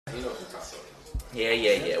You know who Tasso is.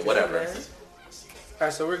 Yeah. Whatever. All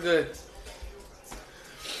right, so we're good.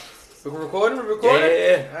 We're recording. Yeah. All Go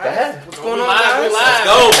right. ahead. What's going on, guys?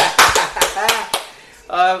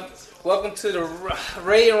 Let's go. Welcome to the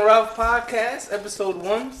Ray and Ralph podcast, episode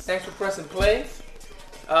 1. Thanks for pressing play.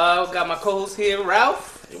 Got my co-host here,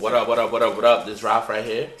 Ralph. What up? This is Ralph right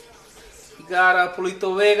here. You got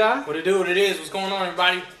Polito Vega. What it do? What it is? What's going on,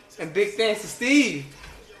 everybody? And big thanks to Steve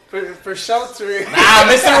for sheltering. Nah,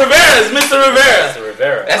 Mr. Rivera. It's Mr. Rivera. Mr.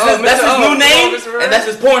 Rivera. That's his new name, Mr. Rivera. and that's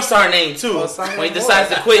his porn star name too. When he decides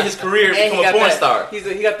to quit his career and become a porn star. He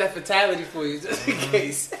got that fatality for you, just in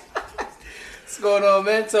case. What's going on,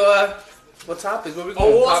 man? So, what topics? What we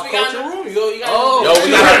going? What else we got in the room? Yo,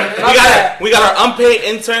 we got our unpaid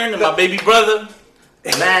intern and my baby brother,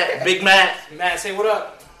 Matt, Big Matt. Matt, say what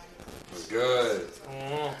up. It's good.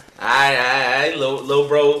 Alright, little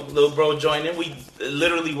bro joining.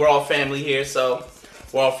 We're all family here, so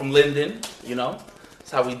we're all from Linden, you know.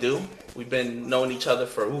 That's how we do. We've been knowing each other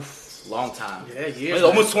for a long time. Yeah, years.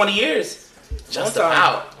 Almost 20 years. Just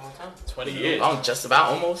about. 20 years. Just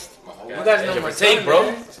about, almost. My whole You life. guys know Give my or take, son, bro.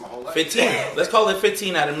 man. That's my whole life. 15. Let's call it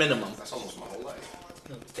 15 at a minimum. That's almost my whole life.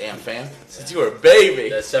 Damn, fam. Since you were a baby.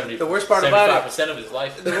 That's 70. The worst part about it- 75% of his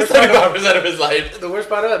life. 75% of his life. The worst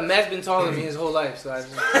part of it, Matt's been taller than me his whole life, so I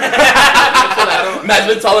just... Matt's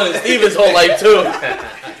been taller than Steve his whole life, too.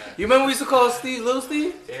 You remember we used to call Steve Little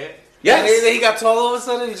Steve? Yeah. And then Yes. he got tall all of a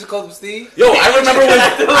sudden, you just called him Steve? Yo, I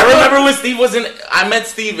remember when Steve was I met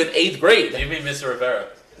Steve in 8th grade. You mean Mr. Rivera?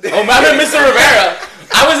 Oh, I met Mr. Rivera.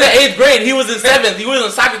 I was in 8th grade. He was in 7th. He was on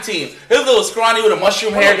the soccer team. He was a little scrawny with a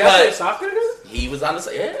mushroom Y'all played haircut. soccer together? He was on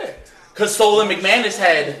the yeah. Cause Soul and McManus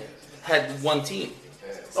had one team.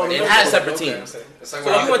 Oh, They no, had no, separate okay, teams. okay. It's like So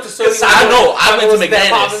when you went to I know. I went to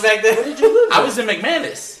McManus. back then? Where did you live? I was in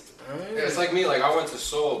McManus. Yeah, it's like me. Like I went to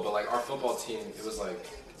Seoul, but like our football team, it was like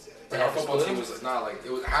our football team was like not like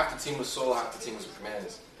it was half the team was Seoul, half the team was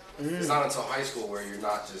McManus. It's not until high school where you're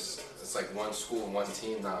not just it's like one school, one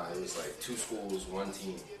team. Nah, it was like 2 schools, 1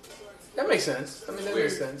 team. That makes sense. I mean, that Weird.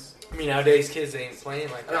 makes sense. I mean, nowadays kids ain't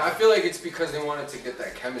playing like And I that. feel like it's because they wanted to get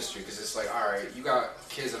that chemistry. Because it's like, all right, you got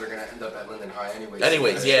kids that are gonna end up at Linden High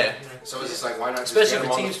anyways. Yeah. So it's just like, why not just Especially get them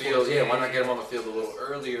for on the team field? sports, Yeah, yeah. why not get them on the field a little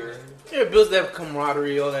earlier? Yeah, it builds that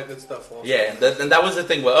camaraderie, all that good stuff. Also. Yeah, and that was the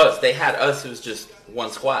thing with us. They had us. It was just one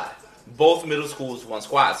squad. Both middle schools, one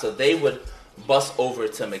squad. So they would bus over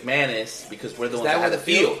to McManus because we're the ones that that had where the the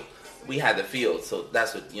field. We had the field, so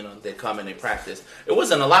that's what they come and they practice. It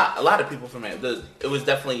wasn't a lot of people from it. It was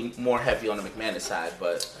definitely more heavy on the McManus side,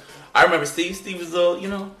 but I remember Steve. Steve was little,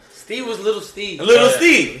 Steve was Little Steve. little Yeah.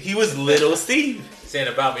 Steve. He was little Steve. Saying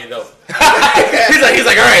about me though. he's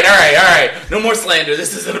like, all right. No more slander.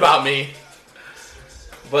 This isn't about me.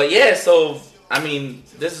 But yeah, so I mean,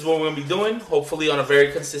 this is what we're gonna be doing. Hopefully, on a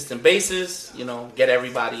very consistent basis. Get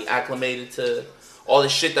everybody acclimated to all the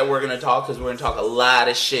shit that we're gonna talk because we're gonna talk a lot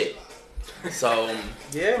of shit. So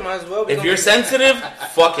Yeah, might as well. if you're sensitive,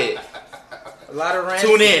 fuck it. a lot of rants.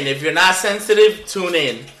 Tune in. If you're not sensitive, tune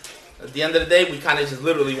in. At the end of the day, we kind of just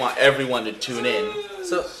literally want everyone to tune in.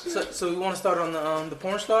 So we want to start on the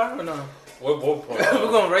porn star or no? What We're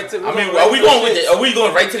going right to. I mean, are we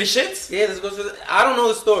going right to the shits? Yeah, let's go to the. I don't know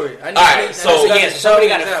the story. I need All right, so somebody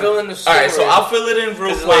got to fill in the All story. right, so I'll fill it in real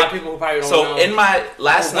There's a lot of quick. people who probably don't So know in my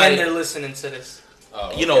last when they're night, listening to this.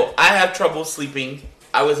 I have trouble sleeping.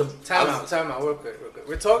 I was Time out, real quick.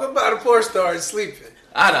 We're talking about a porn star and sleeping.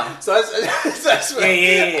 I know. So that's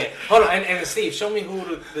Yeah. Hold on, and Steve, show me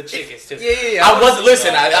who the chick is too. Yeah. I wasn't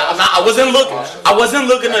listen. I wasn't looking. I wasn't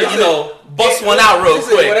looking to bust one out real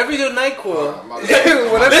Listen, quick. whatever you do, NyQuil.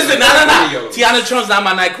 Listen, no. Tiana Trump's not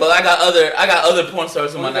my NyQuil. I got other porn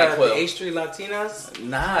stars on my The NyQuil. H3 Latinas.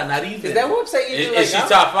 Nah, not even. Is that website even Is she out?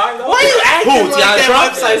 top 5 though? Why are you acting Who, like Tiana that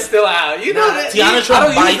Trump? website's still out? You know that Tiana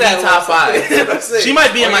Trump might be top 5. She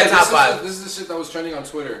might be in my top 5. This is the shit that was trending on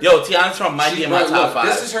Twitter. Yo, Tiana Trump might be in my top 5.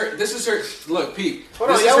 This is her. Look, Pete.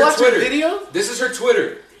 Hold on, This is y'all her watch her Twitter. video? This is her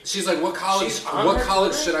Twitter. She's like, what college? She's on What her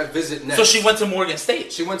college Twitter? should I visit next? So she went to Morgan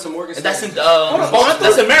State. She went to Morgan And State. that's in on,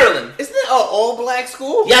 that's in Maryland. Isn't it an all-black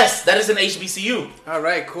school? Yes, that is an HBCU. All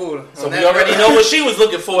right, cool. So we already know what she was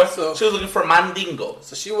looking for. So- She was looking for Mandingo.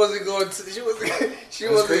 So she wasn't going to. She wasn't. She It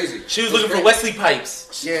was wasn't crazy. She was looking for Wesley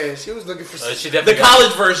Pipes, Yeah, she was looking for. She the definitely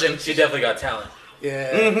college version. She definitely got talent.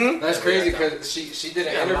 Yeah. Mm-hmm. That's crazy because she did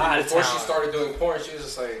an Yeah, a lot interview of before she talent. started doing porn. She was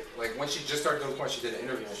just like when she just started doing porn, she did an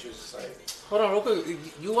interview and she was just like, Hold on, real quick.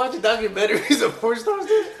 You watch the documentaries of porn stars,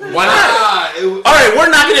 dude? Why not? All right, we're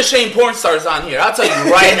not gonna shame porn stars on here. I'll tell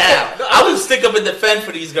you right now. I will stick up and defend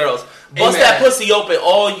for these girls. Bust that pussy open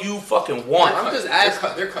all you fucking want. I'm just asking.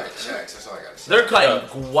 They're cutting checks. That's all I gotta say. They're cutting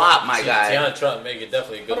guap, my guy. Tiana Trump make it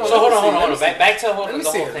definitely a good. So hold on. Back to the whole Let me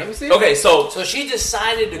see it. Let thing. me see it. Okay, so So she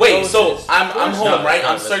decided to wait, go so to this. I'm home, No, right? no,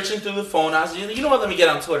 I'm listen. searching through the phone. I was, you know what? Let me get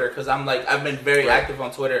on Twitter because I've been very active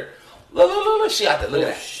on Twitter. Look, she out there. Look Oh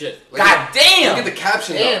at that. shit! God damn! Look at the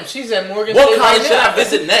caption. Damn, Though. she's at Morgan What State college right should now. I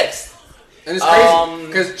visit next? And it's crazy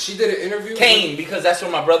because she did an interview. Kane, because that's where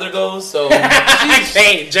my brother goes. So,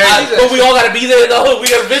 Kane, Jersey. but we all gotta be there though. We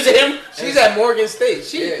gotta visit him. She's at Morgan State.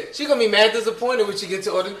 She gonna be mad disappointed when she gets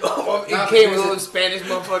to all the came with all the Spanish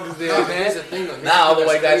motherfuckers there, Nah, here's the man. thing, though. Now all the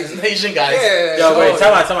white guys is Asian guys. Yeah. Yo, wait, oh,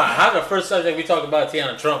 time out. How the first subject we talk about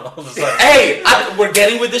Tiana Trump? All of a sudden. Hey, we're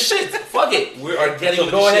getting with the shit. Fuck it. We are getting So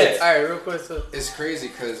with go the ahead. shit. All right, real quick. So, It's crazy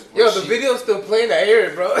because the video's still playing. I hear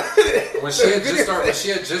it, bro. when she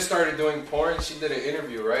had just started doing porn, she did an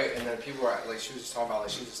interview, right? And then people were like, she was just talking about like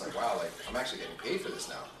she was just like, wow, like I'm actually getting paid for this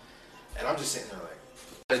now, and I'm just sitting there like.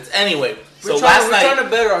 Anyway, so we're last trying night, to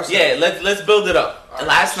better ourselves. yeah, let's build it up. All right.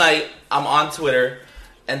 Last night, I'm on Twitter,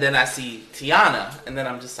 and then I see Tiana, and then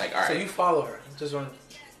I'm just like, all So right. you follow her? Just want.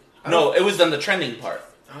 No, it was on the trending part.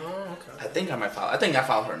 Oh, okay. I think I might follow. I think I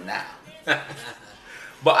follow her now.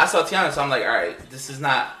 But I saw Tiana, so I'm like, all right, this is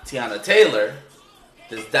not Tiana Taylor.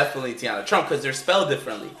 This is definitely Tiana Trump because they're spelled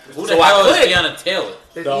differently. Who so the hell I is clicked. Tiana Taylor?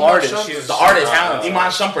 The The Iman artist, Shumpert. she's- The artist, Talented.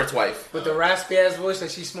 Iman Shumpert's wife. With the raspy ass voice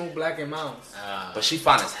that she smoked black and mounds. But she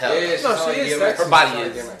fine as hell. Yeah, she's No, not she like is DMX. sexy. Her body She's not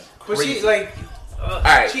is. like DMX. But Crazy. she like,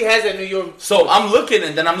 right. she has that New York. So I'm looking,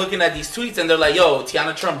 and then I'm looking at these tweets, and they're like, yo,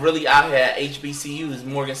 Tiana Trump really out here at HBCUs,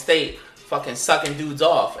 Morgan State, fucking sucking dudes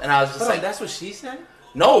off. And I was just Hold on, like, that's what she said.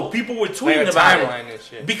 no, people were Like tweeting a about it. timeline and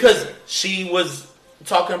shit. Because she was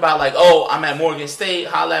talking about like, oh, I'm at Morgan State,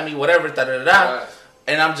 holla at me, whatever, da da da da. Right.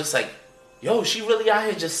 And I'm just like, yo, she really out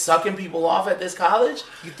here just sucking people off at this college?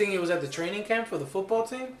 You think it was at the training camp for the football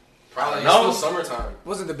team? Probably No. it's still summertime. It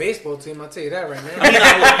wasn't the baseball team, I'll tell you that right I now.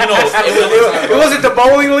 mean, It wasn't the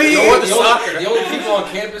bowling league. The only people on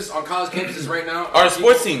campus, on college campuses right now, Are the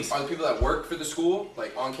sports people- teams. Are the people that work for the school,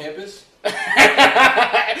 like on campus.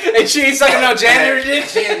 And she ain't sucking out janitor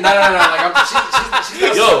shit. No. Like she's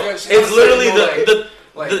not yo, sucking- she's it's not literally sucking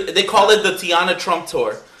no, the they call it the Tiana Trump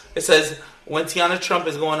tour. It says when Tiana Trump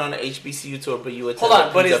is going on an HBCU tour, but you attend Hold on,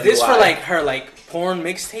 the but is this for PWI. like her like porn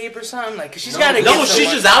mixtape or something? Like, 'cause she's No, gotta No, get some she's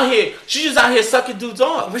money. just out here. She's just out here sucking dudes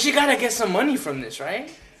off. But she gotta get some money from this, right?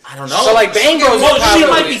 I don't know. So like Bangos, well, she probably-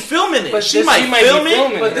 might be filming it. But She this- might she might be film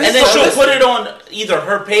filming it, it. and then she'll put it on either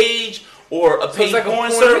her page or a So paid it's like a porn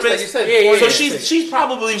porn service. like you said, Yeah, porn So mixtape. she's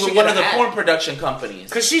probably She with get one an of the ad. porn production companies.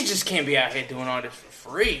 Cause she just can't be out here doing all this for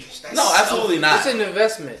free. No, absolutely not. It's an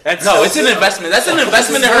investment. That's No, it's an investment. That's an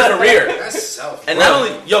investment in her career. That's self. And not only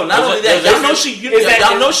that, y'all know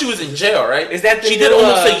y'all know she was in jail, right? Is that the she did new,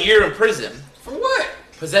 almost a year in prison. For what?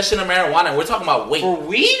 Possession of marijuana. We're talking about weight. for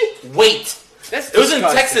weed? Weight. That's It was in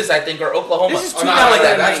disgusting. Texas, I think, or Oklahoma. This is Something no, like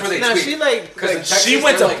that. that's where they Nah, tweet. she like, Because in like Texas, she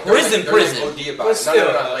went they're to like, they're prison. like OD about But it. still.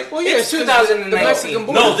 Like, well, yeah, It's the 2019. Mexican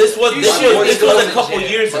boys. No, this was a couple jail.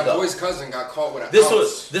 years my ago. boy's cousin got caught with a This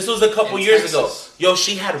ounce. was a couple in years Texas. ago. Yo,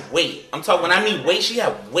 she had weight. I'm talking when I mean weight, she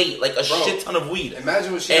had weight, like a Bro, shit ton of weed.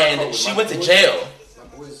 Imagine what she got caught And with. she My went to boy's- jail.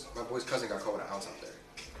 My boy's cousin got caught with an ounce out there.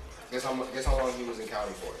 Guess how long he was in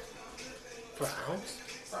county for? For an ounce?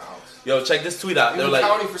 For an ounce. Yo, check this tweet out. He They're was in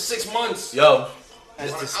like, county for 6 months. yo,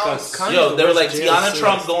 That's For an disgusting. ounce. yo, they were like, Worst jail Tiana series.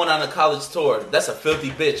 Trump going on a college tour. That's a filthy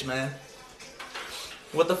bitch, man.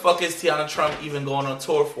 What the fuck is Tiana Trump even going on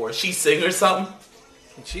tour for? She sing or something?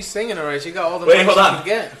 She's singing alright. She got all the Wait, money hold she on. can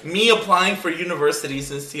get. Me applying for university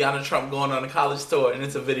since Tiana Trump going on a college tour, and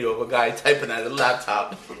it's a video of a guy typing at a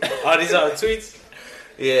laptop. Oh, these are tweets.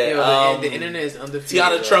 Yeah, Yo, the internet is undefeated.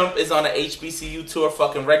 Tiana bro. Trump is on an HBCU tour,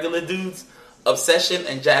 fucking regular dudes. Obsession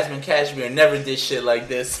and Jasmine Cashmere never did shit like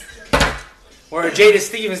this. Where Jada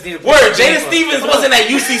Stevens need to Word, Jada Stevens wasn't at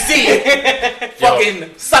UCC,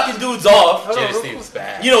 fucking sucking dudes off. Hold on, Jada real Stevens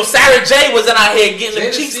bad. You know, Sarah J wasn't out here getting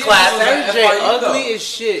them Jada cheeks Stevens clapped. was Sarah at J FIU ugly though. as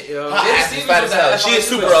shit, yo. Her Jada ass is Stevens fat was as hell. at She is FIU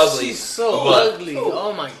super though. ugly. She's so But- ugly.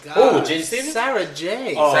 Oh my god. Who, Jada Stevens? Sarah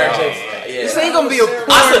J. Oh, Sarah J. yeah. Yeah. This ain't gonna be a porn.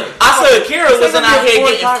 Asa Akira This ain't wasn't gonna out be a here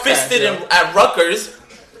porn getting podcast, fisted yo. at Rutgers.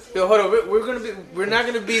 Yo, hold on. We're not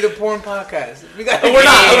gonna be the porn podcast. We got. We're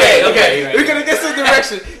not. Okay. We're gonna get some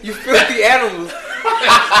direction. You filthy animals.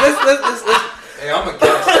 let's. Hey, I'm a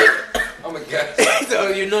guest. I'm a guest. So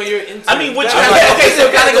you know you're into. I mean, which it. so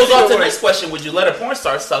it kind of goes off to the Work. next question. Would you let a porn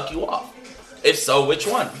star suck you off? If so, which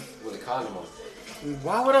one? With a condom on.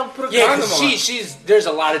 Why would I put a Yeah, condom because on? she's there's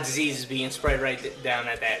a lot of diseases being spread down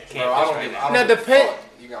at that campus Bro, I don't right give now. I Now, don't give a depend- fuck.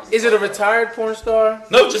 You got me Is it a fucked up. retired porn star?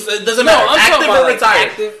 No, just it doesn't No, matter. I'm talking Active about or like retired?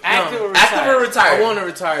 Active, Active no. or Active or I retired? want a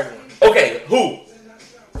retired one. Okay, who?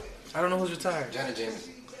 I don't know who's retired. Janet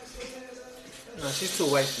Jameson. No, she's too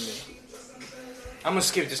white for me. I'm gonna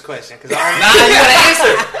skip this question because Nah, you gotta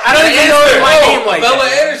answer. I don't even know my name like Bella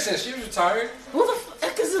that. Anderson, she was retired. Who the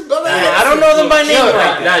fuck is this Bella? I don't know them by name like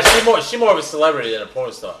that. Nah, she more of a celebrity than a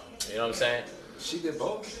porn star. You know what I'm saying? She did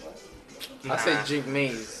both. I say Drink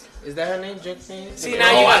Maze. Is that her name? Drink Maze? See, Oh,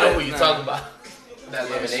 now you I know gotta. who you talking about. That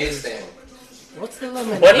lemonade stand. What's the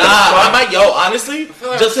lemonade? Nah, I might, honestly,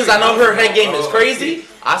 like just since I know her head game is Oh, crazy,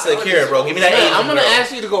 I said Kira, bro. Give me that Hey, Asian I'm gonna girl.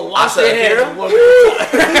 ask you to go I wash said your Kira. hands.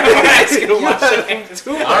 I'm asking to wash your hands.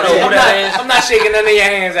 I don't know who that is. I'm not shaking none of your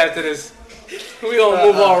hands after this. We gonna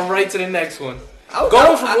move on right to the next one.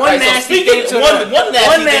 Going from one Alright, so nasty speaking- thing to one another.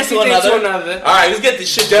 nasty thing to another. All right, let's get this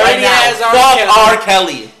shit Dirty right now. ass R. Fuck Kelly. R.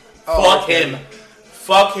 Kelly. Oh, Fuck okay. him.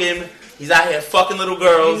 Fuck him. He's out here fucking little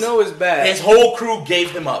girls. You know it's bad. His whole crew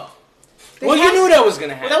gave him up. Well, you knew that was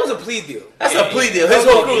gonna happen. Well, that was a plea deal. That's Yeah, a plea yeah. deal. That His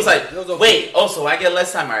was whole okay. crew was like, That was okay. wait, also I get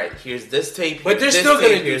less time. All right, here's this tape. But they're here's still this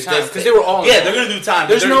gonna tape, do here's time, this 'cause tape. they were all in Yeah, it. they're gonna do time.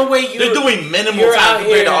 There's They're- no way they're doing minimal you're time out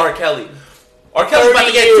compared to here R. Kelly. R. Kelly's about to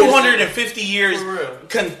 30 get years. 250 years For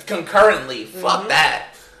real. concurrently. Fuck that.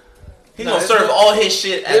 He's No, gonna there's serve no- all his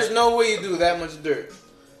shit. There's no way you do that much dirt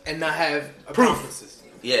and not have Proof. accomplices.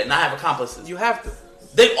 Yeah, not have accomplices. You have to.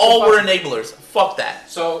 They all were enablers. Fuck that.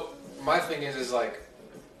 So my thing is like,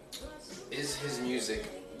 is his music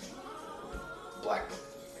black?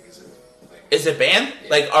 Like, is it like? Is it banned?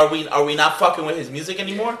 Like, are we not fucking with his music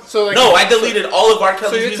anymore? So, like, no, I deleted all of R. So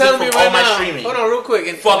Kelly's you're music telling from me all right my now? streaming. Hold on, real quick.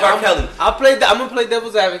 And Fuck R. Kelly. I'm gonna play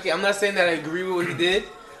devil's advocate. I'm not saying that I agree with what he did,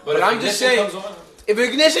 but if I'm just Ignition saying, comes on, if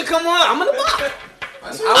Ignition come on, I'm gonna buy.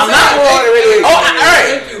 I'm saying- not. Wait. Oh, all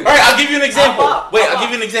right. I'll give you an example. Pop. Wait, I'll give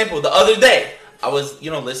you an example. The other day, I was,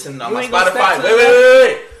 listening on You my ain't gonna Spotify. step to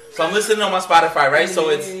Wait. So I'm listening on my Spotify, right? So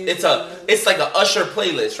it's like a Usher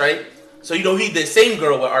playlist, right? So he did Same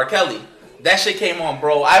Girl with R. Kelly. That shit came on,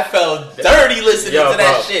 bro. I felt dirty listening to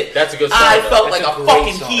that bro, shit. That's a good song. I though. felt That's like a great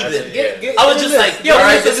fucking song. heathen. Yeah. I was just like, Yo,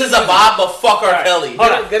 alright, listen, this is a vibe, but fuck R. Alright, Kelly.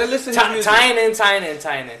 hold on. Get a listen to his music.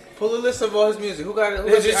 Tying in. Pull a list of all his music. Who got it?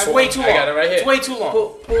 It's way too long. I got it right here. It's way too long.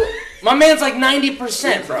 Pull. My man's like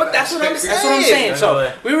 90%, bro. But that's what I'm saying. That's what I'm saying.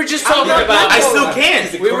 So we were just talking not- about. I still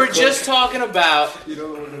can. We were just talking about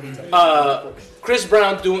Chris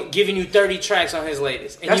Brown giving you 30 tracks on his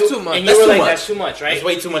latest. And That's you, too much. And you That's were too like, much. that's too much, right? It's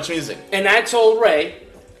way too much music. And I told Ray,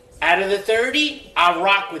 out of the 30, I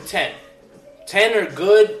rock with 10. 10 are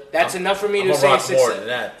good. That's enough for me I'm to gonna say rock it's more than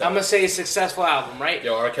that, though. I'm gonna say a successful album, right?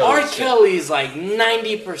 Yo, R. Kelly is shit. Kelly is like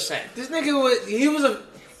 90%. This nigga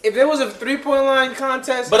if there was a 3-point line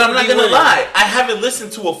contest. But I'm not he'd gonna win. lie. I haven't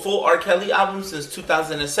listened to a full R. Kelly album since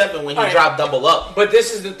 2007 when he Alright. dropped Double Up. But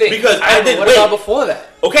this is the thing. Because I did. What Wait. about before that?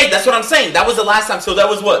 Okay, that's what I'm saying. That was the last time. So that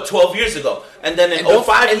was what, 12 years ago. And then in And don't-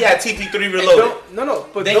 05 and- he had TP3 And Reloaded.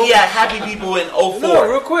 but Then don't, he had Happy People in 04. No,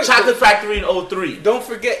 real quick. Chocolate Factory in 03. don't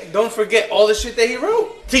forget all the shit that he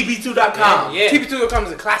wrote. TP2.com. Yeah. TP2.com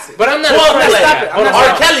is a classic. But I'm not Well, a credits stop guy. it. Hold on, R.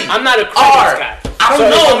 hold on. Kelly. I'm not a R. credits guy. I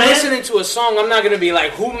don't So know, if I'm man. listening to a song, I'm not gonna be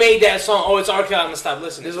like, who made that song? Oh, it's R. Kelly. I'm gonna stop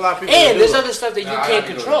listening. There's a lot of people that And do there's it. other stuff that you Nah, I can't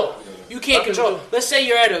do it. control. You can't Nothing control. to do. Let's say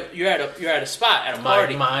you're at a spot at a My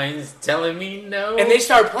party, mind's telling me no. and they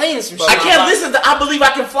start playing some shit. I can't listen to I Believe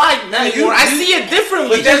I Can Fly anymore. I see it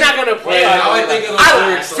differently. But they're not gonna play. Yeah, it. Now I think of the I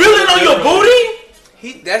lyrics. feel it on your booty.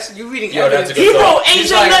 You reading Yo, that's evidence. a good He song. wrote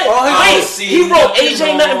He's AJ like, nothing. I'll Wait, see he wrote nothing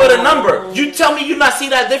AJ nothing but a number. wrong. You tell me you not see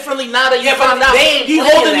that differently now that you Yeah, but found out they ain't he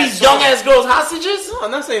playing holding that these young song. ass girls hostages? No, I'm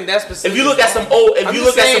not saying that specific. If you look at some old, if I'm you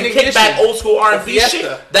just look at some saying Ignition. kickback old school R&B Fiesta.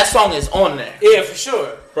 shit, that song is on there. Yeah, for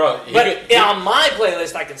sure. Bro, you But could- on my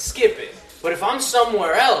playlist, I can skip it. But if I'm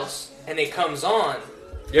somewhere else and it comes on,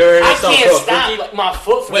 you ever heard I this song can't called stop Cookie? like, my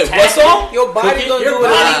foot from Wait, what tapping. song? your body Cookie, gonna your do what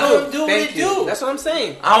body it gonna do. do what Thank it you. do. That's what I'm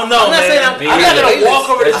saying. I don't know, I'm not man. saying I'm Me I'm either. not gonna walk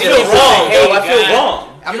over to I the feel DJ. wrong, Hey, yo. I feel guy,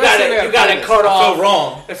 wrong. I'm You not saying gotta I got cut I off feel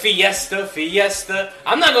wrong. the fiesta.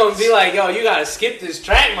 I'm not gonna be like, yo, you gotta skip this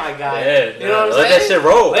track, my guy. Yeah, you know what I'm let saying? that shit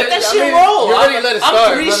roll. Let that I shit mean, roll. you already let it start.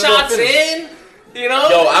 I'm 3 Let it go shots finish. in. You know?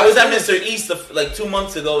 Yo, I was at Mr. East like 2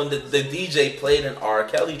 months ago, and the DJ played an R.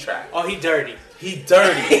 Kelly track. Oh, he dirty. He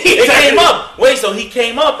dirty. He It dirty. came up. Wait, so he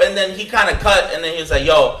came up, and then he kind of cut, and then he was like,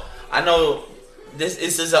 "Yo, I know this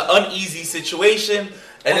is an uneasy situation."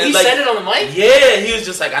 And Oh, then he like, said it on the mic? yeah, he was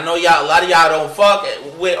just like, "I know y'all, a lot of y'all don't fuck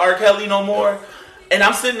with R. Kelly no more." And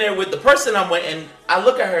I'm sitting there with the person I'm with, and I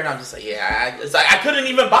look at her, and I'm just like, "Yeah." It's like I couldn't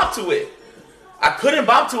even bop to it. I couldn't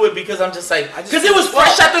bop to it because I'm just like, because it was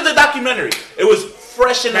fresh after the documentary. It was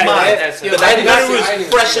fresh in the Right, mind. that's- The I didn't documentary see- I was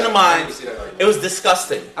didn't fresh see in the that. I mind. didn't see that argument. It was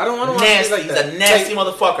disgusting. I don't want to watch Nasty. shit like He's that. a nasty Like,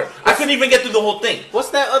 motherfucker. I couldn't even get through the whole thing. what's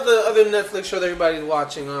that other Netflix show that everybody's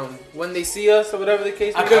watching? When They See Us or whatever the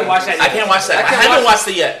case. I may couldn't be? watch that. I can't watch that. I I can't haven't watch- watched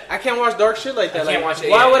it yet. I can't watch dark shit like that. I can't Like, watch it,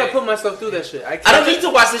 why yeah, would I yeah. put myself through that shit? I don't need to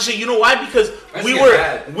watch this shit. You know why? Because That's we get were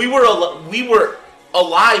bad. we were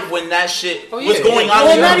alive when that shit Oh, was yeah, going yeah. on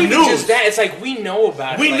Well, in not the even news. just that. It's like we know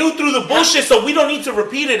about it. We like, knew through the bullshit, so we don't need to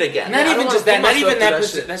repeat it again. Not I don't even wanna just that. put Not myself even through that that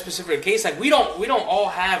shit. that specific case. Like we don't all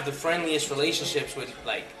have the friendliest relationships with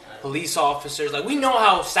like police officers. Like we know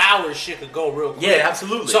how sour shit could go real quick. Yeah,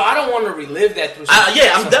 absolutely. So I don't want to relive that through.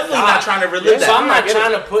 Yeah, I'm some definitely thought. not trying to relive Yeah, that. So I'm not I get it.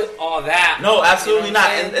 trying to put all that. No, absolutely You know what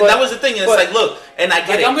not. I'm And saying? that was the thing. It's but- like, look, and I get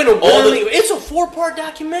Like it. I'm gonna all willingly. the, It's a 4-part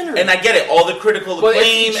documentary. and I get it. All the critical Well, it's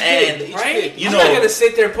acclaim each kid, and each right? you I'm know- not gonna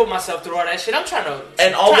sit there and put myself through all that shit. I'm trying to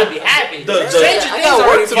And all trying the- to be happy. the- Stranger I Things got work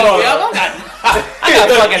already fucked me tomorrow. up. I got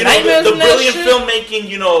fucking you know, nightmares the from that brilliant shit. filmmaking.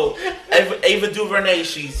 You know, Ava DuVernay.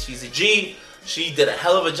 She's a G. She did a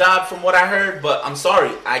hell of a job from what I heard. But I'm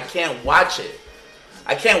sorry, I can't watch it.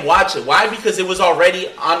 I can't watch it. Why? Because it was already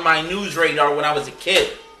on my news radar when I was a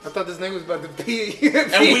kid. I thought this nigga was about to pee.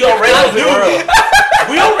 And we already knew.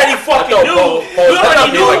 We already fucking I knew. thought We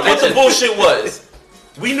already knew Bo- what the bullshit was.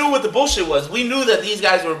 We knew what the bullshit was. We knew that these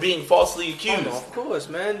guys were being falsely accused. Oh, of course,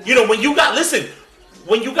 man. You know, when you got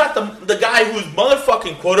the guy who's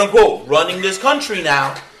motherfucking quote unquote running this country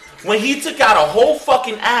now, when he took out a whole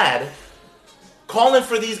fucking ad calling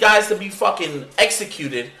for these guys to be fucking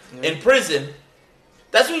executed in prison,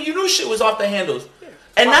 that's when you knew shit was off the handles.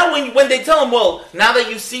 And now when they tell him, well, now that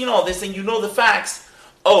you've seen all this and you know the facts,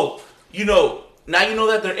 now you know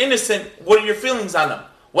that they're innocent, what are your feelings on them?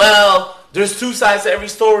 Well, there's two sides to every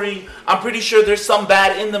story. I'm pretty sure there's some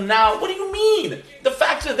bad in them now. What do you mean? The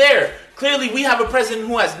facts are there. Clearly, we have a president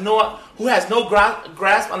who has no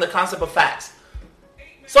grasp on the concept of facts.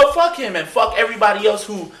 So fuck him and fuck everybody else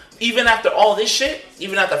who, even after all this shit,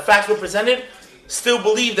 even after facts were presented, still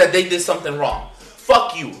believe that they did something wrong.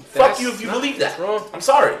 Fuck you. Fuck you if you believe that. wrong. I'm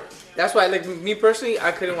sorry. That's why, like me personally,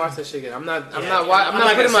 I couldn't watch that shit again. I'm not I'm not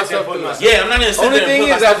not putting gonna sit there myself and through put that. Yeah, I'm not gonna sit Only there thing and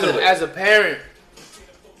put is, myself through it. as a parent,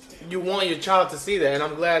 you want your child to see that, and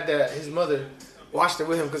I'm glad that his mother watched it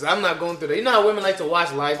with him because I'm not going through that. You know how women like to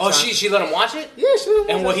watch Lifetime? Oh, she let him watch it. Yeah, she.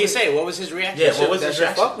 And what he say? What was his reaction? Yeah, what was that his shit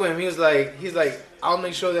reaction? fuck with him. He's like, I'll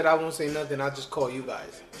make sure that I won't say nothing. I'll just call you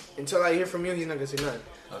guys. Until I hear from you, he's not gonna say nothing.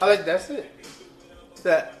 I like that's it.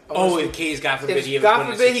 That Oh, in case God forbid he if ever God put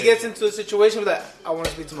in a forbid he gets situation. into a situation that I want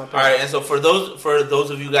to speak to my All parents. right, and so for those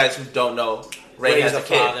of you guys who don't know, Ray Ray's has a a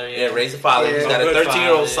kid. father, yeah. Ray's a father. Yeah. He's got a Good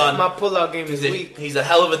 13-year-old father, son. My pullout game is weak, He's a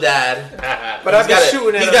hell of a dad. but I've been He's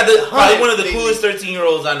shooting at He's got him probably one of the lately. coolest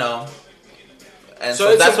 13-year-olds I know. And so,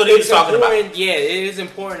 it's that's what he was it's talking about. important- Yeah, it is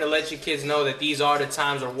important to let your kids know that these are the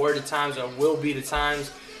times, or were the times, or will be the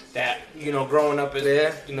times that growing up as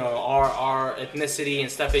our ethnicity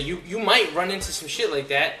and stuff, that you might run into some shit like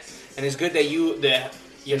that, and it's good that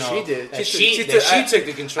she did. She She took- took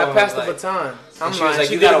the control. I passed the like, baton. and I'm she was like,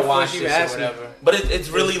 she you did it gotta before watch she this even or asked me. whatever. But it's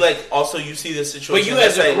really like also you see this situation. But you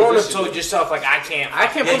let's as a say- grown up told yourself like I can't I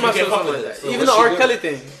can't Yeah, put you can't myself fuck through with like it. that. So Even what the she R. do? Kelly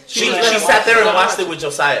thing. She was like, sat there and "I'm watched not- it with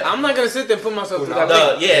Josiah. I'm not gonna sit there and put myself through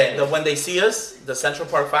that. The When They See Us, the Central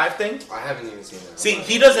Park 5 thing. I haven't even seen that. See,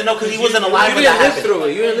 he doesn't know because he wasn't alive You when didn't that live happened. through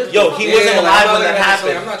it. You didn't live Yo, through he it. wasn't like, alive I'm when not that gonna-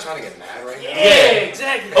 happened. I'm not trying to get mad right now. Yeah.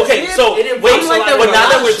 exactly. Okay, Yeah, so it involves wait, a lot but of now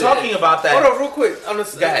that we're shit. talking about that, Hold on, real quick.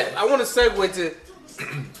 Go ahead. I want to segue to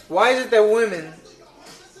why is it that women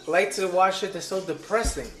like to watch shit that's so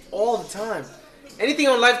depressing all the time? Anything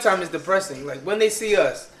on Lifetime is depressing. Like When They See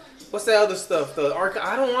Us. What's that other stuff?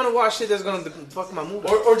 I don't want to watch shit that's gonna fuck my movie.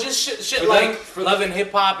 Or just shit For like them- for love and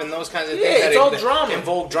hip hop and those kinds of Yeah, things. it's that all that drama.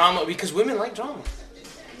 Involve drama because women like drama.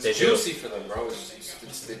 they It's do. juicy for them, bro.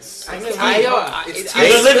 It's I mean, it's I They're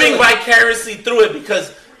still- living vicariously through it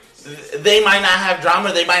because they might not have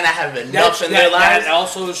drama, they might not have enough in their lives. That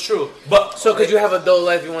also is true. But So, because you have a dull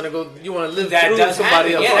life, you want to live That through does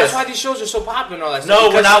somebody happen. else. Yeah, that's why these shows are so popular and all that stuff. no,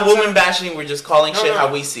 we're Because not sometimes- woman bashing. We're just calling shit no. how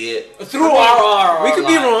we see it. Through our We could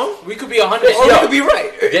be lives. wrong. We could be 100. Or you could be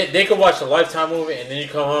right. They could watch a Lifetime movie and then you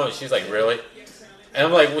come home and she's like, really? And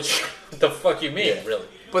I'm like, what the fuck you mean, really?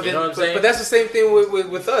 But You then, know what I'm saying? but that's the same thing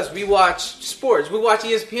with us. We watch sports. We watch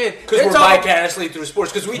ESPN. Because They're we're talking- vicariously through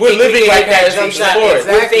sports. Because We're think living we can hit that vicariously jump through shot. sports.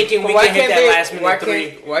 We're thinking But we why can hit can't that they- last why minute can't-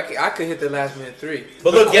 three. Why can't, I could hit the last minute three.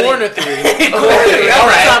 But the look, getting- corner three. Okay, That's all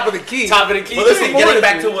right. the top of the key. Top of the key. But listen, More getting than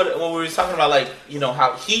back three. to what we were talking about, like,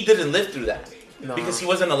 how he didn't live through that No. because he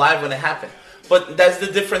wasn't alive when it happened. But that's the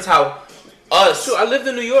difference. How us, True, I lived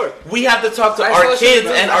in New York. we have to talk to I our saw kids shit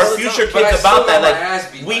and all our the future time. But I kids still about that. got my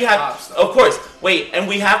ass beat Like, we by have, cops, though. of course, wait, and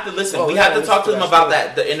we have to listen. Oh, we yeah, have to listen talk to to them that about story.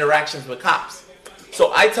 that, the interactions with cops. So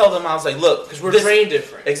So I tell them, I was like, look, Because we're trained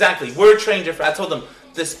different. Exactly, we're trained different. I told them,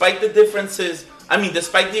 despite the differences,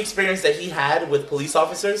 despite the experience that he had with police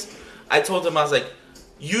officers, I told him, I was like,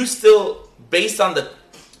 you still, based on the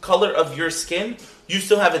color of your skin, you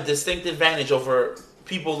still have a distinct advantage over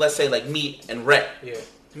people, let's say, like me and Rhett. Yeah.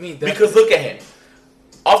 Me, Because look at him.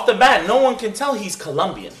 Off the bat, no one can tell he's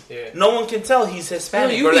Colombian. Yeah. No one can tell he's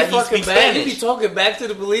Hispanic you or be that he fucking speaks back. You Spanish. be talking back to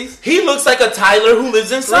the police. He looks like a Tyler who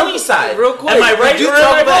lives in Sunnyside. Real quick. Am I right You or am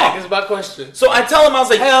I talk back. wrong? Is my question. So I tell him, I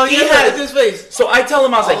was like, Hell, he yeah, look has at his face. So I tell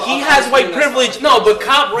him, I was like, he has white privilege. No, but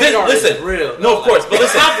cop radar Listen, is real. no, of course, but The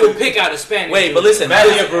listen. cop would pick out Hispanic. Wait, dude. but listen.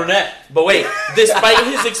 Maddie a brunette. But wait, despite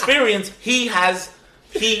his experience, he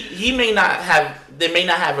may not have, they may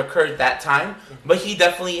not have occurred that time, but he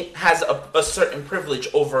definitely has a certain privilege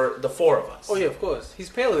over the four of us. Oh yeah, of course. He's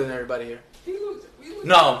paler than everybody here.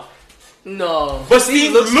 No, No, but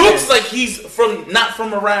Steve looks good. like he's not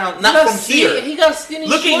from around, not He got from here. He got skinny.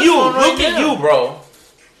 Look at shorts you, on right look at now. you, bro.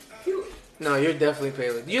 No, you're definitely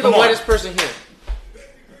paler. You're Come the on. whitest person here.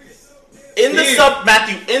 In the Steve.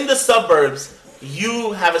 Matthew, in the suburbs,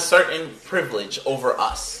 you have a certain privilege over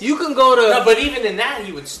us. You can go to, No, but even in that,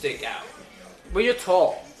 he would stick out. but you're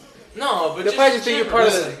tall. No, but They'll probably just think you're part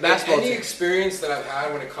of Listen, the basketball any team. experience that I've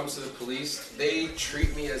had when it comes to the police, they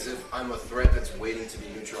treat me as if I'm a threat that's waiting to be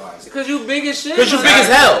neutralized. Because you big as shit. Because you're big as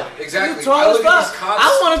hell. Exactly. You tall I as look at these fuck. cops.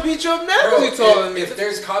 I want to beat you up now Bro, because you're taller than me. if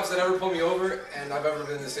there's cops that ever pull me over and I've ever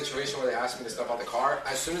been in a situation where they ask me to step out the car,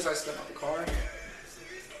 as soon as I step out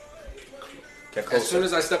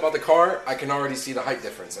the car, I can already see the height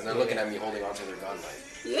difference, and they're looking at me holding onto their gun like.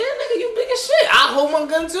 Yeah, nigga, you big as shit. I hold my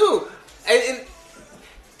gun too. And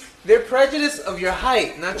they're prejudice of your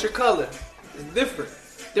height, not your color. It's different.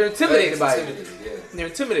 They're intimidated by it. Yeah. They're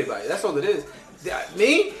intimidated by it. That's all it is.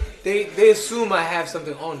 They assume I have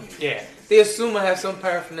something on me. Yeah. They assume I have some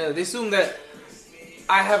paraphernalia. They assume that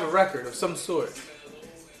I have a record of some sort.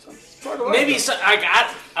 So, it's part of life, Maybe though.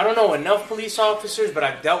 I don't know enough police officers, but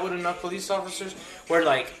I've dealt with enough police officers where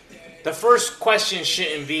like the first question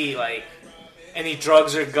shouldn't be like any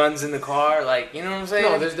drugs or guns in the car, like you know what I'm saying?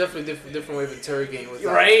 No, there's definitely different way of interrogating with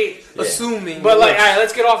right. assuming. But like, all right,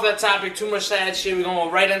 let's get off that topic. Too much sad shit. We're gonna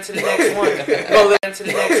go right into the next one. Go into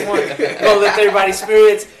the next one. Go lift everybody's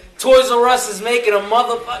spirits. Toys R Us is making a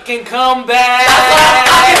motherfucking comeback.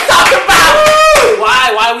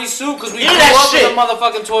 Why we sue? Because we grew up in the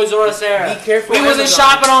motherfucking Toys R Us era. Be careful, We wasn't Amazon.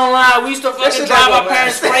 shopping online. We used to fucking shit drive not our gonna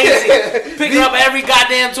parents last. crazy, picking up every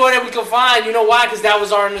goddamn toy that we could find. You know why? Because that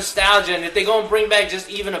was our nostalgia. And if they gonna bring back just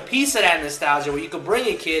even a piece of that nostalgia, where you could bring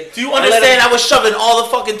a kid. Do you understand? I was shoving all the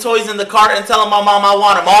fucking toys in the cart and telling my mom I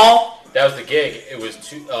want them all. That was the gig. It was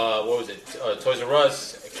what was it? Toys R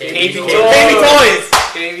Us. KB Toys.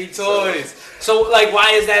 Toys. Baby toys. So, like,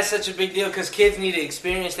 why is that such a big deal? Because kids need to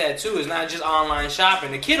experience that, too. It's not just online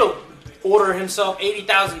shopping. The kid will order himself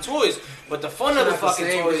 80,000 toys, but the fun of the fucking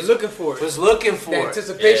toys looking for it. was looking The for it.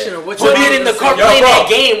 anticipation Yeah. of what Put you're it in the cart, Yo, playing bro. that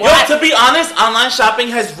game. Why? Yo, to be honest, online shopping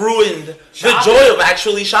has ruined the Shopping? joy of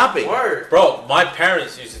actually shopping. Word. Bro, my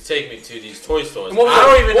parents used to take me to these toy stores. And what was I the-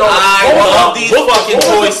 don't even know. I love these fucking What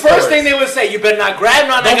toy was the first stores. thing they would say? You better not grab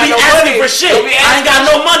none. Don't I be got no asking money. for shit. Don't be I ain't asking got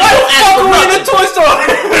no money. Why Don't the ask fuck for are we in nothing. the toy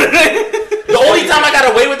store? The only time I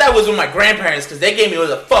got away with that was with my grandparents because they gave me what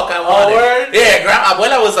the fuck I wanted. word? Yeah, grandma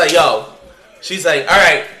abuela was like, yo. She's like, all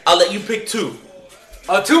right, I'll let you pick two.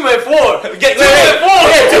 2 made 4. Get, Two and four.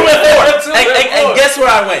 Yeah, 2 and 4. Two and, and and four. guess where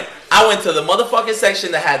I went? I went to the motherfucking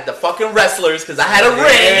section that had the fucking wrestlers because I had a ring.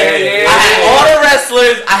 yeah, I had yeah. all the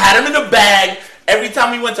wrestlers. I had them in the bag. Every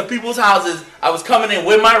time we went to people's houses, I was coming in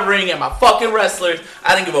with my ring and my fucking wrestlers.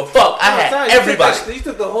 I didn't give a fuck. I had everybody. You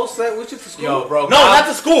took the whole set with you to school. Yo, bro. No, not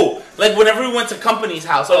to school. Like whenever we went to company's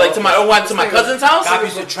house or like to my cousin's house. God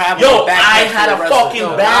used to travel. Yo, with backpacks I had for a the wrestlers. fucking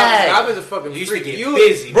No, bag. I was a fucking You used to freak. get You-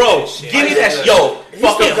 busy. Bro, with that shit. give me I that used shit. to- Yo,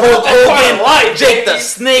 fucking still Hulk got that part Hogan, of life, Jake the baby.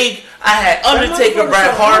 Snake. I had Undertaker, motherfucker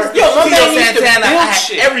Bret Hart, Yo, my Tito man used to Santana. I build had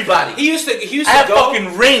shit. everybody. He used to I had go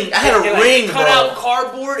fucking ring. I had and, a like, ring, cut bro. out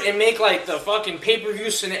cardboard and make like the fucking pay-per-view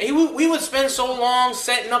scenario. We would spend so long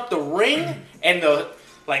setting up the ring and the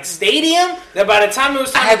like stadium that by the time it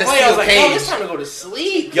was I time had to the play, I was steel like, cage. oh, it's time to go to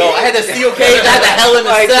sleep. Yo, kid. I had the steel cage. I had the Hell in a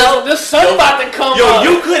like, Cell. the sun about to come Yo, up.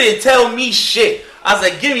 you couldn't tell me shit. I was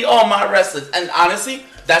like, give me all my wrestlers. And honestly,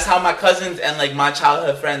 that's how my cousins and like my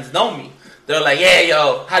childhood friends know me. They're like, yeah,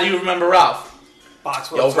 yo, how do you remember Ralph?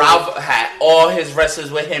 Yo, Ralph had all his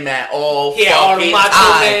wrestlers with him at all Yeah, all the fucking Macho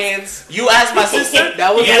times. Mans. You asked my sister.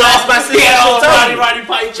 That was you asked my sister. Yeah, She'll all tell Roddy you.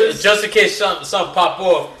 Roddy Piper. Just in case something pop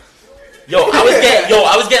off.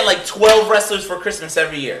 I was getting like 12 wrestlers for Christmas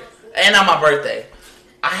every year, and on my birthday.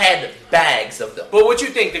 I had bags of them. But what you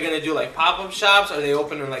think they're gonna do? Like pop-up shops? Or are they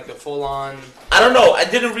opening like the full-on? I don't know. I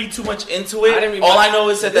didn't read too much into I didn't it. read All much. I know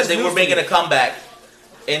is that This they were news making to a me. comeback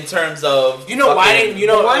in terms of. You know why fucking- didn't you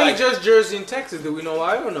know? Why like, just Jersey and Texas? Do we know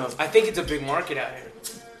why or no? I think it's a big market out here.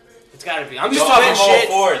 It's gotta be. I'm Yo, just talking I'm all shit.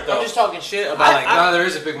 for it, though. I'm just talking shit about like. No, there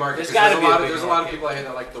is a big market. There's 'cause gotta be a big there's a lot of market. people out here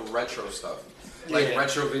that like the retro stuff. Like Yeah.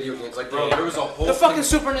 retro video games. Like, bro, Yeah. there was a whole the fucking thing-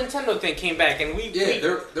 Super Nintendo thing came back, and we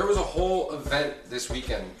there was a whole event this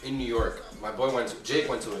weekend in New York. My boy Jake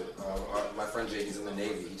went to it. My friend Jake, he's in the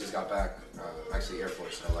Navy. He just got back. Actually, Air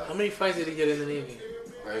Force. How many fights did he get in the Navy?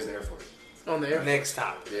 He's in the Air Force. On the air. next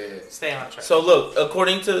top. Yeah. Stay on track. So look,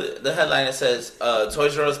 according to the headline, it says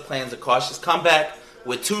Toys R Us plans a cautious comeback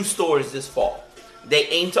with 2 stores this fall. They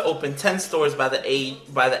aim to open 10 stores by the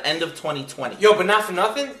end of 2020. Yo, but not for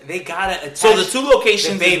nothing, they gotta attach. So the 2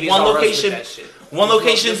 locations, the Babies one R Us with location, that shit. one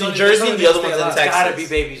location's in Jersey and the other one's in It's gotta be Texas.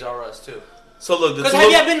 Babies R Us too. So look, the Because 2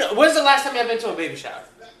 have you been? When's the last time you have been to a baby shower?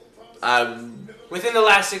 um, Within the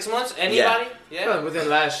last 6 months? Anybody? Yeah. Within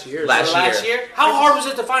last year. Last year? How hard was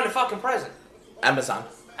it to find a fucking present? Amazon.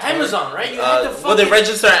 Amazon, right? You had to fucking. Well, they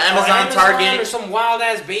register at or Amazon, or Target. some wild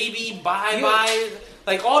ass baby buy.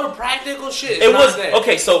 Like all the practical shit. Is It not was there.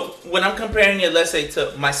 okay. So when I'm comparing it, let's say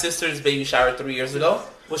to my sister's baby shower 3 years ago,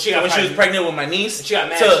 Well, she got when she was pregnant. pregnant with my niece, She got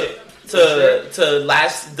mad to shit. to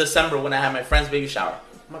last December when I had my friend's baby shower,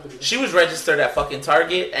 she was registered at fucking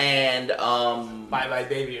Target and Bye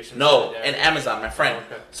baby or something. no, like that. and Amazon, my friend.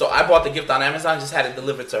 Oh, okay. So I bought the gift on Amazon, just had it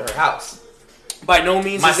delivered to her house. By no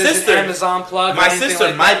means My is this sister- an Amazon plug. or My anything sister,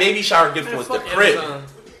 like my that. baby shower gift Man, was the fuck crib. Amazon.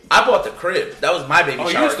 I bought the crib. That was my baby Oh,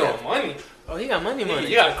 you shower was gift. throwing money. Oh, he got money.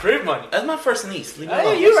 You got crib money. That's my first niece. Leave me Hey,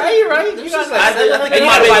 alone. you're right. You're right. You This got is that. like- I think And you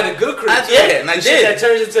my gotta buy baby- the good crib. I- yeah, and I The shit did. that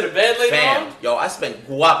turns into the bed later Fam, on. yo, I spent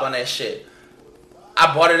guap on that shit.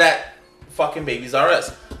 I bought it at fucking Babies R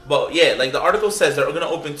Us. But yeah, like the article says, they're gonna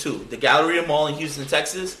open 2: the Galleria Mall in Houston,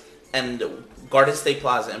 Texas, and the Garden State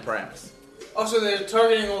Plaza in Paramus. Oh, so they're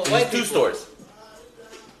targeting all the These white 2 people. stores.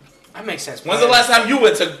 That makes sense. When's the last time you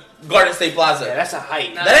went to Garden State Plaza? Yeah, that's a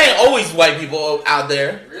height. That ain't always white people out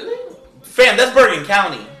there. Really? Fam, that's Bergen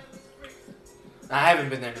County. I haven't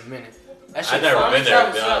been there in a minute. That shit I've never far. been there,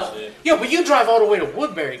 to be honest with you. Yo, but you drive all the way to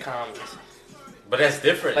Woodbury Commons. But that's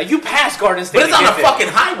different. Like you pass Garden State. But it's to on a get there. fucking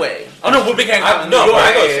highway. Oh no, Woodbury County. No, New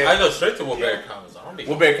but York. I go straight to Woodbury Commons. I don't be.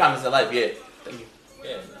 Woodbury Commons in life, yeah.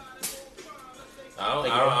 Yeah.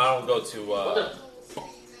 I don't go to.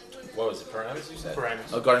 What was it? Paramus? You said.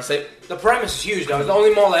 Paramus. Garden State. The Paramus is huge, though. It's the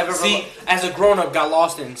only mall I ever, See- as a grown up, got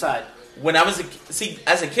lost inside. When I was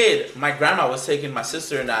as a kid, my grandma was taking my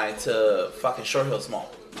sister and I to fucking Short Hills Mall.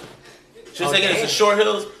 She was Oh, taking us damn. to Short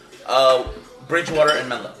Hills, Bridgewater, and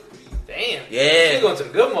Menlo. Damn. Yeah. She's going to the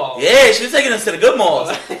good mall. Yeah, she was taking us to the good malls,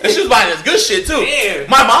 and she was buying us good shit too. Damn.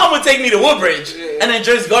 My mom would take me to Woodbridge, Yeah. and then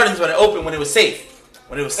Jersey Gardens when it opened, when it was safe,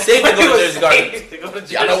 when it was safe to go to Jersey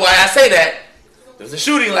Gardens. Y'all know why? why I say that? There was a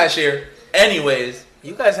shooting last year. Anyways,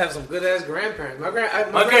 You guys have some good ass grandparents. My My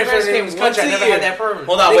grandparents grandparents came came this once country. I a never year. had that permit.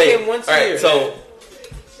 hold on, They wait. came once All a right, year. so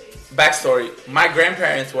backstory: my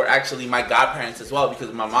grandparents were actually my godparents as well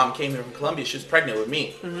because my mom came here from Colombia. She was pregnant with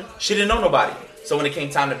me. She didn't know nobody, so when it came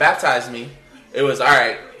time to baptize me, it was all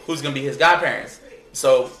right. Who's gonna be his godparents?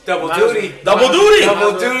 So Double Mine's- duty. double duty.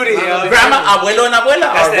 Double duty, yo. Grandma, abuelo, and abuela,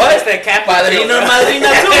 That's or that- what? that's that Catholic Padrino guilt. and madrina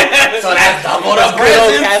too. So that's double the That's good old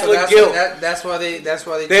presents. Catholic that's, guilt. that's why they. That's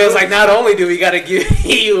why they. They was chose. like, not only do we gotta give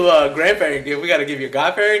you a grandparent gift, we gotta give you a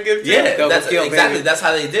godparent gift too. Yeah, Double that's kill, exactly. baby. That's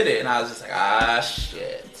how they did it, and I was just like, ah,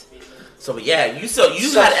 shit. So but yeah, you So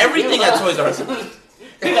had everything at Toys R Us.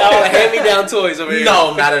 You got all the hand-me-down toys over here.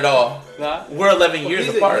 No, not at all. Nah? We're 11 years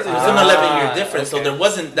he's a- apart. he's a- It's an 11-year difference, so okay. there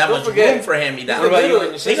wasn't that Don't much forget, room for hand me he's down. the What about you middle- and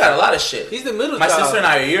your He sister? got a lot of shit. He's the middle My child. sister and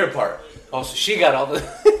I are a year apart. Oh, so she got all the.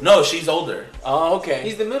 No, she's older. Oh, okay.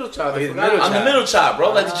 He's the middle child. I He's the forgot. middle I'm the child. middle child,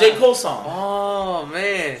 bro, like the J. Cole song. Oh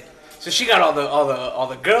man. So she got all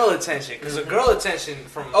the girl attention because the girl attention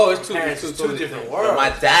from Oh, it's two- parents two is two totally different different. worlds.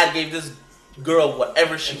 My dad gave this girl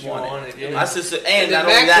whatever she She wanted. wanted, yeah. My sister, and And then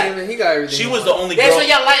not only Mac came that, and he got everything. she he was the wanted. only Yeah, so girl.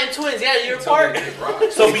 y'all Latin twins. Yeah, you're apart.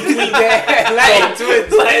 So between Latin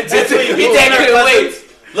twins. Latin twins. between He our couldn't wait. cousins,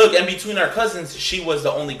 look, and between our cousins, she was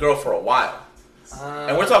the only girl for a while.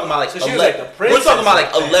 And we're talking about like So she was 11 like the we're talking about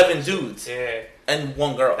like princess. 11 dudes Yeah, and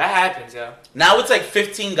one girl. that happens, yo. Now it's like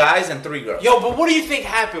 15 guys and 3 girls. Yo, but what do you think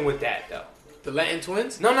happened with that though? The Latin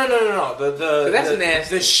twins. No. That's the,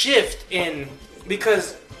 nasty. The shift in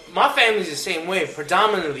because my family's the same way,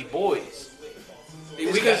 predominantly boys.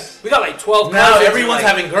 We got like 12 Now cousins, everyone's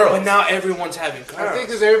having girls. But now everyone's having girls. I think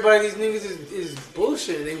because everybody, these niggas is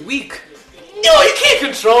bullshit. They weak. Yo, you can't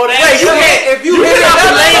control that. Wait, you can't. If you You hit it,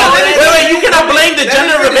 cannot blame. that's- Wait, you cannot blame the Let me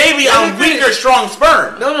gender of a finish. baby Let me on weak or finish. strong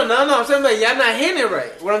sperm. No. I'm saying like y'all not hitting it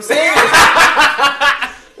right. What I'm saying is,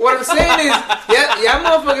 what I'm saying is, y'all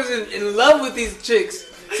motherfuckers in love with these chicks.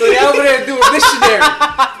 So y'all over there doing missionary.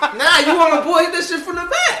 Nah, you want a boy hit that shit from the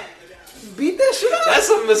back. Beat that shit up. That's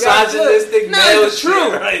some misogynistic Nah, male it's shit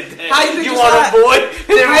true. right there. How you think you it's want a hot? boy?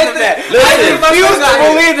 Then I from the back. think- I think my refuse son's to out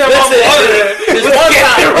here. believe that my mother There's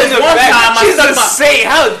one time I She's sucked a my. saint.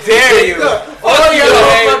 How dare you? All you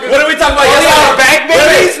motherfuckers. What did we talk about All yesterday? y'all back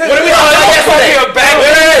babies? What did we talk about yesterday? Your back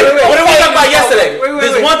Wait. What did we talk about yesterday? Wait.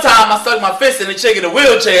 This one time I stuck my fist in a chick in a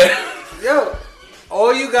wheelchair. Yo,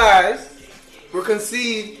 all you guys were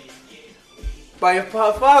conceived by your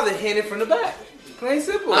father hitting it from the back. Plain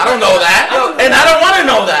simple. I don't know that, and I don't want to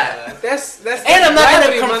know that. That's And I'm not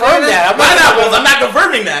gonna gravity, my confirm nigga. that. Pineapples. I'm not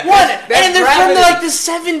confirming that. What? That's And they're gravity. from like the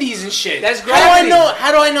 70s and shit. That's How do I gravity. know?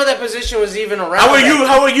 How do I know that position was even around?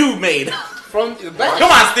 How are you made? From the back.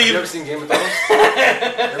 Come on, You ever Steve. seen Game of Thrones?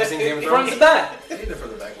 Ever seen Game of From Thrones? the back. They did it from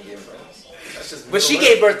the back in Game of Thrones. That's just. But she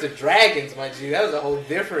gave birth to dragons, my G. That was a whole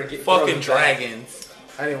different. Fucking dragons.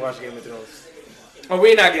 I didn't watch Game of Thrones. Oh,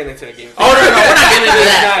 we're not getting into the game. Oh no, we're not getting into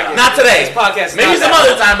that. Not today. This podcast is Maybe not some that.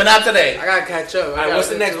 other time, but not today. I gotta catch up. All right, what's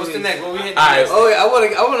the next? What's the next? What we hit? All right. Oh wait,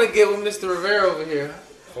 I wanna get with Mr. Rivera over here.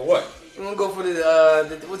 For what? You wanna go for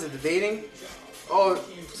the what's it, the dating? Oh,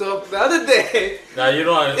 so the other day. Nah, you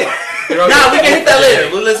don't. Nah, we can hit that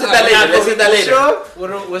later. Let's hit that later. Let's hit that later. Sure.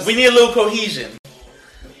 We need a little cohesion.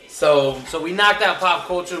 So So we knocked out pop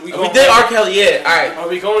culture. we did R. Kelly. Yeah. All right. Are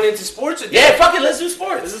we going into sports? Or Yeah. Fuck it. Let's do This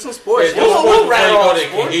sports. is some sports. We'll rattle off to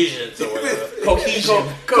sports. cohesion. So whatever. Cohesion.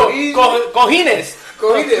 Cojines.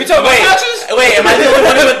 Cohesion. We talking about couches? Wait. Am I the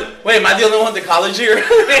only one? Wait. Am I the only one with the college year?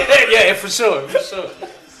 Yeah, for sure.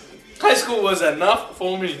 High school was enough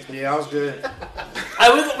for me. Yeah, I was good.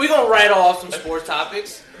 We gonna rattle off some sports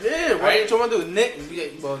topics. Yeah, what Right. you want to do? Nick.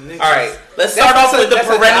 Well, Nick. All right. Let's That's start off a- with the that's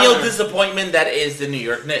a perennial downer. disappointment that is the New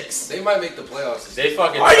York Knicks. They might make the playoffs. They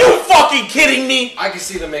fucking. Are you fucking kidding me? I can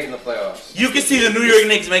see them making the playoffs. You can see the New York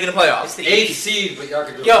Knicks making the playoffs. Eighth seed, but y'all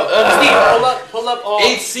can do Yo, it. Steve, pull up all.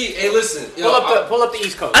 Eighth seed. Hey, listen. Pull up the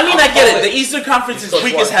East Coast. I mean, I I'll get call it. it. The Eastern Conference is East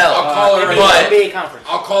weak Coast as hell. I'll call it right But- now. NBA conference.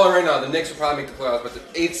 I'll call it right now. The Knicks will probably make the playoffs, but the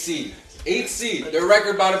eighth seed. Eighth seed. Their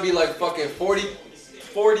record about to be like fucking 40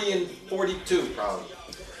 and 42 probably.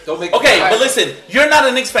 Don't make. Okay, the but playoffs. listen, you're not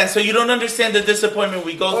a Knicks fan, so you don't understand the disappointment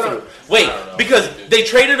we go Hold through. on. Wait, I don't know. because they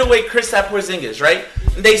traded away Kristaps Porzingis, right?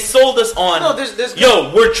 They sold us on. No, there's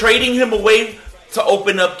Yo, we're trading him away to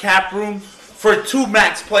open up cap room for 2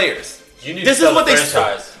 max players. You need This to is sell what the they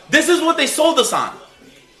franchise. This is what they sold us on.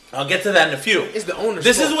 I'll get to that in a few. It's the owner's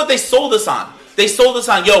This is fault. what they sold us on. They sold us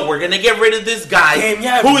on, yo, we're gonna get rid of this guy Damn,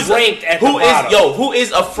 yeah, who is ranked at the who is bottom. who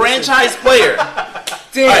is a franchise player.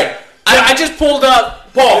 Damn. Alright, I just pulled up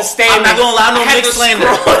Paul, the standings. I'm not gonna allow no I had Knicks to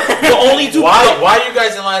slander. scroll. The only two Why are you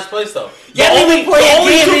guys in last place though? The only two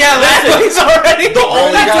already. the Bro,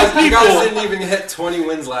 only you guys two people didn't even hit 20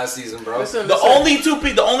 wins last season, bro. Listen, the only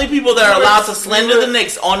people that are allowed to slander the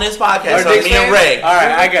Knicks on this podcast are me and Ray. All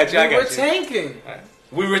right, I got you. we were tanking.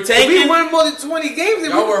 We were If we tanking won more than 20 games,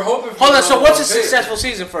 then Y'all we were hoping for Hold on. the So what's a number one pick. successful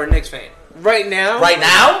season for a Knicks fan? right now. right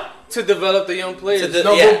now. To develop the young players. To the-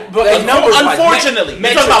 No, yeah. but numbers wise, Unfortunately, me-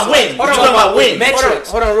 you're talking about metrics. wins. Hold You're on, talking about wins. Metrics.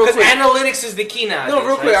 Hold on, real Because quick. analytics is the key now. No,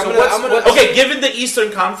 real quick, I'm gonna- Okay, given the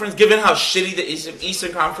Eastern Conference, given how shitty the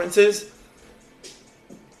Eastern Conference is,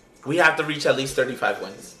 we have to reach at least 35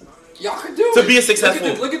 wins. Y'all can do To it. be a successful-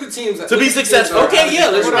 Look at the teams. to be successful. Okay, yeah,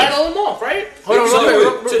 let's Hold on. rattle them off, right? Hold on,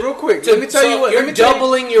 So real quick. Let me tell you what. You're Let me tell you.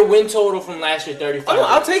 doubling your win total from last year, 35. Oh,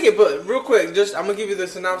 I'll take it, but real quick, just I'm gonna give you the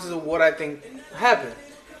synopsis of what I think happened.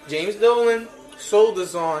 James Dolan sold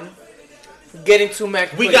us on getting 2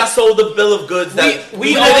 max. We players. got sold a bill of goods that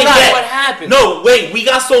we didn't all know get. what happened. No, wait, we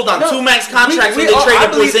got sold on No, 2 max contracts we when they all- I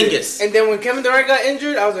traded believed it. Porzingis. And then when Kevin Durant got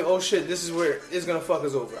injured, I was like, oh shit, this is where it's gonna fuck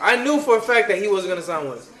us over. I knew for a fact that he wasn't gonna sign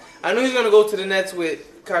with us. I knew he was gonna go to the Nets with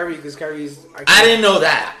Kyrie because Kyrie's. I didn't know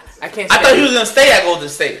that. I can't. I stand thought he it. was gonna stay at Golden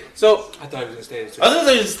State. So I thought he was gonna stay there too. I thought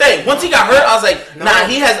he was gonna stay. Once he got hurt, I was like, No. nah,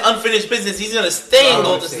 he has unfinished business. He's gonna stay in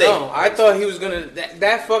Golden State. no, I thought he was gonna.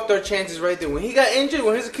 That fucked our chances right there. When he got injured,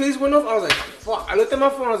 when his Achilles went off, I was like, fuck. I looked at my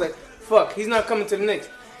phone. I was like, fuck. He's not coming to the Knicks.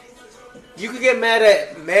 You could get mad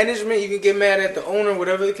at management. You can get mad at the owner,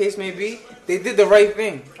 whatever the case may be. They did the right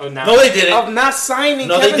thing Oh, now. No, they didn't. of not signing.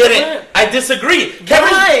 No, Kevin they didn't. Durant. I disagree.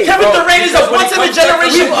 Why? Kevin Bro, Durant is a because when once he in a comes back from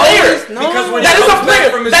generation his player. always- no. Because when That he is a comes back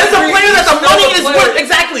player. from his That is a injury, player that he's the still money a is player. worth.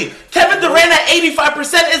 Exactly. Kevin Durant at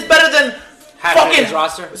 85% is better than Half of fucking his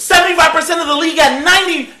roster. 75% of the league at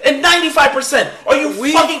 90 and 95%. Are you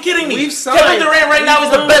fucking kidding me? we've signed- Kevin Durant right now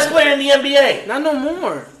is the signed. best player in the NBA. Not no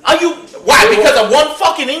more. Are you? Why? Because of one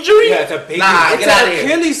fucking injury? Yeah, it's a big Nah, It's get out an of here.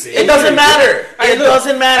 Achilles. It doesn't matter. Hey, It look.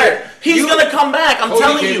 doesn't matter. Hey, He's gonna come back. I'm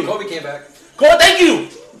telling you. Kobe came back. Thank you.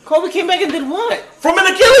 Kobe came back and did what? From an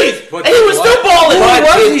Achilles, But and he was what? still balling. What?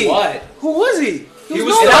 was Did he? What? Who was he? He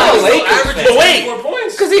was nobody. still still Lakers averaging fan. But wait. 24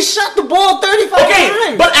 points. Because he shot the ball 35 Okay,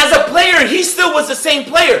 times. but as a player, he still was the same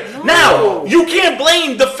player. Now, you can't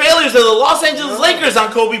blame the failures of the Los Angeles Lakers on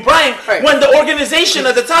Kobe Bryant Right. when the organization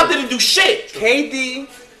at the top didn't do shit. KD,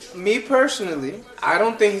 me personally, I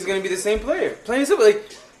don't think he's going to be the same player. Plain and simple. Like,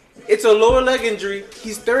 it's a lower leg injury.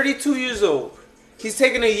 He's 32 years old. He's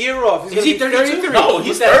taking a year off. He's Is he gonna be 32? 33. No,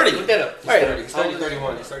 he's Look that up. 30. Look that up. He's Right. 30. He's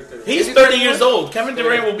 31. He's 31. He's Is he 30 31? years old. Kevin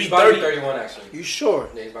Durant will be He's about to 30. 31 actually. You sure?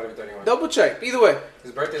 Yeah, he's about to be 31. Double check. Either way,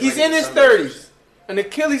 His birthday. he's in his 30s. An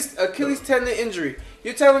Achilles tendon injury.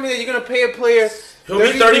 You're telling me that you're gonna pay a player? He'll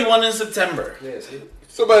be 31 in September. Yeah, see?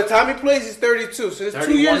 So by the time he plays, he's 32. So it's 2 31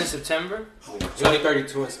 in years. September. He's only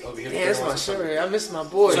 32 and he'll be here. Yeah, that's my shit right here. I miss my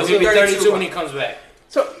boy. So he'll he'll be 32 32 when he comes back.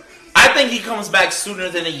 So I think he comes back sooner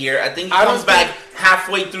than a year. I think he I don't comes back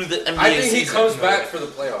halfway through the NBA I think season. he comes back for the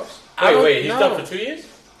playoffs. I don't Wait, he's know. done for 2 years?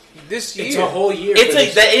 this year, It's a whole year. It's for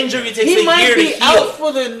this. the injury takes he a might year to be heal. out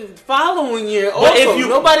for the following year. But if Also, you-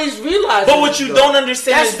 nobody's realizing. But what this, you though. don't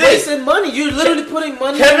understand That's is this. wasting money. You're literally putting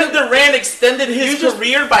money. Kevin in the- Durant extended his You just-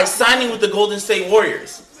 career by signing with the Golden State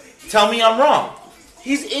Warriors. Tell me I'm wrong.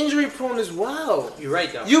 He's injury prone as well. You're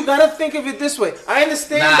right, though. You gotta think of it this way. I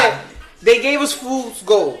understand Nah. that they gave us fool's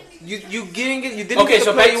gold. You didn't get. You didn't Okay, get the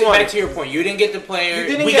so player you back wanted. to your point. You didn't get the player. You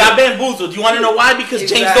didn't We get got bamboozled. Do you want to know why? Because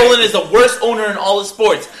James Exactly. Dolan is the worst owner in all of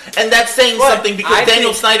sports. And that's saying But something because I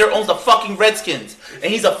Daniel think- Snyder owns the fucking Redskins.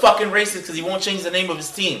 And he's a fucking racist because he won't change the name of his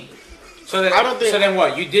team. So then, I don't think- so then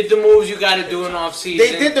what? You did the moves you got to do in off season.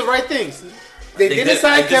 They did the right things. They They didn't did-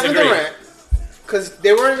 sign I Kevin disagree. Durant because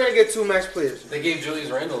they weren't gonna get two max players They gave Julius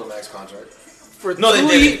Randle a max contract. for No,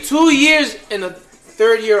 they 2 years and a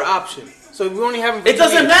third-year option. So we only have him for It 2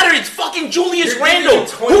 doesn't years. matter. It's fucking Julius You're Randle, giving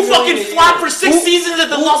him $20 who fucking million a flopped year. for 6 seasons at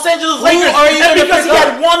the Los Angeles who Lakers. are you And gonna because he pick had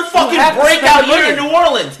up? one fucking have to breakout spend the year in money. New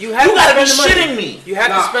Orleans. You have to gotta be spend the money. shitting me. You have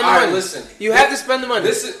Nah, to spend the all right, money. listen. You have to spend the money.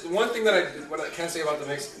 This is one thing that I can't say about the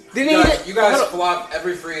Knicks. Didn't You he guys, get- you guys hold on. flop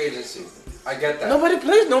every free agency. I get that. Nobody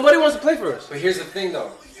plays. Nobody wants to play for us. But here's the thing,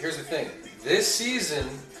 though. Here's the thing. This season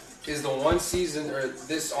is the one season, or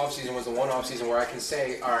this offseason was the one offseason where I can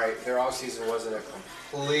say, all right, their offseason wasn't a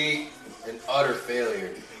complete and utter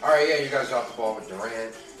failure. All right, yeah, you guys dropped the ball with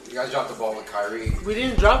Durant. You guys dropped the ball with Kyrie. We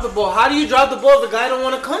didn't drop the ball. How do you drop the ball if the guy don't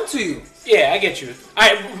want to come to you? Yeah, I get you. All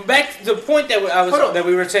right, back to the point that Hold on.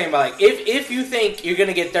 we were saying about like if you think you're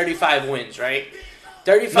gonna get 35 wins, right?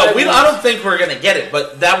 35. No, wins. I don't think we're gonna get it,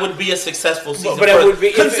 but that would be a successful season. But it for- would be-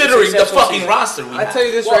 if it's a considering the successful fucking season. roster we I have. tell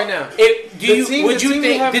you this Well, right now. Would The you team we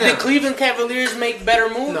think have did now. the Cleveland Cavaliers make better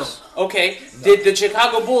moves? No. Okay. Did the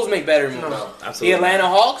Chicago Bulls make better moves? No. The Absolutely. Atlanta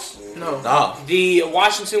Hawks? No. No. The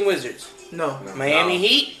Washington Wizards? No. Miami No.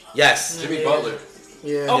 Heat? Yes. Jimmy Butler.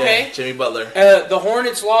 Yeah. Okay. Yeah, Jimmy Butler. The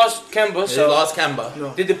Hornets lost Kemba, They so lost Kemba. No.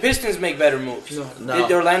 did the Pistons make better moves? No. No. Did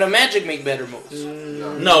the Orlando Magic make better moves?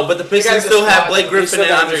 No, but the Pistons guys still just have lost. Blake They Griffin still and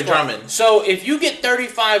got Andre the squad. Drummond. So if you get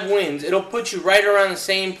 35 wins, it'll put you right around the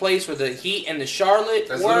same place where the Heat and the Charlotte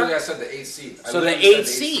That's literally, I were. said the 8th seed. I So the literally said 8th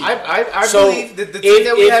seed. I So believe that the team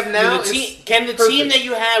that we have now the is can the team perfect. that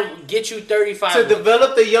you have get you 35 to wins?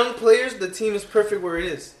 develop the young players. The team is perfect where it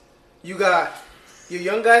is. You got your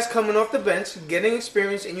young guys coming off the bench, getting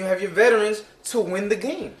experience, and you have your veterans to win the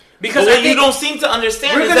game. Because But I what you think don't seem to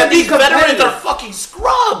understand we're is gonna that be these veterans competitive. are fucking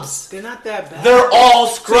scrubs. They're not that bad. They're all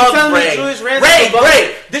scrubs, telling me Ray. Julius Randle Ray, above-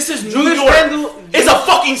 Ray, this is New Julius York. Randle Is a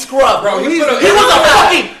fucking scrub. Bro, He's- he put a, He was a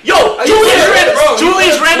fucking you Julius serious? Randle. Bro, he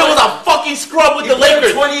Julius put Randle was 20 a fucking scrub with he the put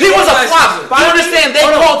Lakers. 20 He was a last flop. season. You understand? They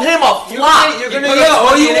Hold on. called him a flop. You're He gonna put yell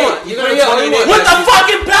up all you 28. want. He You're put gonna up yell all you 28. want. With the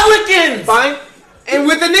fucking Pelicans. Fine. And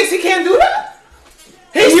with the Knicks, he can't do that.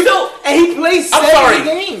 He's still. And he plays I'm 70 sorry.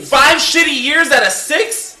 games. 5 shitty years at a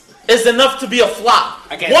 6 is enough to be a flop.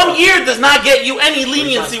 I can't One stop. year does not get you any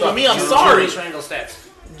leniency with me. I'm sorry. Julius Randle stats.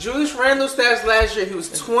 Julius Randle stats last year, he was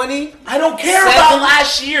 20. I don't care Seven. about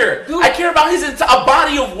last year. Dude. I care about his entire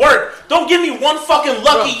body of work. Don't give me one fucking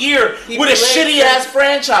lucky Bro, year he with a played shitty ass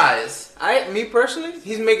franchise. Me personally,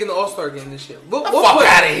 he's making the All-Star game this year. We'll The put- fuck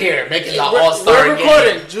out of here, making the we're- All-Star We're game.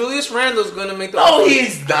 recording. Julius Randle's gonna make the No, All-Star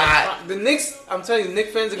he's game. not. The Knicks, I'm telling you,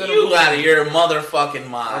 Knicks fans are gonna You boo. out of your motherfucking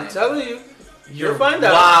mind. I'm telling you. You're You'll find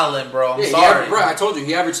out. wildin', bro. I'm Yeah, sorry. bro, I told you,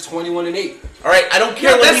 he averaged 21 and 8. All right, I don't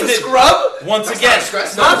care Yeah, what that's he a did. scrub. Once That's again, not a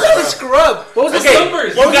scratch. Not that a scrub. What was his okay,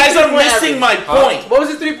 numbers? you guys are missing my point. What was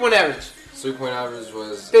his 3-point average? 3-point average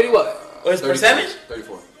was 30 what? What is percentage?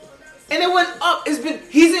 34. And it went up.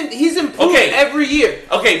 He's improved every year.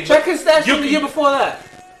 Okay, Check his stats from the year before that.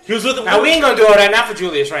 He was with the. Now we ain't gonna do all that. Not for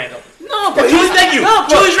Julius Randle. No, but Thank you.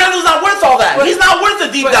 Julius Randle's not worth all that. He's not worth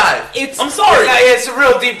a deep dive. I'm sorry. It's a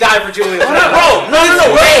real deep dive for Julius Randle. Bro,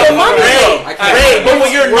 no. Ray, but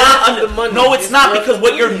what you're not. No, it's not, because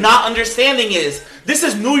what you're not understanding is this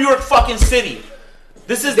is New York fucking City.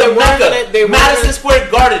 This is the Mecca, Madison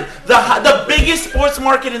Square Garden, the biggest sports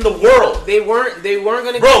market in the world. They weren't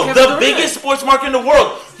gonna. Bro, the biggest sports market in the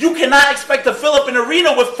world. You cannot expect to fill up an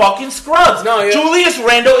arena with fucking scrubs. No, Julius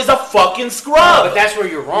Randle is a fucking scrub. But that's where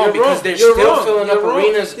you're wrong, because they're still filling up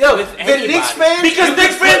arenas with anybody. Knicks fans, because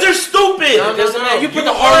Knicks fans are stupid. No. You put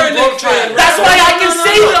the Harlem Globetrotters. That's why I can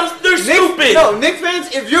say they're stupid. No, Knicks fans,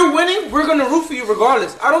 if you're winning, we're gonna root for you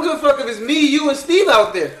regardless. I don't give a fuck if it's me, you, and Steve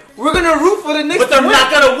out there. We're gonna root for the Knicks. But they're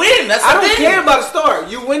not gonna win. That's I the don't thing. care about a star.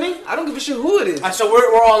 You winning? I don't give a shit who it is. So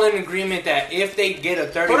we're all in agreement that if they get a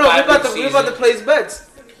 35 Hold on, we're about to place bets.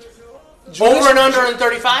 Over and under in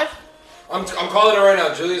 35? I'm calling it right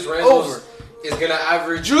now. Julius Randle is gonna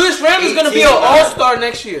average. Julius Randle's gonna be an all-star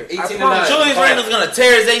next year. 18-9. Julius Randle's gonna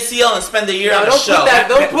tear his ACL and spend the year on the show.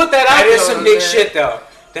 Don't put that out there. That is some Knicks shit, though.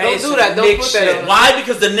 Don't do that. Don't put that. Why?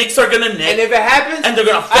 Because the Knicks are gonna nick. And if it happens, and they're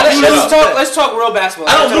gonna fuck shit up. Let's talk real basketball.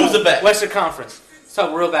 I don't lose a bet. Western Conference. Let's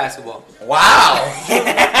talk real basketball. Wow.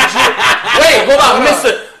 Wait, hold on,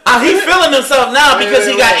 Mister. He's feeling himself now because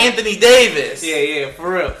he got Anthony Davis. Yeah,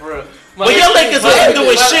 for real. But your Lakers ain't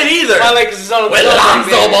doing shit either. My Lakers is on with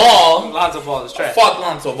Lonzo Ball. Lonzo Ball is trash. Fuck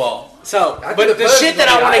Lonzo Ball. So, but the shit that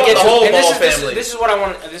I want to get to, the whole and Ball family. this is what I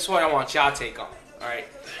want. This is what I want y'all take on. All right,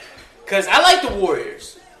 because I like the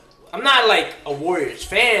Warriors. I'm not like a Warriors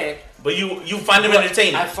fan, but you find them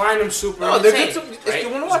entertaining. I find them super entertaining. They're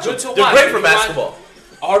good to watch. They're great for basketball.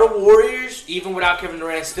 Are the Warriors, even without Kevin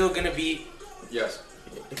Durant, still gonna be? Yes.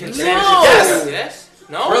 Yes.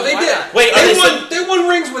 No. Bro, they did. Wait, they won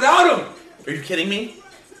rings without him. Are you kidding me?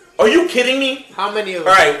 Are you kidding me? How many of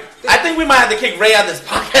them? All right, I think we might have to kick Ray out of this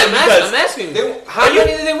podcast I'm asking you. How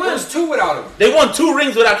many did they win? There was 2 without him. They won 2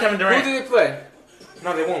 rings without Kevin Durant. Who did they play?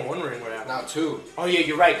 No, they won 1 ring without. Not 2. Oh yeah,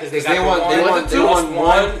 you're right, because they won 1,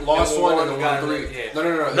 lost 1, and then won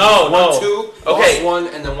 3. No. Won 2, lost 1,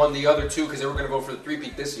 and then won the other 2 because they were gonna go for the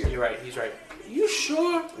 3-peat this year. You're right. He's right. You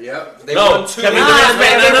sure? Yep. They won 2. Kevin Durant.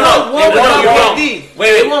 No. They won KD.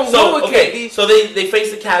 Wait. They won 1 with KD. So they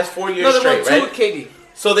faced the Cavs 4 years straight, right? They won 2 with KD.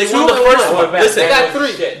 So they won the first one. Listen, they got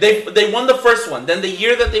 3. They won the first one. Then the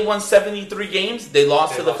year that they won 73 games, they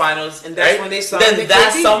lost to the finals. And that's when they signed Then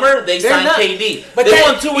that KD. summer they signed KD. But they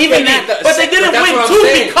won 2 with KD. But they didn't win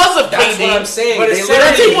 2 because of KD. That's what I'm saying. But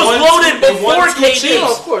that team was loaded before KD.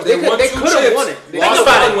 No, of course. They could have won it. Think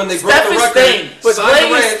about it. When they broke Steph the is record, staying. Clay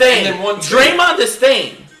is staying. Draymond is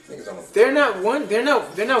staying. They're not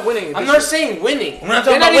winning. I'm not saying winning. We're not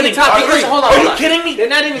talking about winning. Hold on. Are you kidding me? They're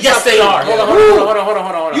not even. Yes, they are. Hold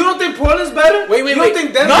on. You don't think Portland's better? Wait. You don't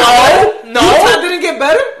think Denver? No. Utah didn't get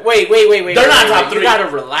better? Wait. They're not top 3. You gotta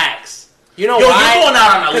relax. You know why? You're going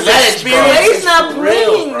out on a ledge, bro. Clay's not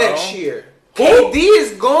playing next year. KD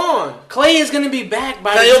is gone. Clay is gonna be back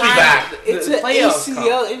by the He'll time be back. It's an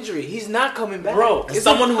ACL injury. He's not coming back. Bro,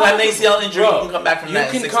 someone who had an ACL injury can come back from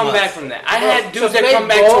that. You can come back from that. I had dudes to that come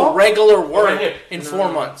back ball? to regular work in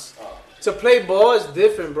 4 months. To play ball is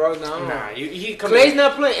different, bro. Clay's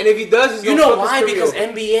not playing, and if he does, he's you know why? Because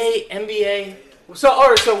NBA.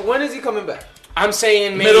 So when is he coming back? I'm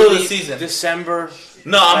saying maybe middle of the season, December.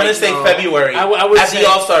 No, I'm gonna say February. I would at say the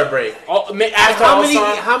All-Star break. After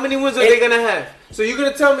how many wins are they gonna have? So you're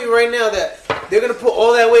gonna tell me right now that they're gonna put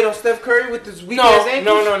all that weight on Steph Curry with his weak ass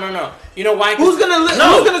ankles? No. You know why? Who's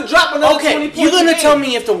gonna drop another 20 points? You're gonna tell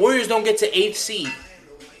me if the Warriors don't get to 8th seed?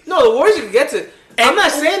 No, the Warriors can get to. I'm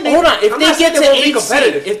not saying they. Hold on. If they get to 8th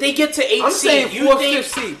seed, I'm saying 4th, 5th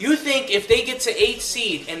seed. You think if they get to 8th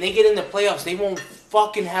seed and they get in the playoffs, they won't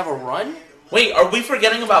fucking have a run? Wait, are we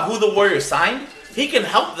forgetting about who the Warriors signed? He can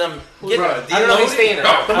help them get. I don't know who's staying there.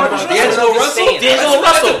 D'Angelo Russell.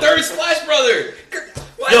 That's the third Splash brother.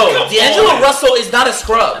 D'Angelo Russell is not a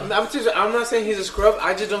scrub. I'm not saying he's a scrub.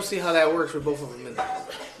 I just don't see how that works for both of them.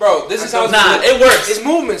 Bro, this is how it works. It's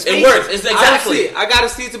movements. It works. It's exactly. I gotta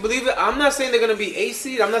see it to believe it. I'm not saying they're gonna be 8th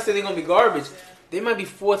seed. I'm not saying they're gonna be garbage. They might be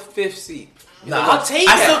 4th, 5th seed. I'll take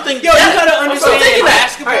I that. still think. You gotta understand in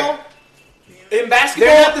basketball. In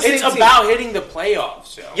basketball, it's about hitting the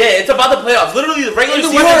playoffs. Yo. Yeah, it's about the playoffs. Literally, the regular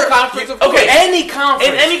season. Any conference.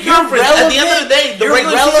 In any conference. At the end of the day, the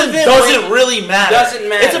regular season doesn't really matter.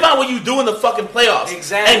 It's about what you do in the fucking playoffs.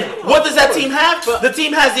 Exactly. And what does that team have? The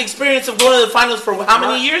team has the experience of going to the finals for how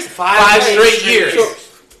many years? 5 straight years.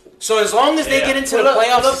 So as long as they Yeah. get into Pull the up- pull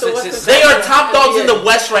playoffs, up the it's- Western They are top dogs in the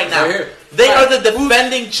West right now. Right here. They are the defending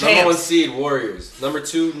Number 1 champs. seed Warriors. Number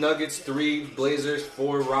 2 Nuggets. 3 Blazers.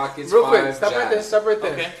 4 Rockets. Real 5 quick, stop Jazz. right there. Stop right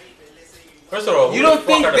there. Okay. First of all, You who don't the fuck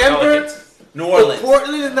think are the Denver- Pelicans? New Orleans.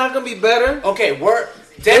 Portland is not gonna be better. okay, we're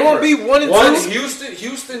They Denver. won't be 1 and 2.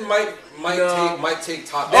 Houston might No. take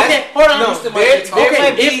top. Okay, hold on. No, Houston might they- take top. they Okay,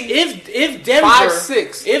 might be if Denver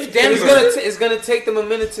 5-6. if It's Denver gonna take them a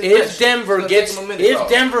minute to. if mesh. Denver It's gonna gets take them a minute. if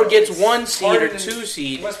Denver gets 1 seed or Harden 2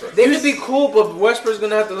 seed, Westbrook. They could be cool, but Westbrook's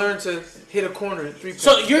gonna have to learn to hit a corner in 3 points.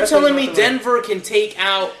 so you're That's what telling he's me gonna have to learn. Denver can take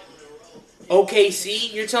out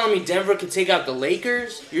OKC? You're telling me Denver can take out the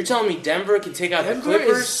Lakers? You're telling me Denver can take out the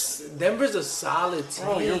Clippers? Denver's a solid team.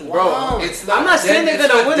 Bro, you're Bro, wild. it's I'm not saying they're it's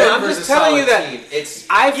gonna not win it. I'm Denver's just a telling you solid that. team. It's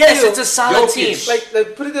I Yes, feel it's a solid Jokic. team.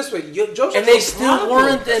 like put it this way, Jokic And they is a still problem.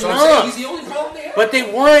 weren't that's what I'm saying. He's enough. the only problem they have. But they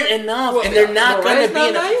weren't enough, Well, and they're not Morant's going to be not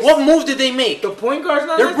enough. nice? What move did they make? The point guard's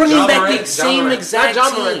not. They're nice? bringing John back Morant, the John same Morant. not exact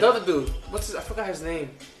John Morant, team. the other dude. I forgot his name.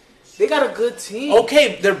 They got a good team.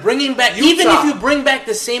 Okay, they're bringing back. Utah. Even if you bring back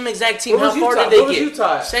the same exact team, Where how was far Utah? did they Where was get?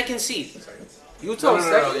 Utah at? Second seed. Utah was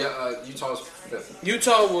second. Yeah, Utah's 5th.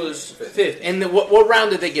 Utah was fifth. And what round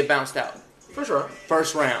did they get bounced out? For sure.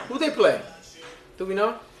 First round. Who they play? Do we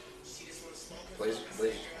know?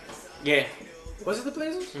 Blazers. Yeah. Was it the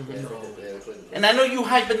Blazers? Mm-hmm. Yeah, they played the And I know you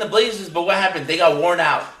hyping the Blazers, but what happened? They got worn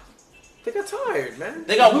out. They got tired, man.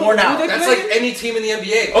 They got worn out. they That's play? like any team in the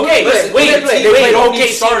NBA. Okay, Listen, wait, any wait, team, wait, we don't OKC need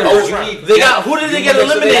starters. first We round. need- They yeah. got who did they get So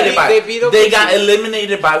they eliminated by? they beat They OKC. got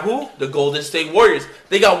eliminated by who? The Golden State Warriors.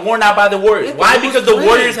 They got worn out by the Warriors. Yeah, but Why? who was Because the playing?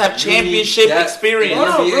 Warriors have You championship need that. experience. Hold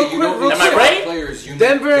on, In the real NBA, you quick, don't real need Am I star right? Players, you need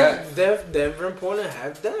Denver, that. Denver and Portland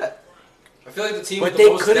have that. I feel like the team But with the they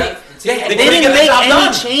most couldn't. depth, They, the they team couldn't with get didn't the make job any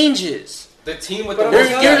done. changes. the team with But the I'm most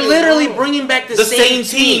saying- You're depth. literally bringing back the same same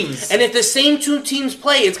teams. And if the same two teams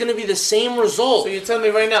play, it's going to be the same result. So you're telling me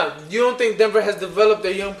right now, you don't think Denver has developed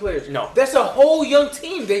their young players? No. That's a whole young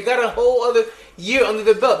team. They got a whole other year under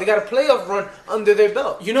their belt. They got a playoff run under their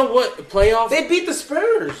belt. You know what? Playoff. They beat the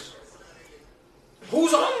Spurs.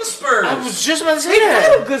 Who's on the Spurs? I was just about to say They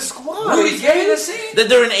got a that. good squad. Rudy Gay, that's it. That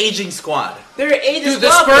they're an aging squad. They're ages. Dude,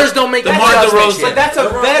 the Spurs don't make the DeMar playoffs DeRozan. next year. But that's a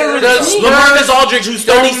LeBron- veteran the team. LaMarcus Aldridge, who's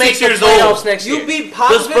Don't make 36 the years playoffs old. next year. You beat The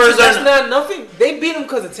Popovich. Spurs That's are- not nothing. They beat them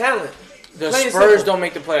because of talent. The Plain and Spurs simple. don't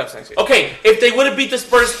make the playoffs next year. Okay, if they would have beat the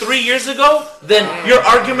Spurs 3 years ago, then your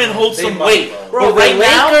argument holds They some might, weight. Bro, But right the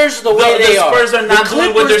now, Lakers, the way they are. Spurs are not the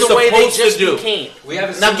doing what they're Clippers, the way they supposed to just do. became. We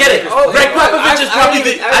haven't Now seen get the it. Lakers Oh, play. Greg Popovich is I probably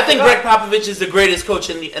even- the. I I think forgot. Greg Popovich is the greatest coach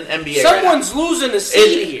in the NBA right now. Someone's losing the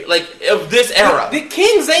seed here. Like of this era. The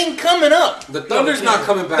Kings ain't coming up. The Thunder's not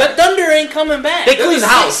coming The back. Thunder ain't coming back. They They're clean the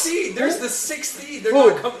house. 6th seed. There's the 6th seed. They're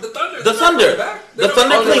Who? not coming. The Thunder. The Thunder. The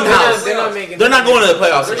Thunder Oh, clean they're not- house. They're not making. They're not going to the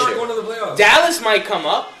playoffs They're this not year going to the playoffs. Dallas might come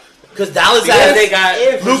up because Dallas because has they got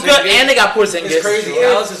Luka and they got Porzingis. It's crazy.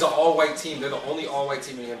 Dallas is an all-white team. They're the only all-white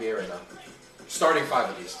team in the NBA right now. Starting 5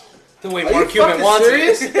 at least. the way Are Mark you Cuban fucking wants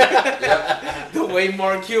serious? it. Yeah. The way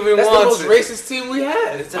Mark Cuban That's the wants most it. racist team we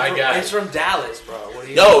had. It's, My guy. it's from Dallas, bro. What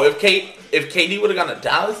do you Yo, if KD would have gone to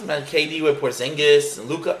Dallas, man, KD with Porzingis and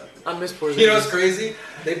Luka. I miss Porzingis. You know what's crazy?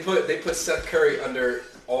 They put Seth Curry under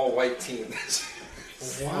all-white team.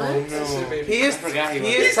 What? That shit made me- He is. I forgot he He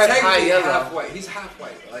was- is He's such high technically yellow. half white. He's half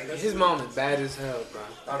white. Like that's His mom is bad as hell, bro.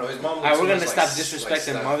 I don't know. His mom. All right, we're looks gonna like- stop like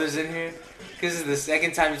disrespecting Steph. mothers in here. This is the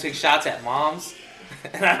second time you took shots at moms,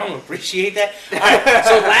 and I don't appreciate that. All right,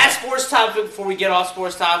 so last sports topic before we get off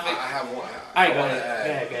sports I topic. have one. right, I go wanna ahead.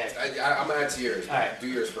 add- Go ahead, I'm gonna add to yours. All right. Do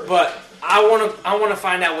yours first. But I wanna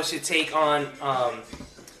find out what's your take on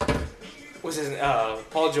what's his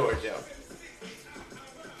Paul George, yo.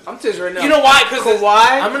 I'm telling you right now. You know why? Because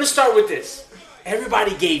Kawhi. I'm gonna start with this.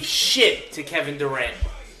 Everybody gave shit to Kevin Durant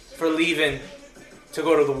for leaving to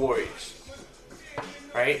go to the Warriors,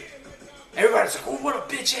 right? Everybody's like, "Oh, what a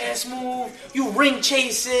bitch ass move! You ring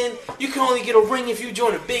chasing. You can only get a ring if you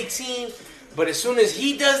join a big team." But as soon as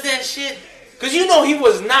he does that shit, because you know he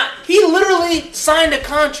was not. He literally signed a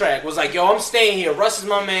contract. Was like, "Yo, I'm staying here. Russ is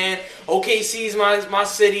my man. OKC's my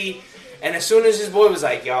city." And as soon as his boy was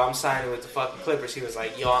like, "Yo, I'm signing with the fucking Clippers," he was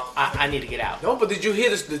like, "Yo, I need to get out." No, but did you hear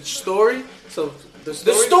the story? So The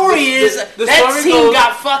story is the that story team goes-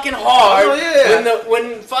 got fucking hard Oh, yeah.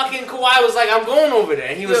 when fucking Kawhi was like, "I'm going over there,"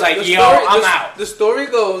 and he was Yeah, like, the "Yo, story- I'm the- out." The story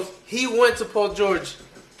goes, he went to Paul George.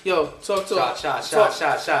 Yo, talk to him. Shot. Talk-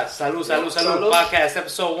 Salud. Salud. Podcast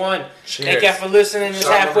episode 1. Cheers. Thank you for listening. It's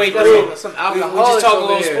Shot halfway number through. Some We alcoholics just talk a over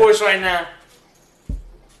little here. sports right now.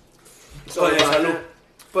 So, Go ahead, salud.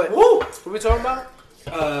 But Woo! what we talking about?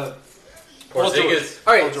 Porzingis.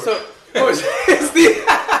 All right, so Porzingis.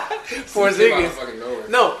 Porzingis. Fucking nowhere.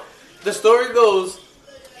 No, the story goes,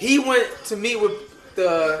 he went to meet with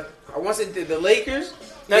the I want to say the Lakers.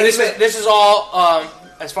 Now this is all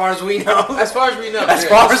as far as we know. As far as we know. As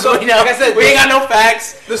far as we know. Like I said, we ain't got no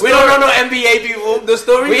facts. We don't know no NBA people. The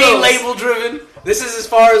story We goes. ain't label driven. This is as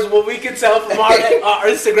far as what we can tell from our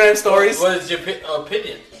Instagram stories. What is your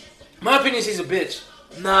opinion? My opinion is he's a bitch.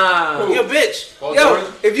 Nah. He a bitch. Paul Yo,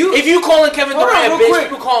 George? if you calling Kevin Hold on, Durant a real bitch, quick.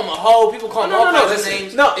 people call him a hoe. People call him all kinds of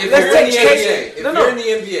names. No, If let's you're in the take NBA, if no, you're no. in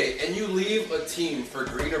the NBA and you leave a team for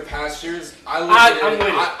greener pastures, I look I'm at with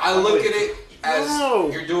it. I I'm look with at it as No.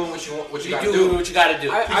 you're doing what you want, what you, You gotta do do. what you got to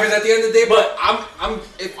do. Because at the end of the day, But-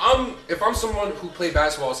 if I'm someone who played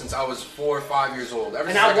basketball since I was 4 or 5 years old, ever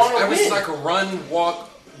And since I wanna ever since win. I could run, walk,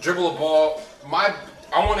 dribble a ball,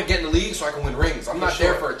 I want to get in the league so I can win rings. I'm not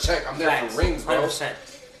there for a check. I'm there Facts. for rings, bro. 100%.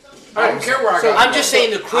 I don't care where I So got. I'm just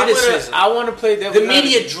saying the criticism. I want to play The devil's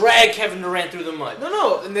media advocate. dragged Kevin Durant through the mud.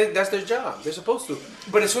 No, and that's their job. They're supposed to.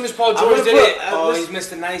 But as soon as Paul I'm George gonna did put- it, oh, let's- he's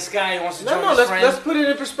Mr. Nice Guy. He wants to No, join no. his Let's friends. put it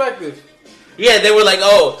in perspective. Yeah, they were like,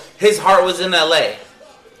 oh, his heart was in LA.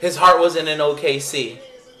 His heart wasn't in OKC.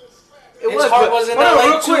 It His heart was in hold on, LA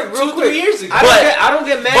real quick, real quick. 3 years ago. I don't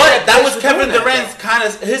get mad. But at that Chris was for Kevin doing that, Durant's kind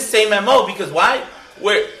of his same MO because why?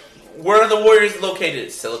 Where are the Warriors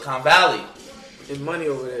located? Silicon Valley. though. And money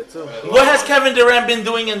over there too. What has Kevin Durant been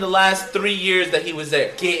doing in the last 3 years that he was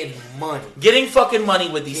there? Getting money. Getting fucking money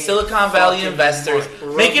with these Silicon Valley fucking investors,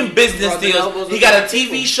 money. making business Rubbing deals. elbows He with got a black TV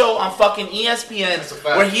people. show on fucking ESPN That's a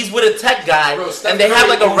fact. where he's with a tech guy, Bro, Steph and they have Curry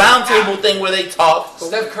like a owns an roundtable app. thing where they talk.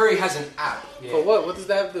 Steph Curry has an app. For what? What does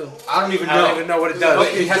that have to do? I don't even know. I don't even know what it does.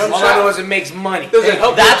 But he has All a I know shot. is it makes money. Does it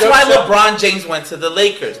help That's your why jump shot? LeBron James went to the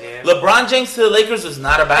Lakers. Yeah. LeBron James to the Lakers was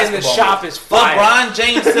not a And the basketball shop move. is fire. LeBron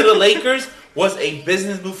James to the Lakers was a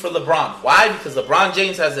business move for LeBron. Why? Because LeBron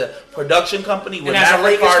James has a production company with And as a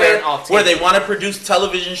Maverick Lakers Carter fan, I'll take where they it. want to produce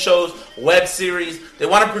television shows, web series. They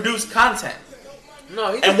want to produce content.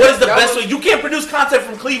 No. And what is the best way? You can't produce content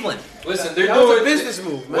from Cleveland. Listen, they're That was a doing business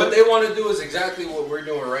move, man. What they want to do is exactly what we're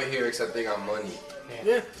doing right here, except they got money.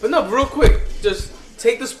 Yeah, but no, real quick, just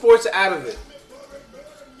take the sports out of it.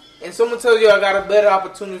 And someone tells you I got a better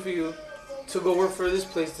opportunity for you to go work for this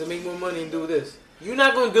place to make more money and do this. You're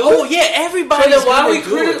not gonna do Oh it. yeah, So everybody's then why gonna we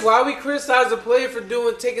do it. why we criticize the player for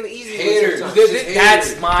taking the easy way Haters. sometimes? Just They- haters.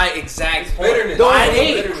 That's my exact point. bitterness. Why Don't did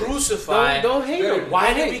hate. we crucify? Don't hate him. Why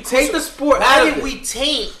Don't did hate. we take the sport Why out did of it? we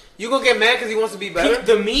taint? You gonna get mad because he wants to be better?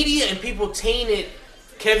 The media and people tainted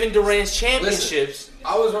Kevin Durant's championships.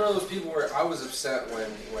 I was one of those people where I was upset when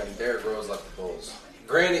Derrick Rose left the Bulls.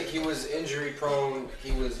 Granted, he was injury prone.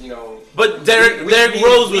 He was, But Derrick we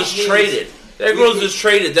Rose need- was we need- traded. Derrick we Rose need- was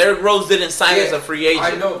traded. Derrick Rose didn't sign Yeah, as a free agent.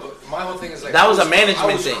 I know, but my whole thing is like That was a I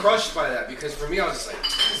management was thing. crushed by that because for me, I was just like,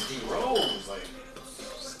 it's D Rose,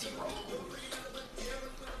 it's D Rose.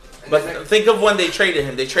 And then But think of when they traded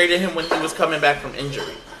him. They traded him when he was coming back from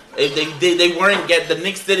injury. They weren't get the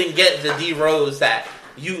Knicks didn't get the D Rose that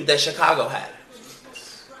Chicago had.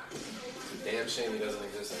 it's a damn shame he doesn't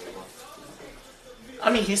exist anymore.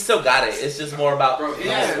 I mean, he still got it. It's just more about Bro, he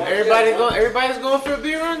Yeah, had one- everybody's going for a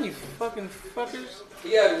beer run. You fucking fuckers.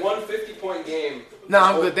 He had one 50-point game. Nah, I'm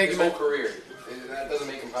his whole- good, thank his you, whole man. career. That doesn't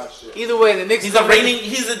make him hot shit. Either way, the Knicks. he's a reigning.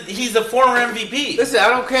 He's a former MVP. Listen, I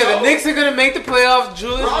don't care. The No. Knicks are gonna make the playoffs.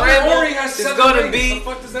 Julius Robert Randle Horry has is 7 gonna rings. be. What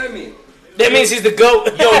the fuck does that mean? That means he's the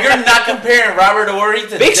GOAT. Yo, you're not comparing Robert Horry to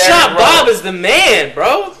Big Derrick Shot Rose. Bob is the man,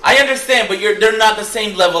 bro. I understand, but they're not the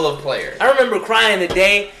same level of player. I remember crying the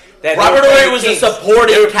day that Robert they were Horry playing was the a Kings. They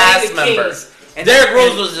supportive were playing cast the member. Kings, and Derrick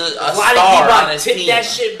Rose was a why did star Bob on his tip team. that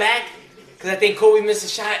shit back? Because I think Kobe missed a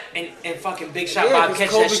shot and fucking Big Shot Yeah, Bob 'cause catch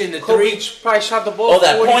that shit in the Kobe three. probably shot the ball. Oh,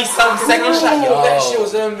 that 40 point-something second shot. Ooh, Yo. that shit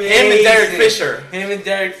was amazing. Him and Derek Fisher. Him and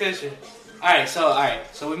Derek Fisher. All right,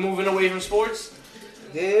 so we're moving away from sports.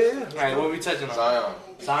 Yeah, All right, what are we touching on? Zion.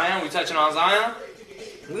 Zion. We touching on Zion.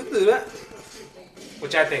 we can do that.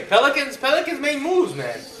 Which I think Pelicans made moves,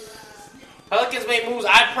 man. Pelicans made moves.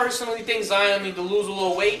 I personally think Zion need to lose a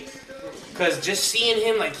little weight because just seeing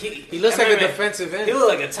him like He looks that like a man- defensive end. He look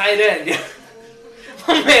like a tight end. Yeah.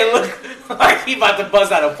 My man look like he about to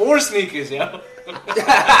bust out of 4 sneakers, yo.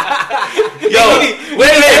 Yo,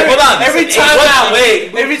 wait, hold on. Every time out,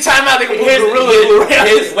 every time out they can put Gorilla Glue around.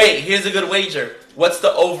 Here's a good wager. What's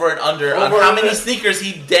the over and under on Over how and many under. sneakers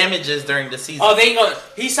he damages during the season? Oh, they ain't gonna.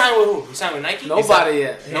 He signed with who? He signed with Nike. Nobody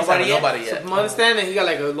yet. Nobody yet. From my understanding, he got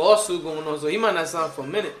like a lawsuit going on, so he might not sign for a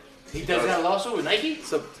minute. He does got a lawsuit with Nike.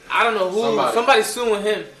 So I don't know who. Somebody. Somebody's suing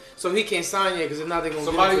him, so he can't sign yet because if not, they're gonna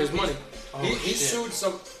Somebody give him for his money. He shit. sued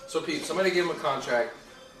some. So Pete, somebody gave him a contract.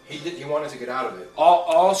 He wanted to get out of it.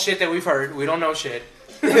 All shit that we've heard. We don't know shit.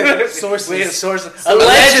 Sources. We had sources.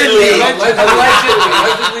 Allegedly.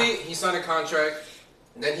 Allegedly, he signed a contract.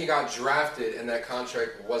 And then he got drafted, and that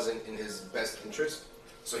contract wasn't in his best interest.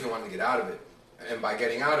 So he wanted to get out of it. And by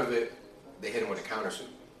getting out of it, they hit him with a countersuit.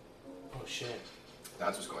 Oh shit.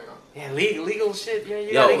 That's what's going on. Yeah, legal shit. Yeah, you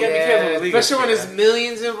Yo, gotta be careful with legal especially when shit, there's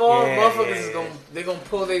millions involved. Yeah, Motherfuckers yeah. they're gonna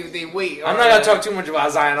pull they weight. I'm not gonna talk too much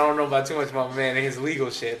about Zion. I don't know about too much about my man and his legal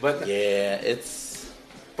shit. But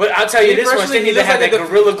I'll tell you Me this much: personally, they he need to looks have like that a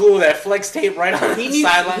gorilla glue, that flex tape right on He the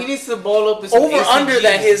sideline. needs to ball up with Over under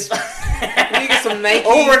that his He needs get some Nike.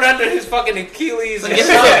 over and under his fucking Achilles. Get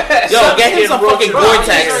him some fucking Bro, I'm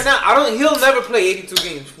saying Gore-Tex. right now, he'll never play 82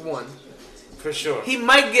 games for one. For sure. He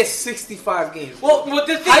might get 65 games. Well,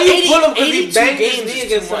 the thing, How you pull him 'cause he 82 banged his games knee is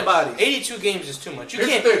against too much. somebody? 82 games is too much. Here's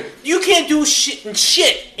the thing. You can't do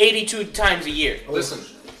shit 82 times a year. Listen,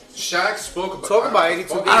 Shaq spoke about... Talk about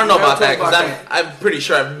 82 games. I don't know about Talk that because about that. I'm pretty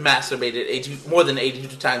sure I've masturbated more than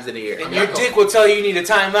 82 times in a year. And your dick will tell you need a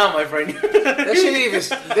timeout, my friend. That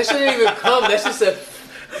shouldn't even come. That's just a...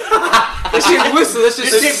 That shit whistle. That's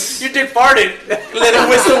just Your dick farted. Let it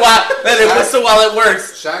whistle while it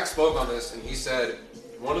works. Shaq spoke on this, and he said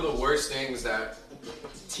one of the worst things that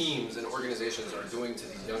teams and organizations are doing to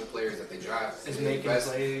these young players that they draft Is and making invest,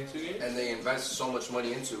 play 82 games? and they invest so much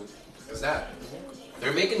money into is that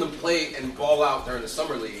they're making them play and ball out during the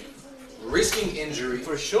summer league, risking injury.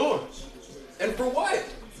 For sure. And for what?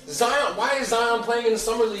 Zion, why is Zion playing in the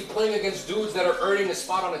summer league playing against dudes that are earning a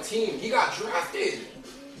spot on a team? He got drafted.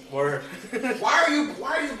 Word. Why are you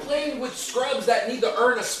playing with scrubs that need to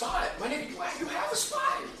earn a spot? Why you have a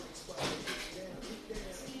spot?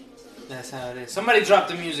 That's how it is. Somebody dropped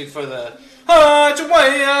the music for the. We're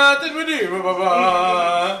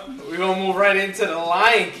gonna move right into the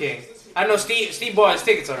Lion King. I know Steve bought his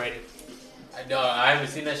tickets already. I know I haven't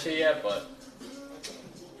seen that shit yet, but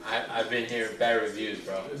I've been hearing bad reviews,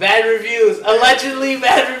 bro. Bad reviews. Allegedly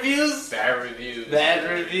bad reviews. Bad reviews. Bad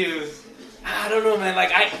reviews. I don't know, man.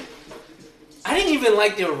 Like I didn't even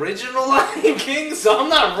like the original Lion King, so I'm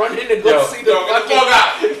not running to go see the fucking. Get the fuck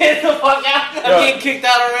out. Get the fuck out! I'm getting kicked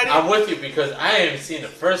out already. I'm with you because I haven't seen the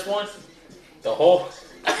first one. The whole.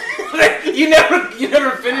 you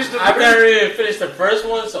never finished the. I've never even finished the first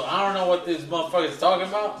one, so I don't know what this motherfucker's talking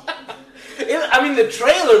about. I mean, the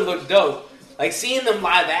trailer looked dope. Like, seeing them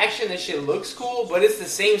live action, that shit looks cool, but it's the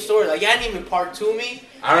same story. Like, y'all didn't even part 2 me.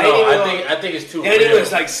 I don't know. I think it's too real. And it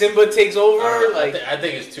was like Simba takes over. I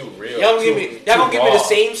think it's too real. Y'all gonna give me the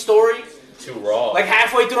same story? Too raw. Like,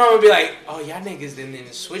 halfway through, I'm gonna be like, oh, y'all niggas didn't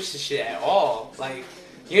even switch the shit at all. Like,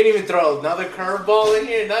 you didn't even throw another curveball in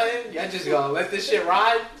here, nothing. Y'all just gonna let this shit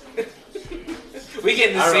ride? We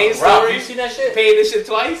getting the same story? Rob, you seen that shit? Paying this shit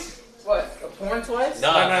twice? What? A porn twice?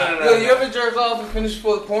 No. Yo, you ever jerk off and finish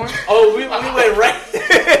full of porn? Oh, we went right.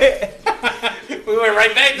 We went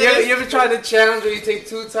right back to this. You ever tried the challenge where you take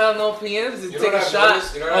 2 Tylenol PMs and You know take what a I've shot?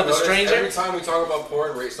 noticed? You know what Oh, I've the noticed? stranger? Every time we talk about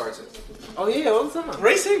porn, Ray starts it. Oh yeah, all the time.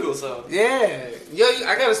 Ray single, so. Yeah. Yo,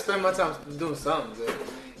 I gotta spend my time doing something, dude.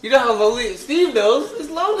 You know how lonely Steve knows? It's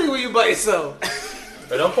lonely when you by yourself.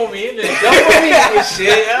 But don't put me in there. Don't put me in this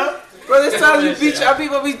shit, yo. Bro, this time you beat I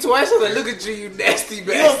beat my beat twice. I'm like, look at you, you nasty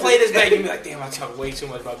bastard. You don't play this back, you be like, damn, I talk way too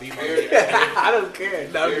much about beat my beat. I don't care.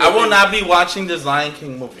 No, I will not be watching this Lion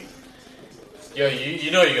King movie. Yo,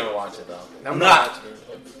 you know you're gonna watch it though. I'm not.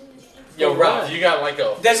 Yo, Rob, you got like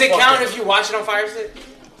a. Does it count fucking- if you watch it on Fire Stick?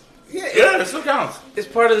 Yeah, it still counts. It's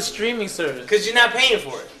part of the streaming service. Because you're not paying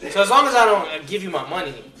for it. So as long as I don't give you my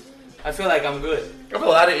money, I feel like I'm good. I have a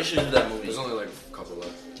lot of issues with that movie. There's only like a couple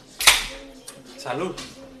left. Salud.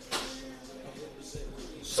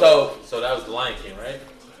 So that was the Lion King, right?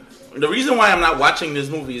 the reason why I'm not watching this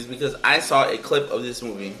movie is because I saw a clip of this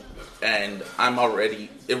movie, and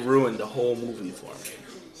it ruined the whole movie for me.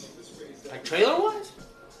 Like trailer-wise?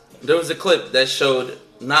 There was a clip that showed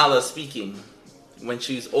Nala speaking when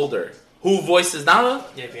she's older. Who voices Nala?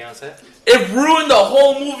 Yeah, Beyonce. It ruined the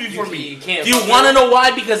whole movie for me. You can't. Do you want to know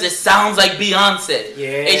why? Because it sounds like Beyonce. Yeah.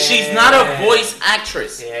 And she's not a voice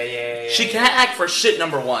actress. Yeah. She can't act for shit,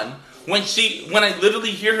 number one. When I literally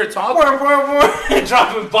hear her talk,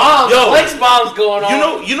 dropping bombs, Yo, flex bombs going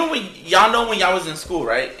on. you know when y'all was in school,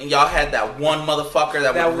 right? And y'all had that one motherfucker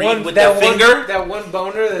that would read one with that finger. That one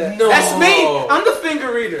boner. No. That's me. I'm the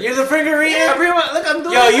finger reader. You're the finger reader. Everyone, look, I'm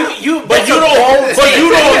doing. Yo, it. you. But you don't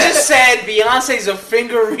just said Beyonce's a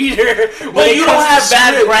finger reader. But you don't have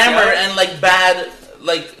bad script, grammar yo. and like bad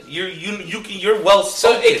you're well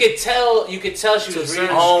So spoken. you could tell she was reading.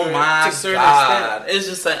 Oh the my to a certain god! It's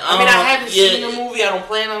just like I mean, I haven't seen the movie. I don't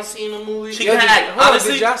plan on seeing the movie. She Yo, can act.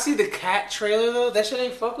 Honestly, did y'all see the cat trailer though? That shit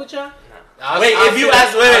ain't fuck with y'all. wait. If you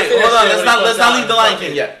ask, wait, hold on. Let's not leave the Lion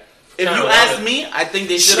King yet. If you ask me, I think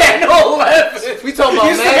they should. Channel 11. We talking about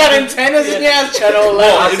You still got antennas in your ass? Channel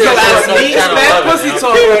 11. If you ask me, It's mad pussy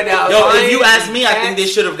talk right now. yo, if you Lion ask me, I think Cat. they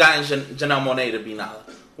should have gotten Janelle Monáe to be Nala.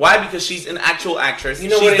 Why? Because she's an actual actress. You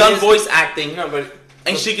know She's what it done is? voice acting, No,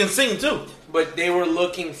 and she can sing too. but they were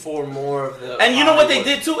looking for more of the. And you know what they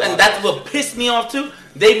did too? And that's what pissed me off too?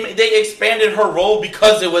 They expanded her role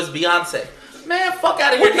because it was Beyonce. Man, fuck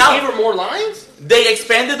out of here. What, they Now, gave her more lines? they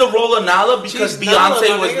expanded the role of Nala because She's Nala, Beyonce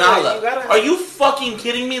my was nigga. Nala. You gotta- Are you fucking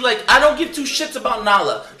kidding me? Like, I don't give two shits about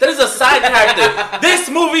Nala. That is a side character. This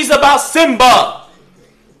movie's about Simba.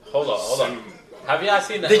 Hold on. Have y'all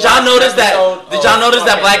seen that? Did y'all notice that? Did y'all notice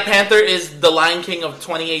that okay. Black Panther is the Lion King of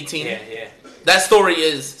 2018? Yeah. That story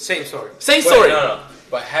is Same story. same Wait, story. no.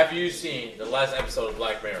 But have you seen the last episode of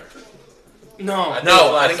Black Mirror? No. think No, the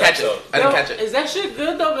I last didn't catch it. episode. I didn't catch it. Is that shit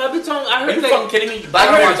good though? I've been talking. I Are heard you that. fucking kidding me? Black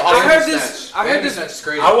I heard- Mirror is I awesome. heard this- I heard this- Bandersnatch is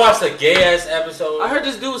great. I watched a gay ass episode. I heard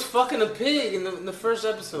this dude was fucking a pig in the first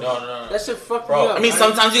episode. No. That shit fucked Bro, me up. I mean,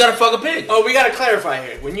 sometimes you gotta fuck a pig. Oh, we gotta clarify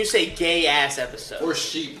here. When you say gay ass episode, Or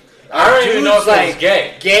sheep. I don't even know if Dude's it was like-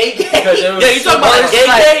 gay. gay. Because it was Yeah, you talking about like it's gay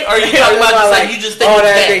like- gay, or you talking about just like you just think oh, it's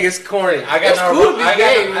that gay? thing is corny. I got It's no cool to wrong. be I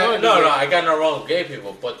gay, got we wanna be no, gay. I got no wrong with gay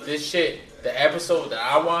people, but this shit, the episode that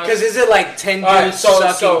I watched. Because is it like 10 All right, dudes so-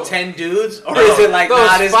 sucking 10 dudes? Or No. is it like, No,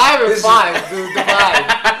 nah, it's this 5 and this is- 5, dude.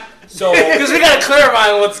 Divide. So Because we gotta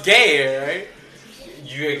clarify what's gay here, right?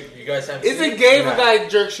 you guys have. Is it gay if a guy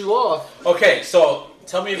jerks you off? Okay, so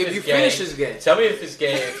tell me if, If it's you gay. finish is gay. Tell me if it's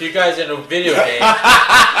gay. If you guys in a video game.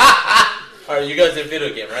 Alright, you guys in a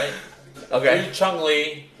video game, right? Okay. You Chung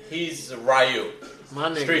Li, he's Ryu. My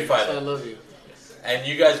nigga, Street Fighter. I love you. And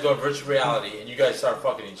you guys go in virtual reality and you guys start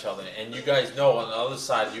fucking each other. And you guys know on the other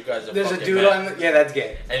side you guys are There's a fucking dude men. on the, yeah, that's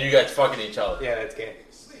gay. And you guys fucking each other. Yeah, that's gay.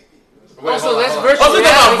 Wait, Also, hold on, that's hold on. virtual. Oh, so talking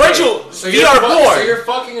about virtual So you're, VR so porn. you're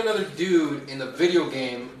fucking another dude in the video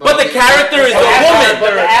game, But the character is a Avatar, woman.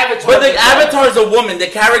 but the avatar- But the avatar is a woman. The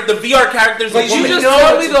character, the VR character is a Did you woman. just know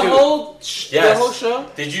tell what me to the do. whole Yes. the whole show?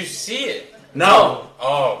 Did you see it? No.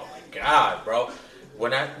 Oh my god, bro.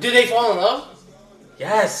 When I Do they fall in love?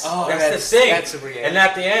 yes, Oh, that's that's- the thing. that's a reality. And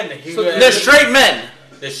at the end, he So They're straight men.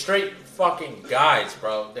 They're straight fucking guys,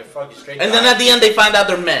 bro. They're fucking straight. And guys. then at the end, they find out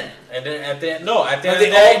they're men. and then at the end, no, at the No, end they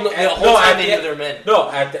of the all- day, the whole no, time at they the knew end, they're men.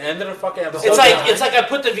 no, at the end of the fucking episode, It's like I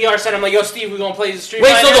put the VR set. I'm like, yo, Steve, we gonna play the Street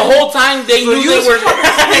Wait, Fighter. so the whole time they knew they were.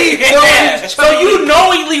 Yeah. So you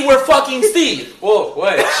knowingly were fucking Steve. Whoa,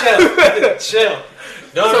 what? Chill, chill.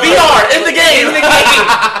 no, no, VR in the game.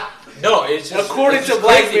 no, it's just According it's to just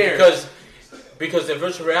Black crazy Mirror. because in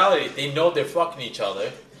virtual reality they know they're fucking each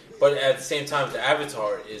other, but at the same time the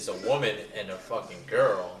avatar is a woman and a fucking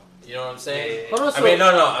girl. You know what I'm saying? Hold on, I mean,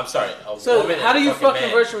 no, I'm sorry. A So woman how and do a you fuck man.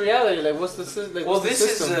 in virtual reality? Like, what's the system? Well, this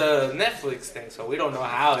is a Netflix thing, so we don't know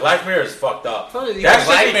how. Black Mirror is fucked up. Tell me, you That got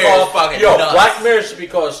Black should be Mirror is called fucking yo. nuts. Black Mirror should be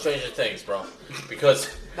called Stranger Things, bro. Because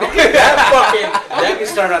that How we can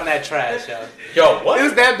start on that trash, yo. yo, It what?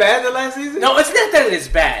 was that bad the last season? No, it's not that it's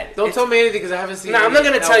bad. Don't It's- tell me anything because I haven't seen. No, I'm not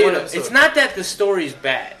gonna tell you. one That. episode. It's not that the story's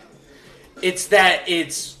bad. It's that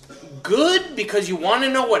it's good because you want to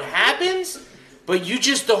know what happens, but you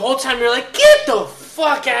just the whole time you're like, get the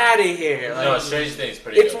fuck out of here. Like, No, Stranger Things is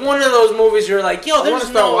pretty it's good. one of those movies you're like, yo, I want there's to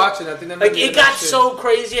start no. watching. I think that Like might be it the got next shit. so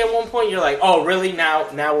crazy at one point. You're like, oh really? Now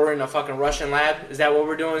we're in a fucking Russian lab. Is that what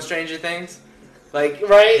we're doing, Stranger Things? Like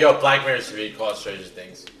right? Yo, Black Mirror should be called Stranger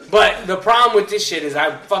Things. But the problem with this shit is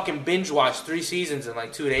I fucking binge watched 3 seasons in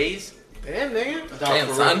like 2 days. Damn, nigga. Damn,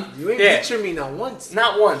 for son. You ain't Yeah. picture me not once.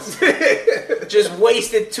 Not once. Just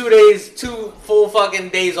wasted 2 days, 2 full fucking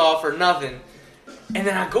days off for nothing. And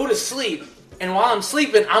then I go to sleep, and while I'm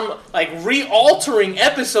sleeping, I'm like re-altering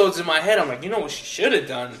episodes in my head. I'm like, you know what she should have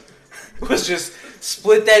done? Was just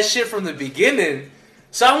split that shit from the beginning.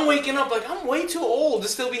 So I'm waking up like I'm way too old to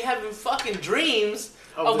still be having fucking dreams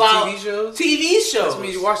Of the about TV shows? TV shows. That's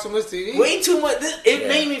me. You watch so much TV. Way too much. It Yeah.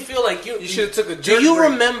 made me feel like You should have took a. Do jerk you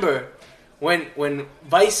break. remember when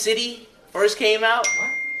Vice City first came out?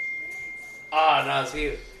 Ah, no,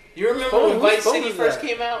 see. You remember Phone? when Whose Vice phone City is first that?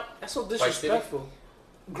 came out? That's so City? disrespectful.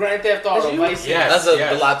 Grand Theft Auto, That's you? Vice City. Yes. That's a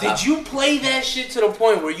yes. laptop. Did you play that shit to the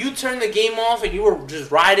point where you turned the game off and you were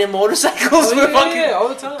just riding motorcycles? Oh, with yeah, fucking, yeah, all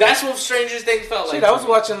the time. That's what Stranger Things felt Shit, like. I was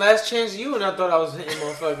watching Last Chance U and I thought I was hitting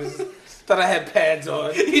motherfuckers. Thought I had pads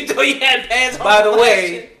on. You thought you had pants on? By the for that way,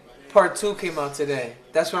 shit? part 2 came out today.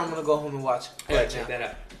 That's what I'm gonna go home and watch. Yeah, right check now.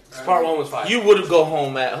 that out. Part 1 was fire. You would go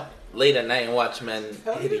home at late at night and watch men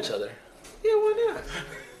Hell hit yeah. each other. Yeah, why not?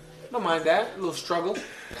 Don't mind that. A little struggle.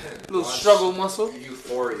 A little struggle muscle.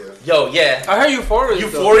 Euphoria. Yo, yeah. I heard Euphoria.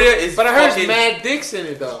 Euphoria is. But I heard fucking- there's mad dicks in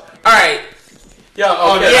it though. All right, Yeah,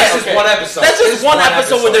 Oh, okay, yeah, that's okay. just one episode. that's just It's one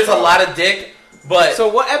episode where there's a bro. lot of dick, but So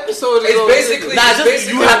what episode is It's those basically- niggas? nah, it's just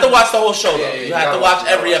basically- you have to watch the whole show though. Yeah, yeah, you you have to gotta watch watch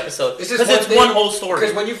it. every episode It's because just it's one one thing- whole story.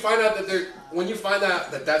 Because when you find out that when you find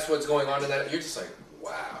out that that's what's going on in that, you're just like,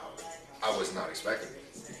 wow, I was not expecting it.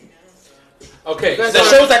 Okay, Guys, The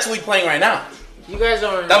show's actually playing right now. You guys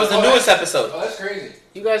aren't. That was the Oh, newest episode. Oh, that's crazy.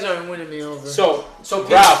 You guys aren't winning me over. so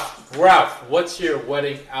Ralph, what's your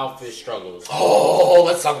wedding outfit struggles? Oh,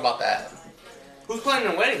 let's talk about that. Who's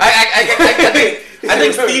planning a wedding? I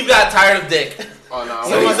think Steve got tired of dick. Oh no!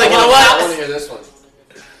 So he's like, you know what? I want to hear this one.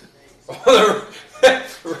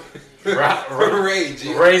 Ray,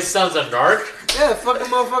 G. Ray's son's a narc? yeah, fucking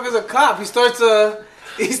motherfucker's a cop. He starts a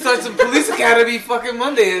police academy fucking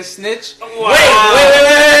Monday, a snitch.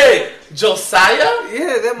 Wait. Josiah?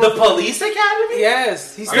 Yeah, that The motherfucker. police academy?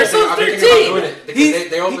 Yes, he's Your son's I've been 13. thinking about doing it because He's-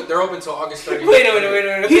 they're open till August 30th. Wait a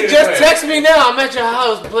minute. He just texted me now. I'm at your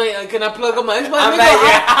house playing. Can I plug up my Xbox? I'm Nigga, at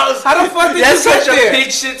your how- house. How the fuck did That's you get such a there?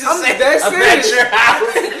 big shit to I'm say. dead I'm at serious. your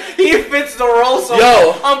house. He fits the role so Yo.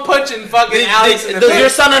 well. I'm punching fucking Alex in the Does your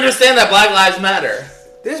face. son understand that Black Lives Matter?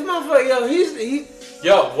 This motherfucker, yo, he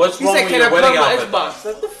Yo, what's wrong said, with "Can I your plug wedding my outfit? Xbox?"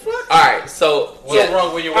 Like the fuck? Alright, so What's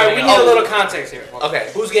wrong with your All right, wedding we need a outfit? little context here. Okay.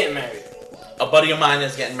 Who's getting married? a buddy of mine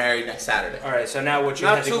is getting married next Saturday. All right, so now what you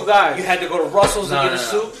Not had to two go, guys. You had to go to Russell's No, to get no, a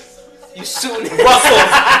no. suit. You suiting Russell.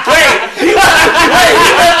 He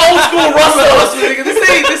went old school Russell.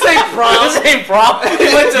 This ain't prom. This ain't prom. He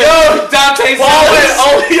went to Dante's. Paul went,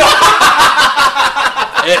 oh,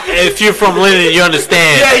 If you're from Linden, you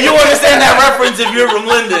understand. yeah, you understand that reference if you're from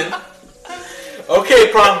Linden.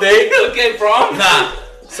 Okay, prom date. Okay, prom. Nah.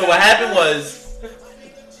 So what happened was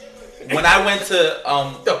when I went to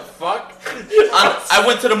The fuck? I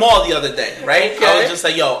went to the mall the other day, right? I Okay. was just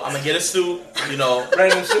like, yo, I'm gonna get a suit, you know.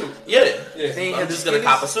 Random suit. Yeah. They ain't I'm had just the gonna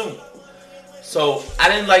cop a suit. So I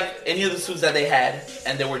didn't like any of the suits that they had,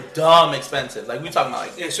 and they were dumb expensive. Like we talking about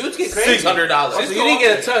like Yeah, suits get crazy. $600. So you didn't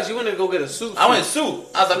get a tux. You went to go get a suit. I went suit.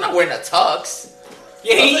 I was like, I'm not wearing a tux.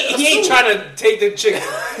 Yeah, he ain't trying to take the chick.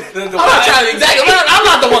 The I'm not trying to exactly. I'm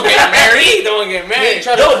not the one getting married. He don't get married.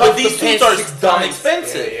 trying to Yo, but cuff these the suits pants are 6 dumb times.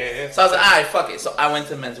 expensive. Yeah. So I was like, alright, fuck it. So I went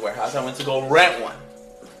to Men's Warehouse. I went to go rent one.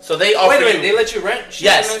 So they offer Wait a minute, you. they let you rent? shit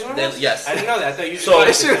Yes, in Men's they- Warehouse? yes. I didn't know that. I thought you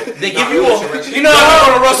So should. they give you a. You know how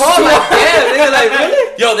to go to Russell's Oh, too? like, yeah, they're like,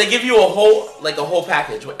 really? Yo, they give you a whole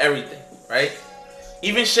package with everything, right?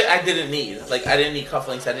 Even shit I didn't need. Like I didn't need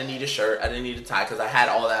cufflinks. I didn't need a shirt. I didn't need a tie because I had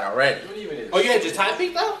all that already. Oh, you had your tie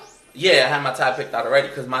picked out? Yeah, I had my tie picked out already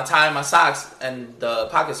because my tie, my socks, and the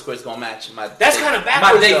pocket squares gonna match my. That's day- kinda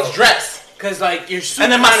backwards, My day's though. dress. Because like your suit.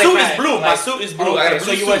 And then my kinda suit kinda, is blue. My like- suit is blue. I Okay, got a so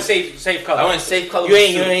blue you suit. went safe color. I went safe color. You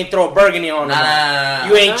ain't suit. you ain't throw a burgundy on Nah, them. nah.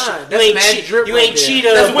 You ain't Nah, you that's ain't mad drip you right ain't there.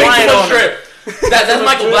 cheetah. That's way Brian too on much them. drip. That's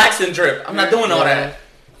Michael Blackson drip. I'm not doing all that.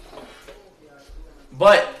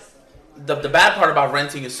 But the bad part about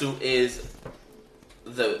renting a suit is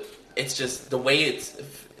it's just the way it's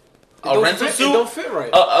a rental It suit. don't fit right.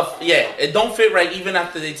 Yeah, it don't fit right even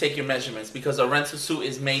after they take your measurements because a rental suit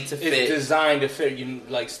is made to It's fit designed to fit you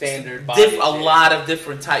like standard body. a lot of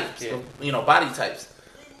different types, Yeah. body types.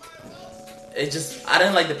 It just I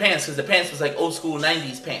didn't like the pants because the pants was like old school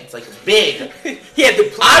 '90s pants, like big. He had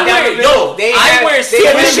to I wear the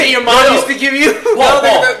shit your mom used to give you.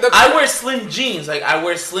 I wear slim jeans, like I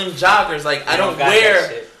wear slim joggers, like I don't got wear. that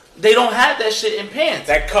shit. They don't have that shit in pants.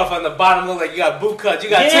 That cuff on the bottom look like you got boot cuts. You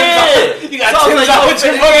got Yeah. Tim's on. You got So I was Tim's like, on yo, with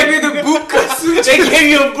your they fucking gave me the boot cut suit. They gave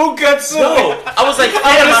you a boot cut suit. No, I was like, I'm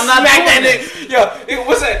damn, gonna I'm not smack doing that it. nigga. Yo,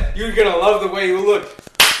 what's that? You're gonna love the way you look.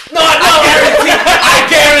 No, I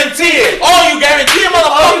guarantee it. Oh, you guarantee it,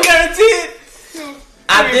 Oh, you motherfucker? guarantee it?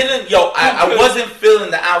 I didn't, I wasn't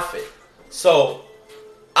feeling the outfit. So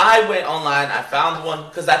I went online, I found one,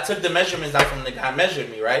 because I took the measurements out from the guy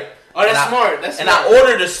measured me, right? Oh, that's And I- smart. That's And smart. I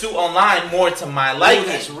ordered a suit online more to my Ooh, liking.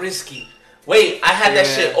 that's risky. Wait, I had that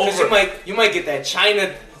Yeah. shit 'Cause over. you might get that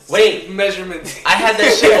China Wait. measurement. I had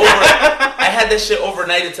that shit over. I had that shit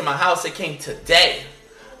overnighted to my house. It came today.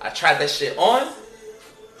 I tried that shit on.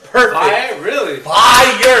 Perfect. Fire? Really?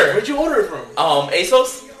 Fire. Where'd you order it from?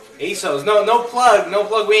 ASOS. ASOS. No plug.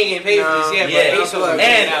 We ain't getting paid for this yet. yeah, but ASOS. plug.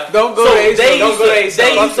 And Don't go so to ASOS. they Don't used go to to, ASOS.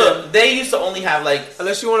 they Fuck used to, they used to only have like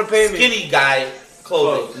Unless you want to pay me. skinny guy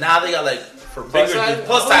clothing. Clothes. Now they got like for bigger size?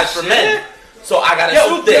 plus Oh, size for shit. men. So I got a Yo,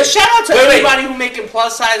 suit there. shout out to Wait, wait. everybody who making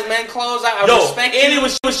plus size men clothes. I Yo, respect and you.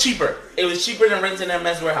 it was cheaper. It was cheaper than renting at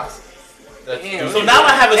Men's Warehouse. Damn. So now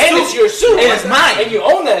I have a and suit. it's your suit. And it's mine. And you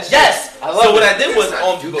own that shit. Yes. I love so what it. I did was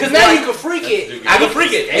Because now you can freak it. I can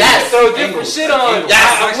freak it. And Yes. you can throw different shit on.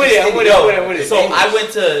 Yes. I'm with it. I'm with it. I'm with it. So I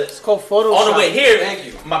went to It's called Photoshop. on the way here. Thank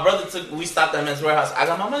you. My brother we stopped at Men's Warehouse. I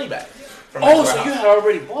got my money back. From Men's Oh, so Warehouse. you had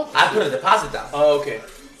already bought that? I put a deposit down. Oh, okay.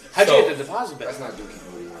 How'd So- you get the deposit back? That's not Dookie.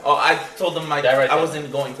 Oh, I told them That right I there.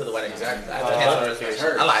 wasn't going to the wedding. Exactly. I had to cancel the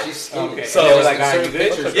reservation. I lied. She's scheming. Okay. So- They were like, Insert "Alright, you good?"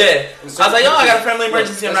 pictures. Yeah. I was like, oh, I got a family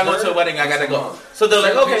emergency. I'm not going to a wedding. I gotta go. So they're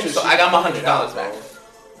like, okay. So I got my $100 back.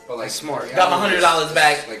 But like smart. Got my $100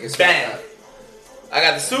 back. Like it's Bam. not I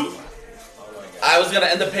got the suit. I was gonna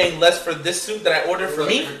end up paying less for this suit that I ordered for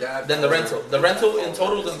me than the rental. The rental in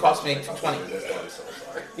total didn't cost me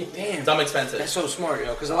 $220. Damn. Dumb expensive. That's so smart,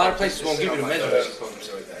 yo. Because a lot of places won't give you the measurements.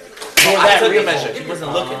 I took the measure. He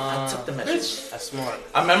wasn't looking. I took the measure. That's smart.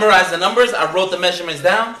 I memorized the numbers. I wrote the measurements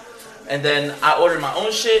down, and then I ordered my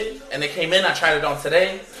own shit. And it came in. I tried it on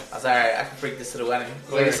today. I was like, all right, I can freak this to the wedding.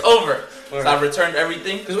 But it's over. So I returned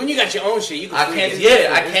everything. Because when you got your own shit, you can.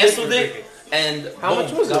 I canceled it. And how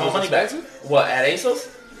much was it? Got my money back. What, at ASOS?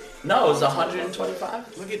 No, it was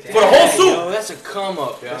 $125. Look at that. For the whole suit. Yo, that's a come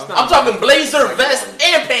up, yo. I'm talking blazer, vest,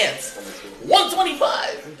 and pants.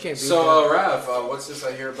 $125. So, Rav, what's this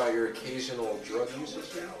I hear about your occasional drug usage?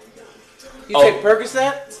 You take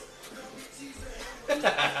Percocet? You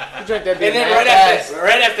drink that. And then right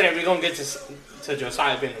after that, we're gonna get to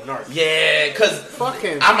Josiah being a narc. Yeah, cause fuck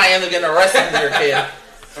him. I might end up getting arrested for your kid.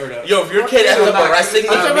 Yo, if your kid ends up arresting me,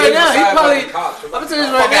 I'm telling you right now, he probably. I'm telling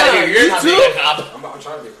you right now, you're not being a cop. I'm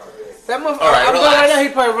trying to be a cop. That motherfucker. I'm telling you right now, he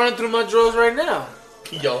probably running through my drawers right now.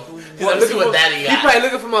 Yo, let's see what daddy got. He probably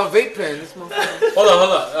looking for my vape pen. This motherfucker. Hold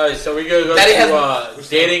on. Alright, so we're gonna go to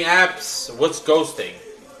dating apps. What's ghosting?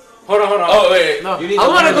 Hold on. Oh wait, no. I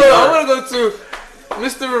wanna go to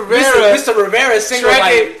Mr. Rivera. Mr. Rivera's single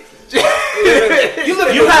life.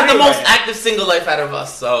 You have the most active single life out of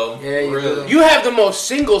us, so yeah, you have the most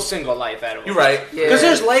single life out of us. You're right. Because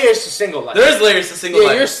there's layers to single life. There's layers to single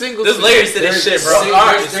life. You're single. There's layers to this shit, bro.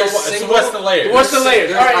 Alright, so what's the layers? What's the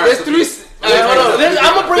layers? Alright, there's three. Hold on.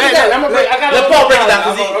 I'm gonna break it down. I gotta let Paul break it down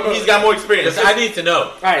because he's got more experience. I need to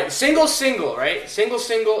know. Alright, single, right? Single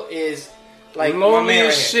is like lonely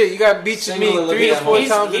as shit. You got beach and me 3 or 4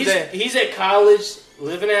 times a day. He's at college,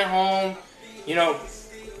 living at home. You know,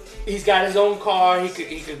 he's got his own car. He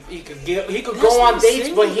could go on dates,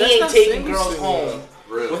 but he ain't taking girls home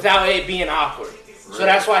without it being awkward. So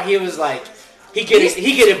that's why he was like, he get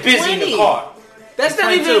it busy in the car. That's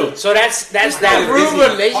not even. So that's that real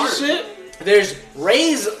relationship. There's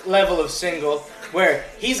Ray's level of single where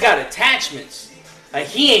he's got attachments. Like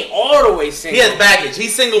he ain't all the way single. He has baggage.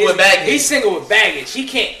 He's single with baggage. He's single with baggage. He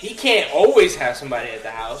can't always have somebody at the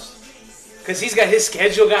house because he's got his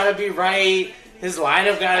schedule gotta be right. His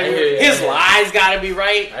lineup gotta be right. His lies gotta be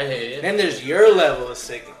right. I hear you. Then there's your level of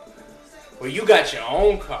single where you got your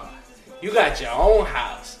own car, you got your own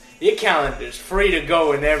house. Your calendar's free to go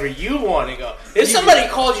whenever you want to go. If somebody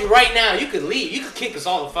called you right now, you could leave. You could kick us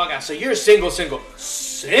all the fuck out. So you're single. So you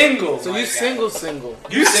single. You single.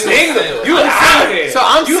 You single. You out here. So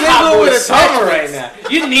I'm you single with a summer right now.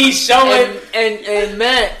 You need showing and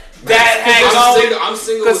Matt. I'm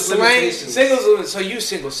single with limitations. So you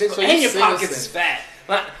single. So and your pockets is fat.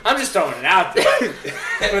 I'm just throwing it out there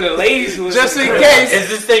for the ladies who just in case. Is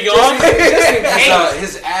this thing on? Just in case.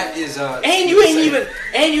 His ad is and you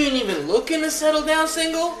ain't even looking to settle down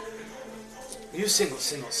single. You single.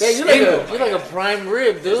 Yeah, you're like a prime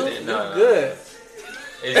rib, dude. You're good.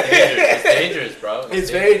 It's dangerous, bro. It's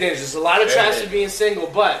very dangerous. A lot of traps to being single,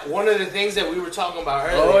 but one of the things that we were talking about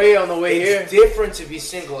earlier. Oh yeah, on the way here. It's different to be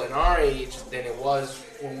single in our age than it was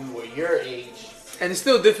when we were your age. And it's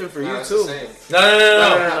still different for you too.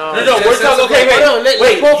 No. We're talking. Okay,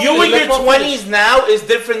 wait. You in your 20s now is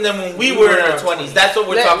different than when we were in our 20s. That's what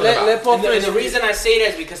we're talking about. And the reason I say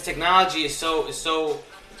that is because technology is so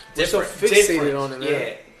different. Fixated on it, man.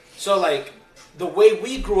 Yeah. So like the way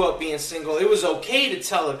we grew up being single, it was okay to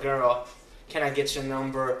tell a girl, "Can I get your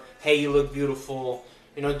number? Hey, you look beautiful."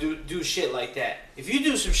 You know, do shit like that. If you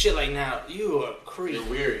do some shit like now, you are a creep. You're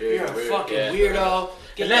weird. You're a fucking weirdo.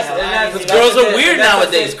 Girls are weird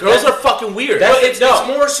nowadays. Girls are fucking weird. But it's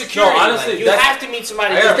more secure. No, honestly, you have to meet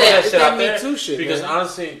somebody. It's that Me Too shit. Because man.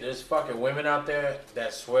 honestly, there's fucking women out there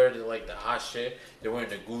that swear to like the hot shit. They're wearing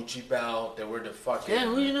the Gucci belt. They're wearing the fucking. Yeah,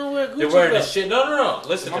 who you know wear Gucci They're wearing belt? the shit. No.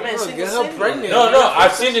 Listen, my man, get her pregnant. No.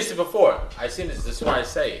 I've seen this before. This is why I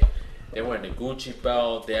say it. They wearing the Gucci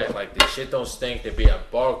belt. They act like this shit don't stink. They be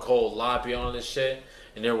at Barcode lobby on this shit,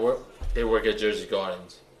 and they work at Jersey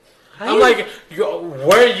Gardens. I'm like,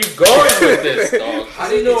 where are you going with this, dog? How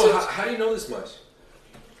do you know this much?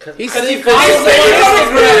 He's single.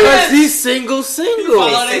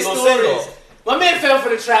 Follow their stories. My man fell for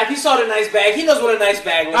the trap. He saw the nice bag. He knows what a nice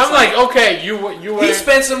bag looks I'm like, okay, you. He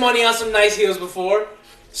spent some money on some nice heels before.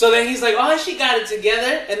 So then he's like, oh, she got it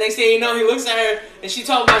together. And next thing you know, he looks at her and she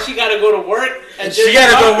talking about she got to go to work. And she got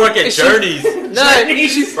to go work at Journeys. She work at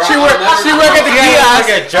the kiosk.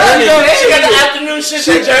 She got the afternoon shift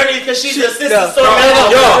at Journeys because she's the assistant store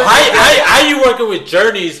manager. Yo, how you working with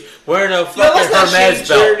Journeys wearing a fucking Hermes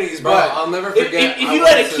belt? Journeys, bro, I'll never forget. If you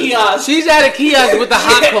at a kiosk. She's at a kiosk with the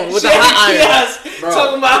hot cone, with the hot iron.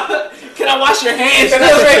 Talking about Can I wash your hands? Can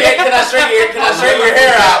I straighten your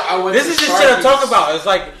hair out? This is the shit I'm talking about. It's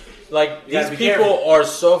like You gotta these be people careful. are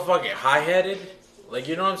so fucking high-headed. Like,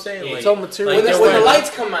 you know what I'm saying? Yeah. Like, So material. like, When they're the wearing- lights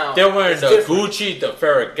come out, They're wearing it's the different. Gucci, the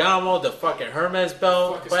Ferragamo, the fucking Hermes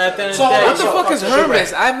belt. But at the end of So the day, What the fuck is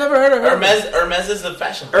Hermes? I've never heard of Hermes. Hermes is the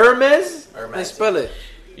fashion brand. Hermes? Hermes. They spell it.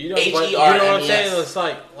 you know, but you know what H-E-R-M-E-S. I'm saying? It's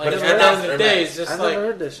like But at it's the end of the pronounced day, Hermes. it's just I've like never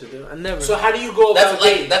heard that shit, dude. I never. So how do you go about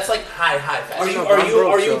dating? That's like high fashion. Are you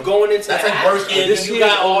I'm are you going into That's the like apps? Birkin. This You here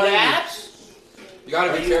got all the Old Navy. apps? You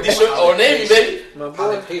gotta be This careful. your Old Navy, baby. My How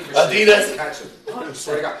boy. they pay for Adidas. shit. Catch 'em.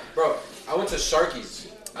 Swear to God. Bro, I went to Sharky's.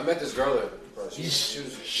 I met this girl there. Bro, she was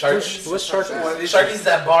Sharky's. What's Shark? Sharky's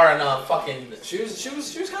that bar in fucking. She was kind of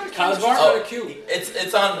cute. College She bar? was kind of cute.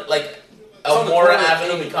 It's on like on the Elmora corner of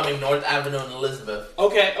Avenue Kane. becoming North Avenue in Elizabeth.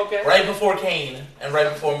 Okay. Right before Kane and right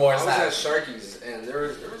before I Morris was at Ave. Sharky's and there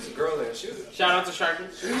was a girl there. She was Shout out to Sharky.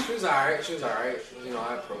 she was alright. She was alright. You know,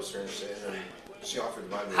 I approached her and shit, and she offered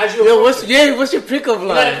to buy me. How'd you? Yo, what's your pickup line?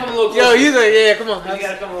 gotta come a little Yo, closer. he's like, yeah, come on. You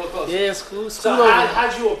gotta come a little closer. Yeah, school So over.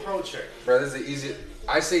 how'd you approach her? Bro, this is the easiest.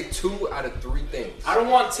 I say 2 out of 3 things. I don't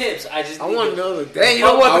want tips. I just I need want to to know the dang. You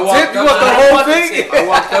don't I want the walked tip. You up- want the I whole want the thing. tip. I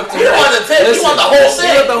walked up to You her. don't want the tip. You Listen, want the whole You want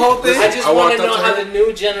thing. the whole thing. I just I want walked to up know to how her. the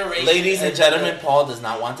new generation. Ladies and gentlemen, Paul does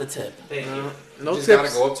not want the tip. Thank you. No You just gotta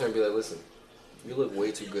tips. go up to her and be like, listen, you look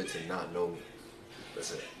way too good to not know me.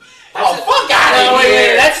 That's it. Oh, fuck out No, of wait,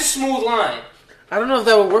 here. that's a smooth line. I don't know if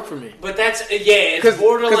that would work for me. But that's it's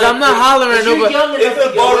borderline. Because I'm not hollering at If you're nobody. young enough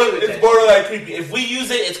to get away with that. borderline creepy. If we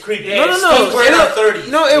use it, it's creepy. Yeah, No, Because we're in our 30s.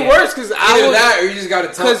 No, it Yeah. works because I Either was that or you just gotta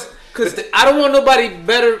tell. because I don't want nobody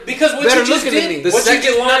better Because what better you just looking than did, me. The what second you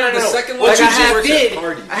just, line, no, the no. second What line, you I just have did,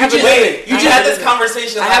 parties. I have a Wait, limit. You I just have had a this limit.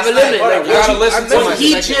 conversation I have last a limit. night. Like, You gotta listen to my What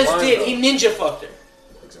he second just line, did, though. he ninja fucked her.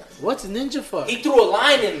 What's ninja fuck? He threw a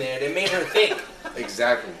line in there that made her think.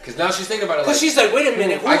 Exactly. Because now she's thinking about it like, Because she's like, wait a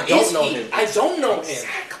minute, who I don't is know he? him. I don't know him.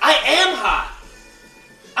 I am hot.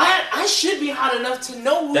 I should be hot enough to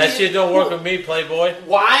know who that he shit is. don't work with me, Playboy.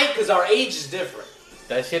 Why? Because our age is different.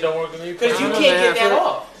 That shit don't work with me. Because you I can't don't know, get man. that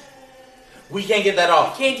off. We can't get that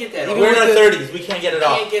off. You can't get that off. We're in with our the- 30s. We can't get it You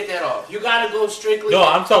off. can't get that off. You gotta go strictly. No,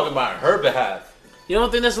 I'm talking about her behalf. You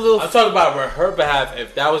don't think that's a little? I'm talking about her behalf.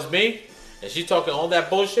 If that was me, and she talking all that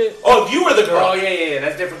bullshit, Oh, if you were the girl. Oh yeah,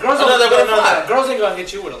 that's different. Girls Oh, no, don't. they're No, gonna fly. girls ain't gonna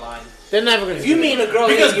hit you with a line. They're never gonna. If you mean a girl,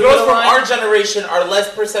 Because hit you girls with a from line, our generation are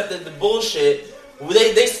less perceptive to bullshit.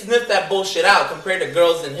 They sniff that bullshit out compared to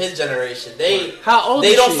girls in his generation. How old They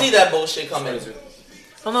is don't she? see that bullshit coming.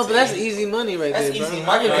 Oh no, but that's easy money right That's there, bro. easy I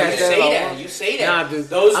money can right catch there. that you all say I that. want. You say that. Nah, dude.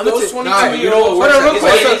 Those I'ma those t- 22 Nah, you year know olds. what Hold on, real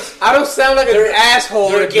It's quick. like- So, I don't sound like They're- an asshole.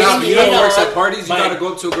 they're or getting Nah, but you know hit what works on at parties? You by- gotta go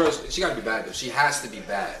up to a girl. She gotta be bad though. She has to be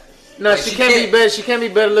bad. No, Like, she she can't be can't- better. She can't be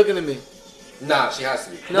better looking than me. Nah, she has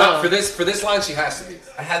to be. No. Not for this line. She has to be.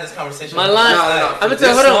 I had this conversation. My with line. No, no, no. I'm gonna For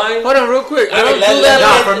tell you. this line- Hold on, real quick. I Okay, don't let- do let- that.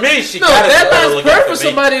 nah, line. for me, she No, gotta be that better line's looking perfect for for me.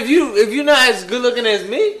 somebody if you're not as good looking as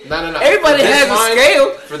me. No, no, no. Everybody For this has a line-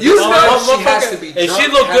 scale. For You this know, line, she motherfucker. has to be. If drunk, she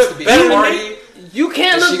look has good- to be better than party. You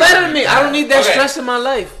can't But look she better gotta than be me. bad. I don't need that Okay. stress in my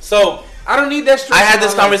life. So I don't need that stress. I had in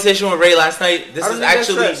this my life. conversation with Ray last night. This I don't is need that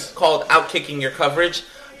actually stress. called outkicking your coverage.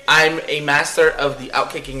 I'm a master of the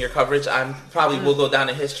outkicking your coverage. I'm probably will go down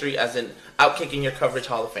in history as an outkicking your coverage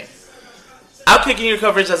Hall of Fame. Outkicking your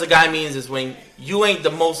coverage as a guy means is when you ain't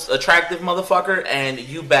the most attractive motherfucker and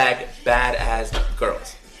you bag badass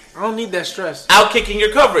girls. I don't need that stress. Outkicking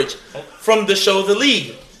your coverage from the show The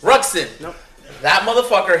League. Ruxin. Nope. That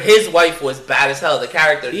motherfucker, his wife was bad as hell. The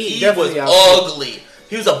character, He he was definitely outkicked. ugly.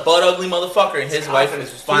 He was a butt ugly motherfucker, and his wife was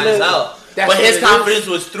fine as hell. That's But what his it is. confidence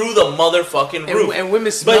was through the motherfucking roof. And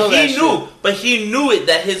women smell But he that knew. shit. But he knew it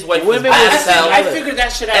that his wife Women was bad will as hell. smell I figured that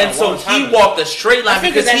shit out. And a so long time he ago. walked a straight line I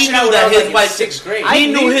figured because that he shit out knew when I that was his like in wife, sixth grade. he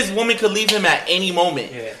knew his woman could leave him at any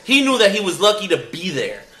moment. Yeah. He knew that he was lucky to be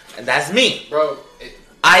there, and that's me. Bro,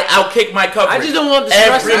 I outkick my coverage. I just don't want the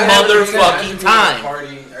stress every of motherfucking time.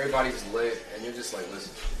 Party, everybody's lit, and you're just like,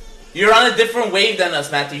 listen. You're on a different wave than us,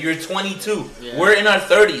 Matthew. You're 22. Yeah. We're in our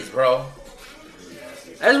 30s, bro.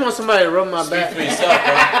 I just want somebody to rub my back. For yourself, bro.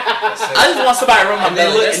 I just want somebody to run my And they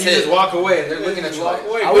belly. look, That's and you it. just walk away, and they're looking at you like,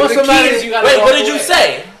 I want somebody. Wait, what did you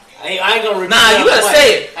say? I ain't gonna repeat Nah, you gotta that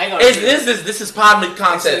say it. I ain't gonna It's, repeat it. this is pod It's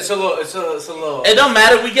content. a little. It's a little. It don't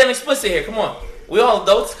matter. We getting explicit here. Come on. We all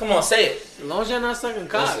adults. Come on, say it. As long as you're not sucking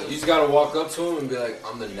cock. listen, you just gotta walk up to him and be like,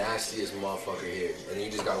 I'm the nastiest motherfucker here, and then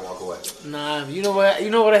you just gotta walk away. Nah, you know what?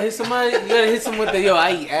 You know what? I hit somebody. You gotta hit someone with the yo.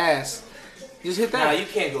 I eat ass. Just hit Nah, that. you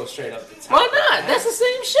can't go straight up the top. Why not? That's the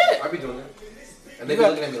same shit. I be doing that, and they You be got-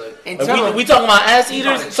 looking at me like, And tell him We talking about ass "He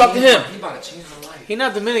about eaters? Talk to change him. my- He about to change my life. he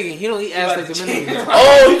not Dominican. He don't eat ass like Dominican.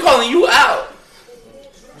 Oh, he calling you out.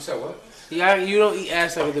 You said what? Yeah, you don't eat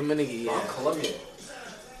ass like a Dominican. I'm Yeah. Colombian.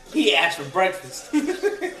 He asked for breakfast. he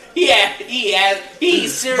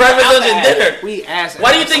eats cereal. Breakfast, out lunch, the and ass. dinner. We ass.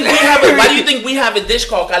 Why do you think we have a? Why do you think we have a dish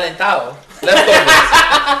called calentado?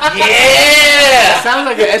 Leftovers. Yeah. Sounds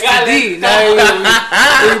like an STD. Now,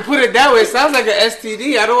 when you put it that way, it sounds like an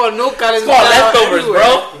STD. I don't want no kind of It's called leftovers,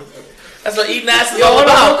 bro. That's what eating ass is Yo, all hold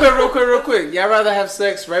on, about. real quick. Y'all rather have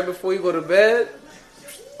sex right before you go to bed,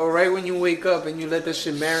 or right when you wake up and you let that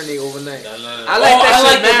shit marinate overnight? No. I like that I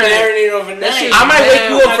like shit the marinate. marinade overnight. That shit- I might wake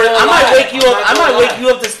you up. I might wake you up. I I'm not might gonna wake lie. you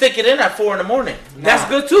up to stick it in at 4 a.m. That's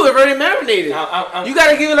good too. It already marinated. You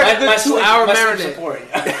gotta give it like a good 2-hour marinade.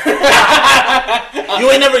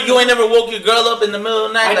 You ain't never woke your girl up in the middle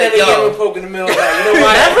of the I night like, never give yo. a poke in the middle of the night. You know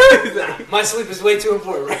why? My sleep is way too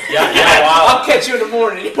important. Yeah, wow. I'll catch you in the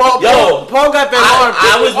morning. Paul got that alarm.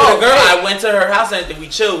 I was with a girl. hey. I went to her house and everything. We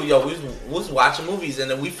chilled. Yo, we was watching movies and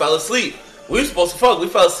then we fell asleep. We were supposed to fuck. We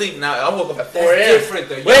fell asleep. Now I woke up at 4 a.m. Different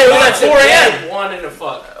though. Wait, we got 4 a.m. Wanting to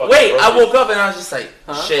fuck. Wait, I woke up and I was just like,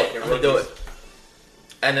 shit, Fucking let me do rookies. it.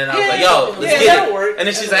 And then I was like, yo, let's get that'll it. work. And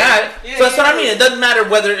then she's That'll like, work. alright. Yeah, So that's what I yeah. mean. It doesn't matter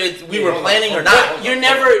whether we were planning or not. But you're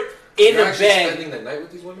never in You're a actually bed. spending the night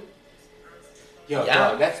with these women? Yo, Yeah.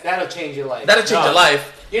 dog, that'll change your life. That'll change your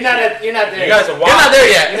life. You're not there. You guys are You're not wild. there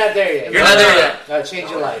yet. You're not there yet. You're not there yet. That'll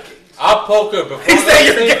change your life. I'll poke her before He I said go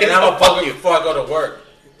you're to sleep, gay, and I'm so gonna poke fuck you before I go to work.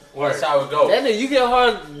 Word. That's how it goes. Then you get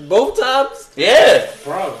hard both times. Yeah.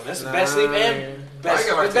 Bro, that's the best sleep and best. I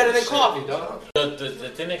get hard It's better than taking coffee, shit. dog.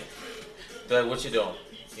 The thing is, like, what you doing?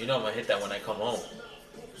 You know I'm gonna hit that when I come home.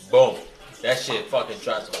 Boom. That shit fucking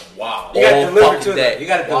drives me wild. You gotta All deliver fucking too. day. Though. You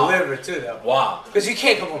gotta Wow. deliver too, though. Wow. Because you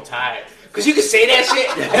can't come home tired. Because you can say that shit.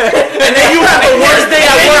 And then you have the worst day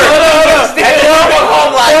at work. And then you come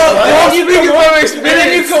home like, Paul speaking from And then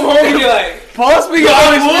you experience. come home and you're like, Paul speaking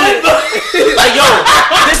from experience. like, yo,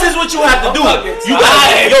 this is what you have to do. fucking You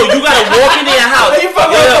gotta walk into your house. you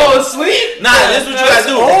fucking Yo, fall asleep? Nah, this is what you gotta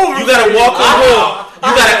do. over You gotta for walk you. in home. You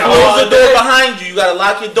gotta close the door behind you. You gotta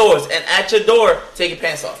lock your doors. And at your door, take your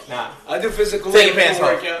pants off. Nah, I do physical Take your labor pants for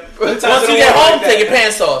off. work, yo. Once you get home, take your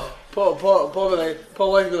pants off. Paul wife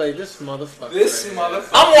be like, this motherfucker. This motherfucker.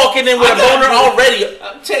 I'm walking in with a boner already.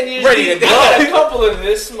 I'm 10 years Ready deep. to I go. got a couple of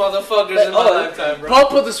this motherfuckers in my lifetime, bro. Paul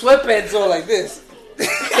put the sweatpants on like this.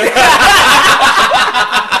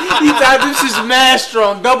 He tied them shit's mad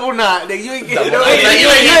strong, double knot. Nigga, you ain't getting no, knot. you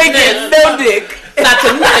ain't getting no dick. Not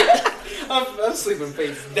tonight. I'm sleeping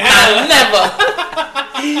face Nah, down. never.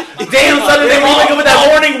 Damn, son, they wake up with that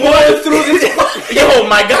morning wood through this. Yo,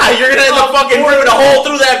 my God, you're gonna end up fucking ripping a hole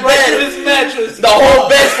through that Right to bed. this mattress. The whole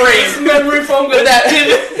bed This frame. memory foam With gonna that.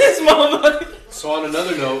 this motherfucker. So on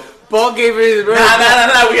another note, Paul gave her his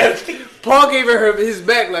Nah. We have. Paul gave her his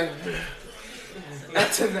back like. Not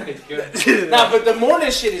tonight, yo. Nah, but the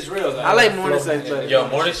morning shit is real, though. I like morning sex better. Yo,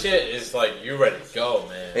 morning shit is like you ready to go,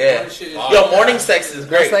 man. Yeah. Morning shit is- Yo, morning sex is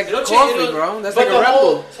great. That's like It'll coffee, change- bro. That's but like a the Red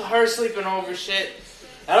whole Bull. her sleeping over shit,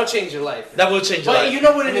 that'll change your life. That will change your But life. you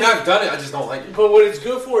know what I it mean, is? I've done it. I just don't like it. But what it's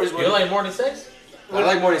good for is You when don't like morning sex? I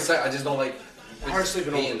like morning sex. I just don't like her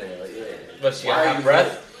sleeping being over. there. Like, yeah. But she Why gotta are have you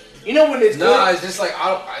breath. You know when it's No, good? it's just like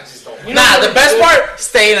I just don't. You know Nah, when the it's best good? part,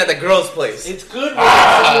 staying at the girl's place. It's good when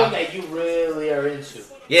it's someone that you really are into. Nah,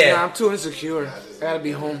 Yeah. I'm too insecure. I gotta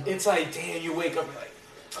be home. It's like, damn, you wake up and like,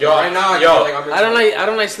 Yo, Right now, I yo, feel like I'm. I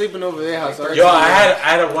don't like sleeping over their house. yo, I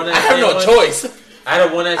had a one night I have no choice. I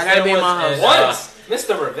had a one night I gotta stand be in once, my house. and, once,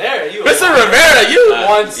 Mr. Rivera, you Mr. Rivera,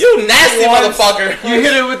 Once. you nasty Once. motherfucker. You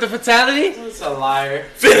hit her with the fatality? It's a liar.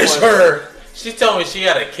 Finish her. she told me she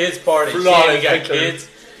had a kids party. She Flawless ain't got victory. kids,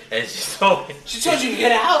 and she told me, She told you to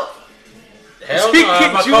get out. hell She no,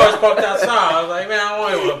 kicked my you car's out. parked outside. I was like, man, I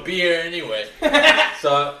want a beer anyway.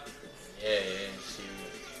 So, yeah, she.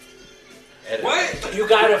 What? You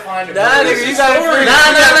gotta find a Nah, girl. nigga, you gotta finish.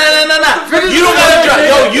 Nah. Finish You don't the gotta story, drop. man.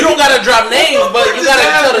 Yo, you don't gotta drop names, but you gotta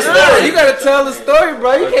tell the Nah, story. you gotta tell the story,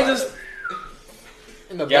 bro. You can't just.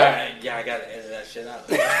 In the back. Yeah, I gotta edit that shit out.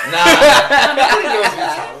 Nah.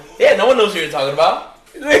 Yeah, no one knows who you're talking about.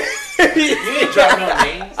 You didn't drop no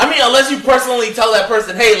names. I mean, unless you personally tell that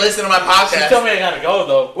person, "Hey, listen to my She podcast." told me I gotta go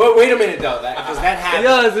though. Wait a minute though, because that happened.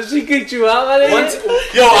 Yo, so she kicked you out of Once, it?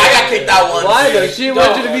 Yo, I got kicked out once. Why though? She didn't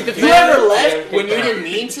want you to beat the you fan. ever left when you didn't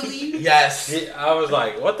mean to leave? Yes. I was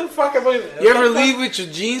like, what the fuck am I? You ever leave with your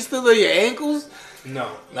jeans still on your ankles No.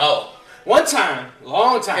 No. One time,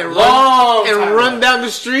 long time, and long time and run ago. down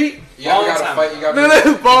the street? You ever Long gotta time. fight. You gotta.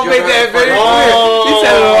 No, Paul You made ever that gotta fight- very Oh. clear. He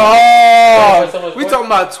said, So "Oh, much we more? talking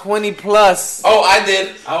about 20 plus." Oh, I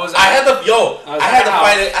did. I was. I had to. Yo, I was I had at to the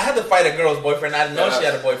fight. house. I had to fight a girl's boyfriend. I didn't know Yeah. she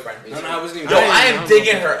had a boyfriend. No, I wasn't even. Yo, I am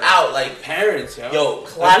digging her out. Like, parents, yo. yo, Like,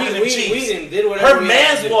 clapping the we cheeks. did whatever. Her we had to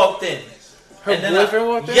man's do. walked in. Her And then boyfriend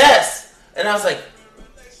walked in? Yes. And I was like,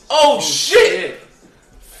 oh shit.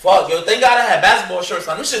 Fuck, yo, thank God I had basketball shorts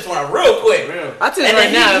on. Them shits went out real quick. Real. I tell you And right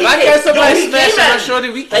then now, he if I came- catch somebody he smashing came at my me. shorty,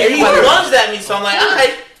 we Like, he everybody, lunged at me, so I'm like,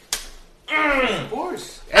 alright. Of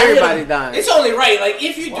course. everybody dying. It's only right. Like,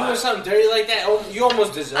 if you're Why? doing something dirty like that, you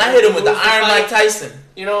almost deserve I hit him with the to lose Iron fight. Mike Tyson.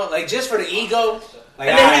 You know, like, just for the ego. Like,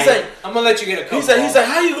 And then he's alright, like- I'm gonna let you get a couple. He's like,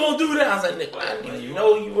 how you gonna do that? I was like, Nick, I didn't even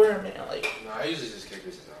know you were, man. Like, No, I usually just kick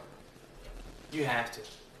bitches out. You have to.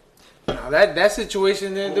 Now, that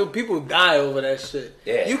situation there, dude, people die over that shit.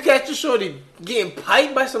 Yeah. You catch your shorty getting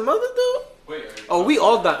piped by some other dude? Wait, Oh, we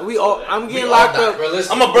all die. I'm getting all locked die, up. bro,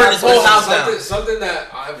 listen, I'ma burn this whole house down. Something that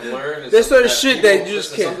I've learned is There's something certain shit people- that you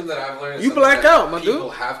just listen, can't. Something that I've learned is You something black that out, my dude. People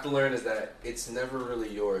have to learn is that it's never really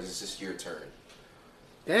yours. It's just your turn.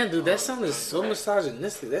 Damn, dude, that sounded so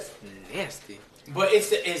misogynistic. That's nasty. But it's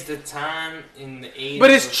the time in the age. But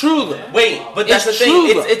it's of- true, though. wait, but that's It's the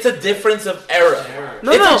thing. true, though. It's a difference of era.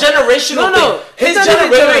 No, it's no. a generational No, thing. it's not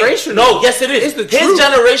even generational. No, yes, it is. It's the his truth.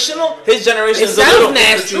 His generation It is a little sounds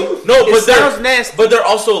nasty. No, It but sounds they're nasty. But they're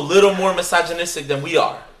also a little more misogynistic than we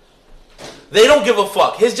are. They don't give a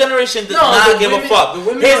fuck. His generation does No, not the give women- a fuck. the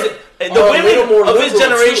women The are a little more women of his liberal,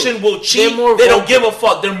 generation too. will cheat. They're more They don't vocal. give a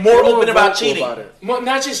fuck. They're more open about vocal cheating. it. Well,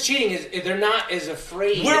 not just cheating is they're not as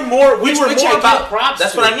afraid. We were more which I give about props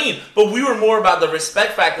that's to. what I mean. But we were more about the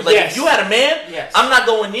respect factor. Like Yes. if you had a man, Yes. I'm not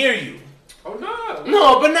going near you. Oh no.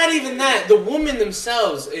 No, but not even that. The women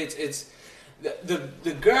themselves, it's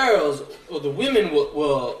the girls or the women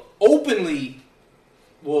will openly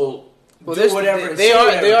do whatever. they say are-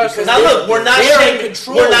 whatever they are because Now They're- look, we're not they're in shaming.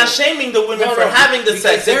 control. We're not shaming the women No, for no, having the because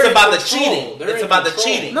sex. they're It's in about the control. cheating. They're It's in about the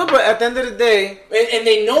control. cheating. No, but at the end of the day, and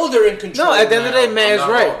they know they're in control. no, at the end of the day, now. man is I'm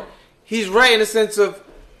not right. wrong. He's right in the sense of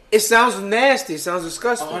it sounds nasty, it sounds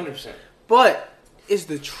disgusting, 100%. but it's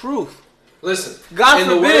the truth. Listen. God in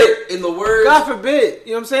forbid. The word, in the words. God forbid.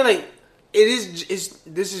 You know what I'm saying? Like,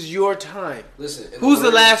 this is your time. Listen. in Who's the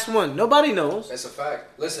words- last one? Nobody knows. That's a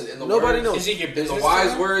fact. Listen. In the Nobody words, knows. Is it your In the business? wise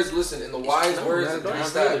time? words, listen. In the wise No, words not of at all. three Not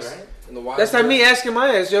stacks. really, right? In the wise That's like words, me asking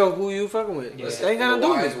my ass, yo, who you fucking with? Yeah. That ain't In gonna the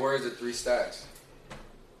do wise me. words of three stacks.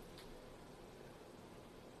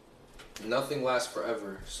 Nothing lasts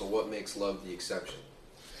forever, so what makes love the exception?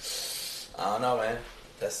 I don't know, man.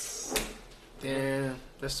 That's Damn,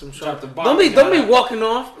 that's some Drop shit. the bomb. Don't be walking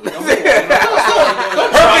off. herpes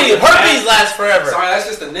lasts forever. Sorry, that's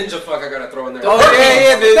just a ninja fuck I gotta throw in there. Oh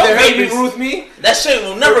yeah, the Don't baby herpes. Ruth me. That shit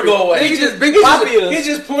will never go away. Nigga just big poppy. He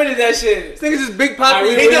just pointed that shit. This nigga just big He poppy.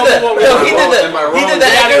 He did know the what yo, we're he wrong. did the Am I he wrong? did the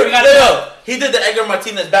We Edgar gotta- no, he did the Edgar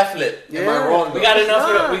Martinez backflip. Am I wrong? We though? got enough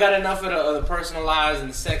of Nah. the the personalized and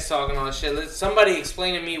the sex talk and all that shit. Somebody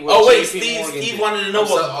explain to me what Oh wait, JP Morgan Steve did. wanted to know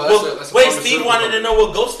That's what. a- that's a wait, pharmaceutical Steve wanted to company. know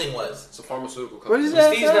what ghosting was. It's a pharmaceutical company. What is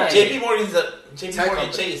that? Steve's not- JP Morgan's a JP Tech Morgan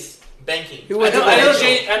company. Chase banking. He I went know, to I, know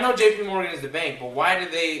Rachel. I know JP Morgan is the bank, but why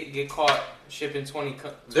did they get caught shipping 20?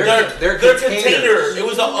 Their Their containers. container. It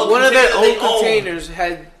was a One of their container they own owned. containers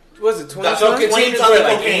had, what was it, 20 That's So tons? okay. containers 20 were tons of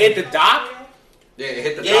like it cocaine. hit the dock, Yeah, it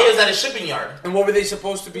hit the Yeah, dock. it was at a shipping yard. and what were they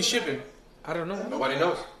supposed to be shipping? I don't know. Nobody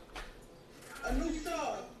knows. A new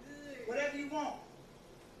song. Whatever you want.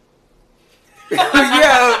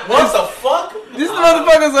 Yeah, What the fuck? this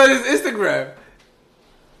motherfucker's on his Instagram.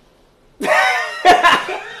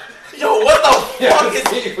 Yo, what the fuck is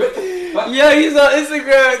he? Yeah, he's on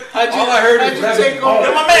Instagram. All I heard how'd is you Rebel take Moon. over?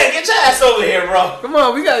 Yo, my man, get your ass over here, bro. Come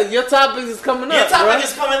on, we got your topic is coming Your up. topic bruh.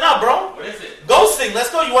 is coming up, bro. What is it? Ghosting. Let's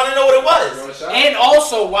go. You want to know what it was? And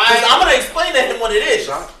also 'Cause why I'm gonna explain to him what it is.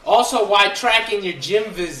 also why tracking your gym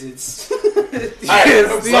visits. Alright, Yes,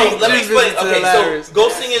 so these let me explain. visits are Okay, hilarious. so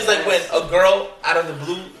ghosting is like when a girl out of the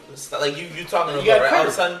blue, like you talking to a You girl, got right? All of a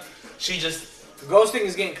curved. sudden, she just Ghosting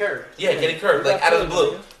is getting curved. getting curved, like out of the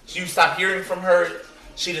blue. You stop hearing from her.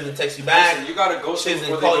 She doesn't text you back. Listen, you gotta ghost She them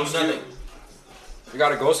doesn't before call they you ghost you. nothing. You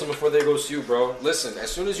gotta ghost them before they ghost you, bro. Listen,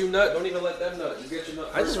 as soon as you nut, don't even let them nut. You get your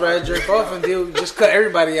nut. I just rather jerk off and just cut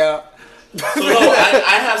everybody out. So no,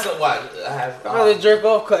 I have some. What I have. I'd rather jerk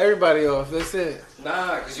off, cut everybody off. That's it.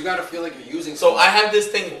 Nah, because you gotta feel like you're using. So I someone. have this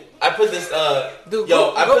thing. I put this. Dude, I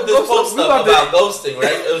go- put this go- post we up about about ghosting.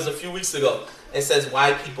 Right? It was a few weeks ago. It says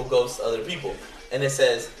why people ghost other people, and it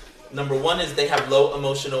says number one is they have low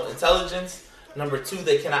emotional intelligence. Number two,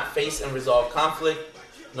 they cannot face and resolve conflict.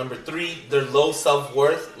 Number three, their low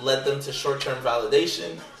self-worth led them to short-term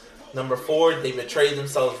validation. Number four, they betray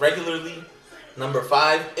themselves regularly. Number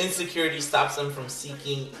five, insecurity stops them from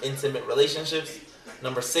seeking intimate relationships.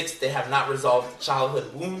 Number six, they have not resolved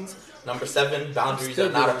childhood wounds. Number seven, boundaries Still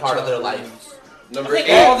are not a doing part of their childhood life. I Number think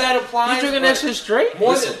 8. all that applies. You drinking but that shit straight?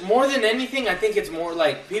 more than anything, I think it's more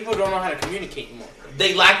like people don't know how to communicate more.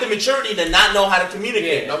 They lack the maturity to not know how to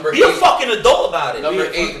communicate. Yeah. Number Be a 8. fucking adult about it. Number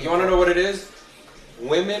Yeah. 8. You wanna know what it is?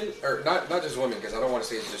 women, or not just women, because I don't want to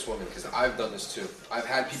say it's just women, because I've done this too. I've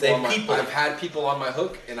had people Say on my people. I've had people on my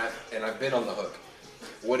hook, and I've been on the hook.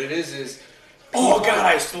 What it is Oh God,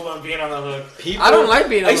 I still love being on the hook. people. I don't like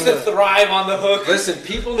being I on used the to hook. thrive on the hook. Listen,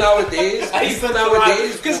 people nowadays, I used to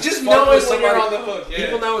because just knowing when you're on the hook. Yeah.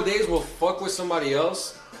 People nowadays will fuck with somebody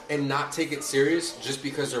else and not take it serious just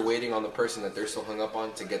because they're waiting on the person that they're still hung up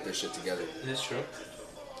on to get their shit together. That's true.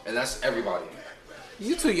 And that's everybody.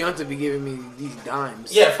 You too young to be giving me these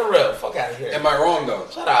dimes. Yeah, for real. Fuck out of here. Am I wrong though?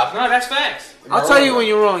 Shut up. No, that's facts. Am I I'll tell wrong, you though? when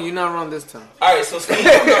you're wrong. You're not wrong this time. All right, so Steve,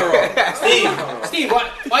 I'm not wrong. Steve, Steve,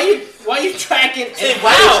 why you tracking? Steve, and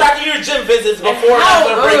why are you how? tracking your gym visits before And and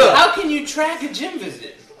after a breakup? How can you track a gym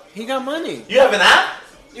visit? He got money. You have an app?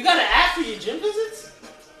 You got an app for your gym visits?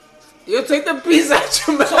 You'll take the piece out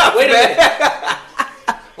your mouth. So, wait a man. minute.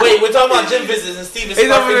 Wait, we're talking about gym visits and Steve is He's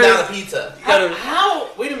over scarfing there. down a pizza. How?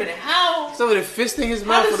 Wait a minute. How? Somebody fisting his How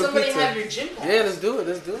mouth does for the somebody pizza. have your gym pass? Yeah, let's do it.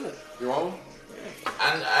 Let's do it. You wrong?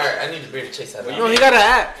 I need a beer to chase that No, down. he got an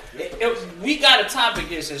app We got a topic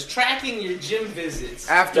here that says tracking your gym visits.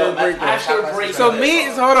 after a break. After a break. So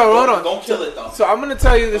hold on. Don't kill it though. So I'm gonna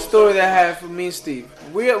tell you the story that I had for me and Steve.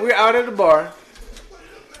 We're out at the bar,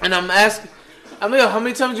 and I'm asking, yo, how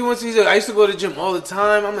many times you went to? He's like, I used to go to the gym all the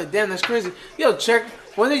time. I'm like, damn, that's crazy. Yo, check.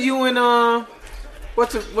 When did you and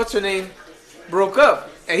what's her name broke up?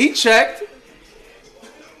 And he checked.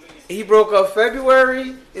 He broke up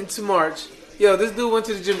February into March. Yo, this dude went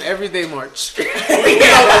to the gym every day March. You talking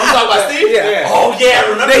about Steve? Yeah. Oh yeah,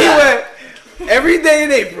 remember Then he that. went every day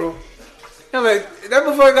in April. I'm like, that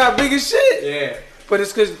before got big as shit. Yeah. But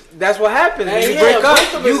it's because that's what happens. When Hey, you yeah, break up,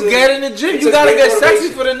 breakup you is get in the gym. it's You a gotta great get sexy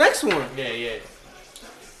motivation. for the next one. Yeah.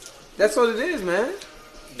 That's what it is, man.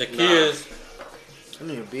 The key is I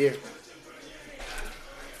need a beer.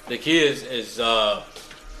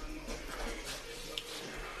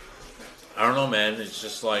 I don't know, man. It's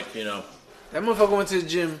just like, you know. That motherfucker went to the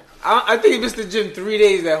gym. I think he missed the gym 3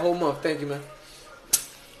 days that whole month. Thank you, man.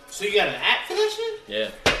 So you got an app for that shit? Yeah.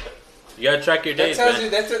 You gotta track your That days, tells man. you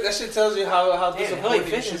that shit tells you how Damn, Helly disappointed you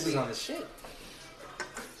Fitness should is be. on the shit.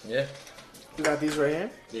 Yeah. You got these right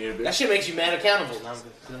here. That shit makes you mad accountable.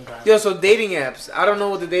 Yo, so dating apps. I don't know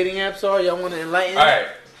what the dating apps are. Y'all want to enlighten? All right.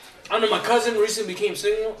 I know my cousin recently became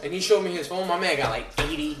single, and he showed me his phone. My man got like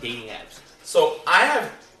 80 dating apps. So I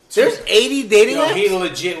have There's 80 dating Yo, apps. he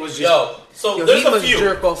legit was just. Yo, so Yo, there's he a must few.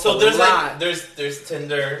 jerk off So a there's lot. like there's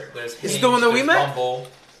Tinder, there's Hinge, Is it the one that we there's met? Bumble.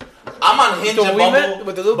 I'm on Hinge the one and we met Bumble,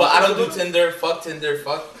 with the little- but I don't with do the- Tinder. Fuck Tinder.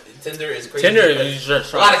 Fuck Tinder is crazy. Tinder because is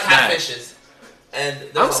just a lot of smash. catfishes, and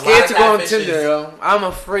there's I'm a scared lot to of go on catfishes. Tinder, yo. I'm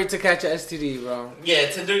afraid to catch an STD, bro. Yeah,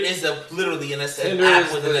 Tinder is literally an Tinder app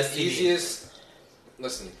is with an the STD. easiest.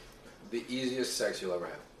 Listen, the easiest sex you'll ever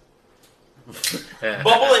have.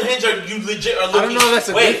 Bumble and Hinge are you legit are looking. I don't know if that's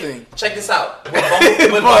a wait, good thing. Check this out. With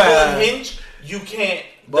Bumble and Hinge, you can't.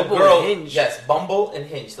 Bumble the girl, and Hinge? Yes, Bumble and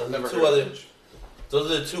Hinge. Those Never are heard two of other. Hinge.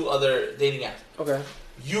 Those are the two other dating apps. Okay.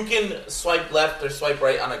 You can swipe left or swipe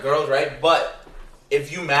right on a girl, right? But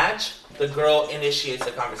if you match, the girl initiates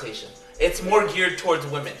the conversation. It's more geared towards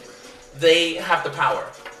women. They have the power.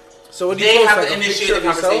 So what do you They post, have like, to a initiate picture the of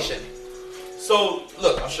yourself? conversation. So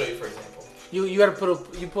look, I'll show you for example. You gotta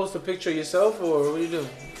you post a picture of yourself, or what are you doing?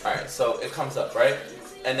 All right, so it comes up, right?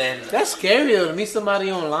 And then That's scary though, to meet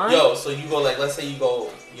somebody online. yo, so you go like, let's say you go,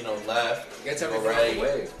 left, Gets you go everything out of the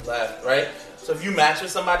right, way. left, right. So if you match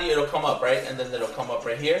with somebody, it'll come up, right? And then it'll come up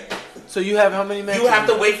right here. So you have how many matches? You have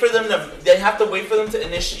to wait for them to. They have to wait for them to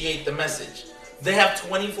initiate the message. They have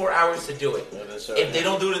 24 hours to do it. If they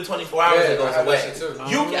don't do it in 24 hours, it I goes have away. that shit too.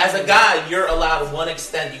 You, as a guy, you're allowed one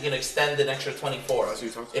extend. You can extend an extra 24 That's what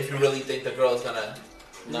you talking if you really think the girl's gonna.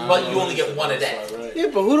 But you only get one a day. Yeah,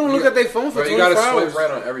 but who don't look at their phone for Bro, you 24 gotta hours? swipe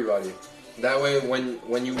right on everybody. That way,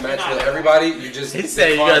 when you match with everybody, you just. He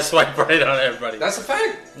said you gotta swipe right on everybody. That's a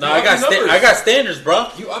fact. No, You I up got your numbers. I got standards, bro.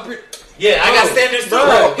 You up your. Yeah, I got Bro, standards too.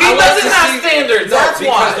 bro, He I like doesn't to have see- standards. No, That's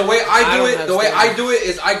because why. the way I I do don't it, have the way I standards. do it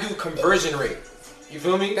is I do conversion rate. You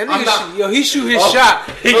feel me? That I'm nigga, not. yo, he shoot his Oh. shot.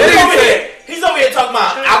 He That did. nigga said- He's over here talking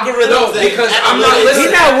about algorithms. No, and because I'm not analytics. listening.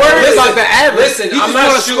 He's not worried Listen, about the average. Listen, He I'm just not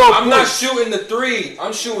wanna shooting. score I'm not points. shooting the three.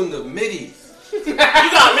 I'm shooting the midi. You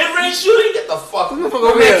got mid-range shooting? Get the fuck. Motherfucker My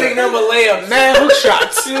over man here. taking number layups. Man hook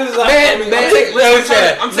shots. Man,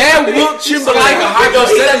 I'm taking Wilt so Chamberlain. like a high Yo,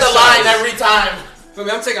 he's at percentage the line shots. every time. Feel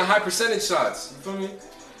me? I'm taking high percentage shots. You feel me?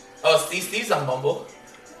 Oh, Steve's on Bumble.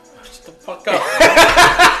 Shut the fuck up.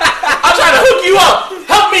 I'm trying to hook you up.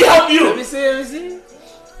 Help me help Let you. me see, let me see.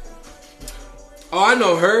 Oh, I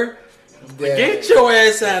know her. Get your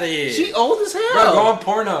ass out of here. She old as hell. Bro, go on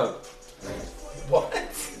Pornhub. What?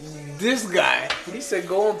 This guy. He said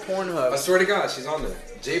go on I Pornhub. swear to God, she's on there.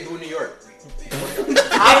 J-Boo, New York.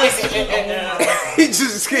 he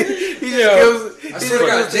just goes. I swear to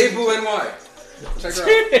God, J-Boo NY. Check her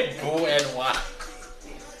out. Boo and why?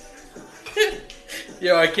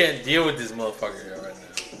 Yo, I can't deal with this motherfucker right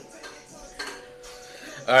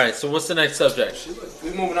now. Alright, so what's the next subject? We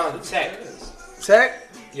moving on to tech. Tech.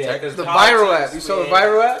 Yeah, because The viral app. You saw the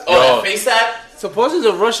viral app? Oh, Yo. that face app? Supposedly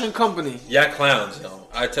it's a Russian company. Yeah, clowns, yo.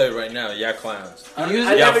 I tell you right now, yeah, clowns. You use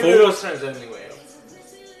I it? never do fools. those terms anyway.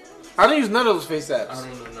 I don't use none of those face I apps.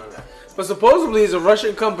 don't know that. But supposedly it's a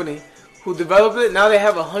Russian company who developed it. Now they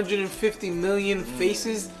have 150 million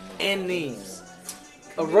faces and names.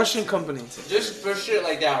 A Russian company. Just for shit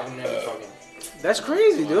like that, we're never talking. That's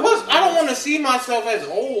crazy, dude. Plus, I don't want to see myself as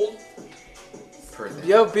old.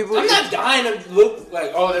 Yo, people. I'm not dying to look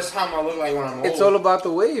like, oh, that's how I look like when I'm old. It's all about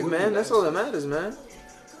the wave, man. That's all that matters, man.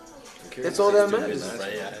 That's all that matters.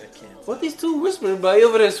 Right, yeah, I can't. What these two whispering, buddy,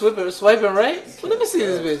 over there swiping right? Well, let me see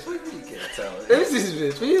this bitch. You can't tell. Let me see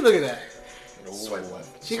this bitch. What you looking at? Swipe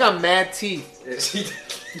left. She got mad teeth. Yeah,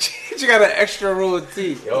 she She got an extra row of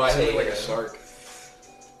teeth. Yo, I look hate like a it. shark.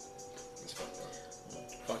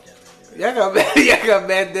 Fuck yeah. Y'all got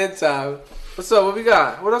mad dead time. What's up? What we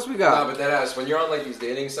got? What else we Nah, got? but that ass. When you're on like these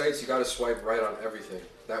dating sites, you gotta swipe right on everything.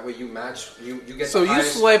 That way you match. You get. So the you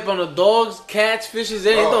highest- swipe on the dogs, cats, fishes,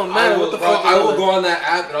 and it Bro, don't matter I will, what the bro, fuck. I they will look. go on that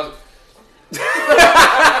app and I'll.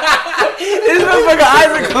 This motherfucker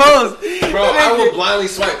eyes are closed. Bro, I will blindly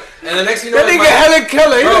swipe, and the next thing you know, That in nigga Helen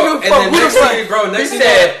Keller. He bro, don't and give a fuck. then Who the next fuck? thing, bro, next He thing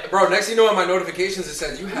said- next thing you know, in my notifications it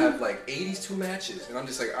says you have like 82 matches, and I'm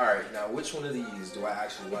just like, all right, now which one of these do I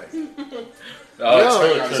actually like? Oh,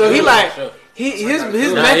 Yo, true, so true, he true, like true. his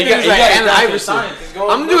Nah, method is like Allen Iverson.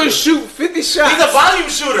 I'm doing shoot 50 shots. He's a volume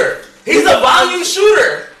shooter. He's a volume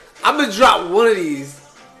shooter. I'm gonna drop one of these.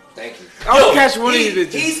 Thank you. I'll Yo, catch one of these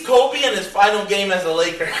bitches. He's Kobe in his final game as a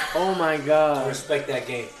Laker. Oh my I god. respect that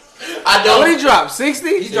game. I What did don't. he drop?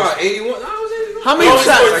 60? He dropped 81. No, it was 81. How many No, he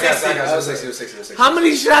shots? scored I got 60. it was 60. It was 60. It was 60. How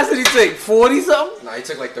many shots did he take? 40 something? Nah, he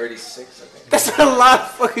took like 36, I think. That's a lot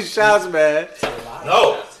of fucking shots, man.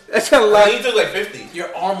 No. That's a lot. He took like 50.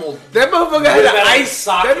 Your arm will. That motherfucker had Put an that in ice.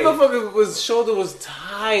 socket. That motherfucker was shoulder was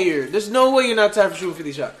tired. There's no way you're not tired for shooting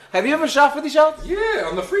 50 shots. Have you ever shot 50 shots? Yeah,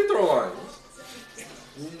 on the free throw line.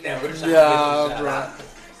 Never shot Yeah, 50 bro. shots.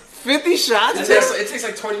 50 shots? It takes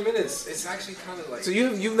like 20 minutes. It's actually kind of like. So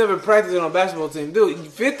you've never practiced on a basketball team, dude.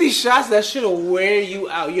 50 shots, that shit'll wear you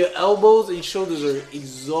out. Your elbows and shoulders are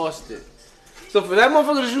exhausted. So for that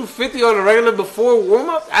motherfucker to shoot 50 on a regular before warm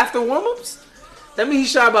up, after warm ups, that means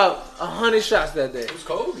he shot about 100 shots that day. It was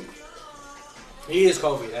Kobe. He is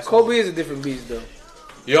Kobe. That's Kobe is a different beast, though.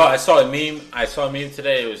 Yo, I saw a meme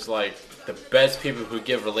today. It was like the best people who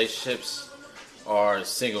give relationships are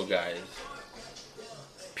single guys.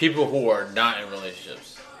 People who are not in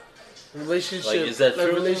relationships. Relationship, Like, is that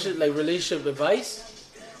true? Relationship advice?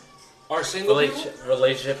 Are single people?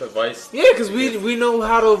 Relationship advice. Yeah, because we know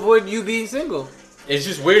how to avoid you being single. It's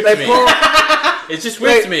just weird Like to me. Paul, It's just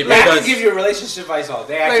weird to me I can because give you relationship advice all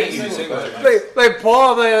day. I Like- can't give you single advice. like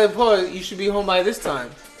Paul, you should be home by this time,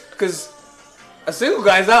 because a single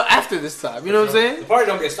guy's out after this time. You know what I'm The saying? party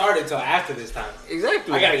don't get started until after this time.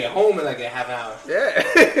 Exactly. I gotta get home in like a half an hour.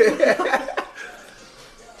 Yeah.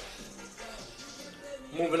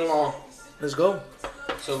 Moving along. Let's go.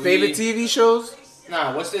 So Favorite TV shows?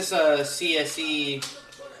 Nah, what's this CSE?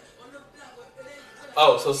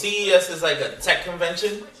 Oh, so CES is like a tech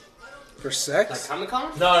convention? For Like sex? Comic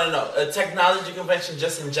Con? No. A technology convention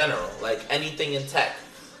just in general. Like anything in tech.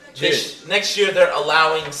 Dude. Next year they're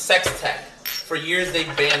allowing sex tech. For years they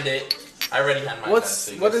banned it. I already had my What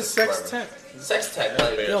fantasy. is sex tech? Sex tech.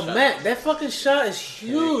 Like, Yeah. Yo, shot. Matt, that fucking shot is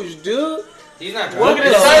huge, dude. He's not Look driving. at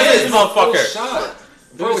the size of this Full motherfucker. shot.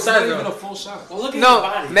 Bro, Look it's at not the size even of a full shot. Well, look at his No,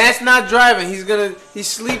 body. Matt's not driving. He's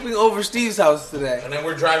sleeping over Steve's house today. and then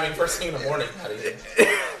we're driving first thing in the morning out of here.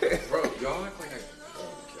 Bro, y'all act like I.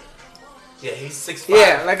 Yeah, he's 6'5".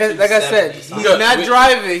 Yeah, like I said, 270 he's something. not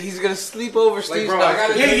driving. He's gonna sleep over Steve's bro, I house.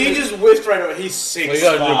 gotta- Yeah, you just whiffed right over. He's 6'5". We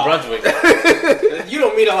gotta do Brunswick. You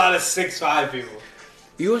don't meet a lot of 6'5" people.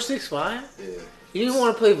 You were 6'5"? Yeah. You didn't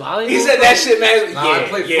want to play volleyball? He said that shit, man. Nah, I yeah,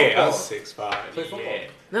 played yeah, football. I was 6'5". Play football. Yeah.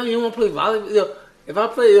 No, you don't want to play volleyball. Yo, if I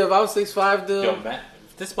was 6'5", dude, Yo, Matt,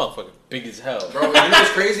 this motherfucker big as hell. Bro, you know what's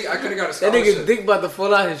crazy? I could have got a that scholarship. nigga dick about to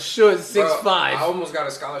fall out his shorts. Bro, 6'5". I almost got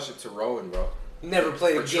a scholarship to rowing, bro. Never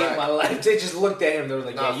played a For game in track. my life. They just looked at him. They were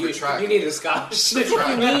like, Nah, "Yeah, for track. you need a scholarship." What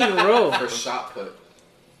you mean, bro? For shot put.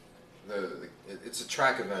 It's a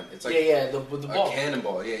track event. It's like with the a ball.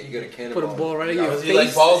 cannonball. Yeah, you get a cannonball. Put a ball right in You your gotta- You like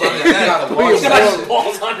face. balls on Yeah, your you neck? gotta Put watch your that ball- shit.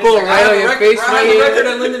 balls on his Pull neck. right on your face, I have a man. record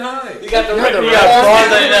at Linden High. You got the You got record. the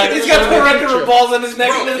balls on your neck. He's got the record of balls on his neck.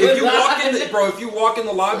 Bro, if you walk in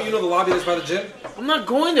the lobby, you know the lobby that's by the gym. I'm not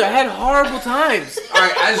going there. I had horrible times. All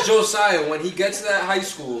right, as Josiah, when he gets to that high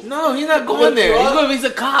school, No, he's not going there. He's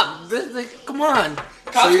a cop. Come on.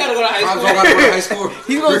 Cops gotta go to high Cops school. don't gotta go to high school.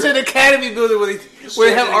 He's going to the academy building where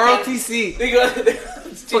they have ROTC. They go-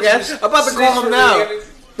 Okay, I'm about to call him now.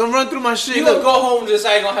 Don't run through my shit. You gonna Look. go home to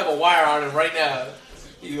decide you're gonna have a wire on him right now.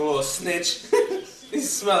 You little snitch. You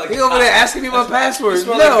smell like He over there asking me my You password.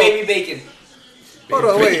 smell No. like baby bacon. Hold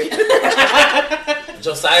on, wait.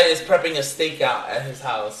 Josiah is prepping a stakeout at his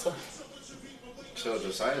house. So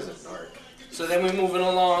Josiah's a narc. So then we're moving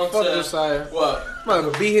along Fuck to Josiah. what? I'm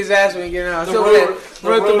gonna beat his ass when he get out. The So road,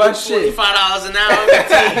 run through my shit. $45 an hour.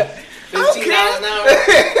 $15 an hour.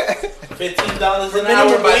 $15 an Minimum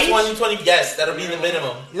hour by wage? 2020. Yes, that'll be the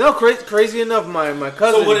minimum. You know, crazy enough, my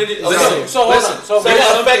cousin. So what it is? Listen, So hold on. listen. So So we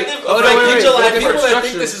got- effective Oh, no, wait, wait. July For the people 1st. that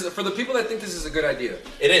think Structure. for the people that think this is a good idea,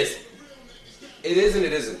 It is. it is and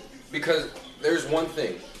it isn't. Because there's one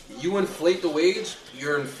thing: you inflate the wage,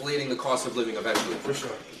 you're inflating the cost of living eventually. for sure.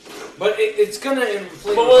 But it's gonna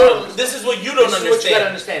inflate. But this is what you don't This is what you gotta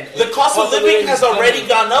understand. understand. The cost of living has is already coming.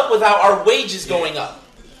 gone up without our wages going up.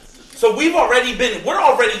 So we're already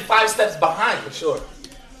 5 steps behind. For sure.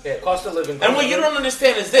 Yeah, cost of living. And what you don't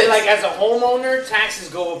understand is this: like as a homeowner, taxes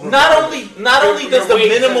go up. not only does the your wage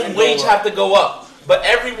minimum doesn't go wage up. have to go up, but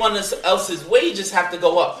everyone else's wages have to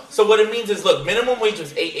go up. So what it means is, look, minimum wage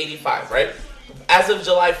was $8.85, right? As of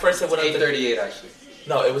July 1st, it went up to $8.38 actually.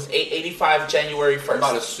 no, it was $8.85 January I'm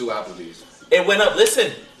about to 1st. sue Applebee's. It went up.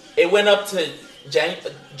 Listen, it went up to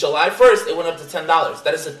July 1st. It went up to $10.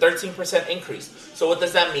 That is a 13% increase. So what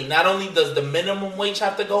does that mean? Not only does the minimum wage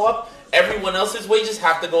have to go up, everyone else's wages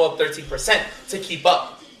have to go up 13% to keep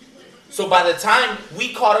up. So by the time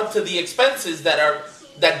we caught up to the expenses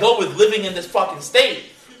that go with living in this fucking state,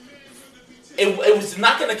 it was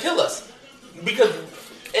not going to kill us because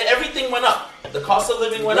everything went up. The cost of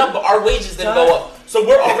living went up, but our wages didn't go up. So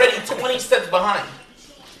we're already 20 steps behind.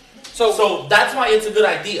 So that's why it's a good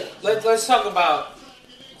idea. Let's talk about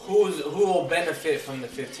who will benefit from the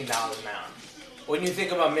 $15 an hour. When you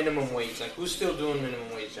think about minimum wage, like who's still doing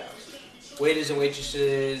minimum wage jobs? Waiters and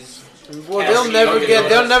waitresses. Well, cashiers,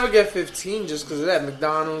 they'll never get 15 just because of that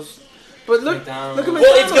McDonald's. But look McDonald's. at Well,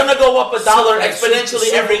 McDonald's. it's gonna go up $1 Like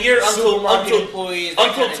exponentially every year supermarket until employees,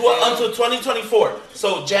 that kind of thing. until 2024.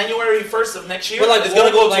 So January 1st of next year, But like it's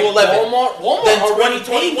gonna go up to 11. Walmart Then already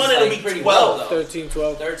 2021 pays, it'll like, be pretty 12. well, though. 13,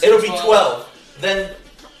 12. 13, It'll be 12. Then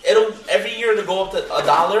it'll every year to go up to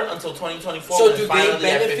 $1 until 2024. So when do it's they finally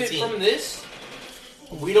at benefit 15. from this?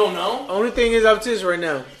 We don't know. Only thing is up to this right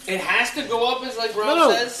now. It has to go up, as like Rob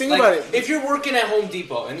No, says. think Like, about it. If you're working at Home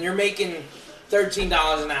Depot and you're making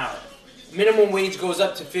 $13 an hour, minimum wage goes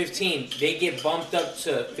up to 15. They get bumped up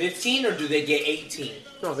to 15, or do they get 18?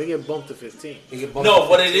 No, they get bumped to 15. They get bumped. No, to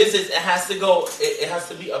what it 15. is it has to go. It has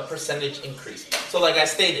to be a percentage increase. So, like I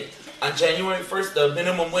stated, on January 1st, the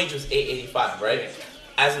minimum wage was $8.85, right?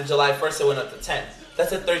 As of July 1st, it went up to 10.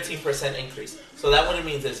 That's a 13% increase. So that what it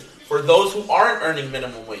means is, for those who aren't earning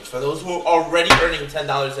minimum wage, for those who are already earning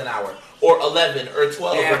 $10 an hour, or 11, or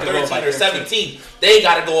 12, They or have to go up 13, by or 13. 17, they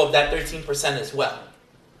got to go up that 13% as well.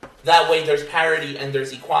 That way, there's parity and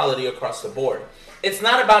there's equality across the board. It's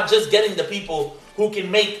not about just getting the people who can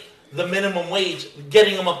make the minimum wage,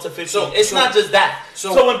 getting them up to 15. It's not just that.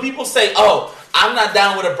 So when people say, "Oh, I'm not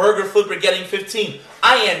down with a burger flipper getting 15,"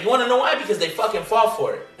 I am. You want to know why? Because they fucking fought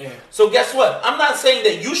for it. Yeah. So guess what? I'm not saying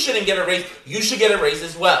that you shouldn't get a raise. You should get a raise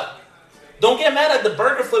as well. Don't get mad at the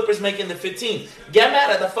burger flippers making the 15. Get mad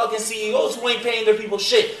at the fucking CEOs who ain't paying their people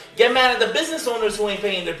shit. Get mad at the business owners who ain't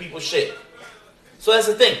paying their people shit. So that's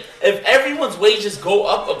the thing. If everyone's wages go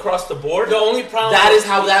up across the board, The only problem that is is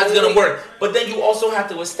how the that's going only- to work. But then you also have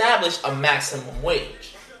to establish a maximum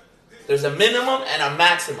wage. There's a minimum and a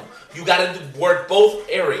maximum. You got to work both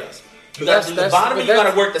areas. You got to do the bottom and you got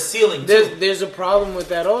to work the ceiling too. There's a problem with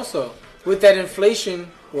that also. With that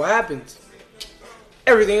inflation, what happens?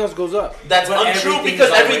 Everything else goes up. That's But untrue everything's because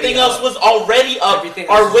already everything up. else was already up. Everything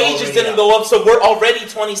Our else is wages already didn't up. go up, so we're already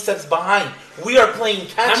 20 steps behind. We are playing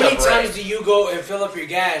catch How many up. times do you go and fill up your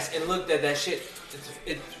gas and look at that shit?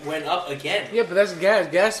 It went up again. Yeah, but that's gas.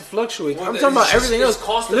 Gas fluctuates. Well, I'm talking about it's just- everything it's else.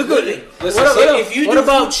 cost of Look at living. what, Listen, what, if you what do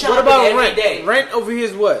about food shopping what about every rent? day- Rent over here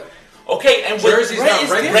is what? Okay, and Jersey's Rent not is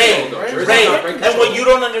rent different. control, though. Rent is Jersey's Ray, not rent and control. what you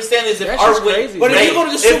don't understand is if That's our just crazy. But if Ray, you go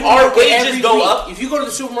to the if our supermarket wages every go week, up, if you go to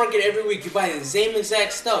the supermarket every week, you buy the same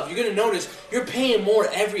exact stuff. You're gonna notice you're paying more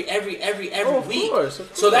every Of week. course.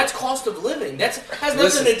 So that's cost of living. That's has nothing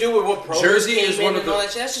Listen, to do with what produce Jersey came is in one of and all the-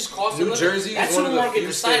 that shit. That's just cost New of living. Jersey that is one of the supermarket few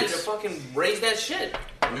decided states- to fucking raise that shit.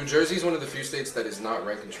 New Jersey is one of the few states that is not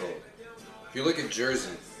rent controlled. If you look at Jersey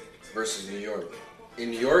versus New York, in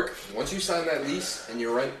New York, once you sign that lease and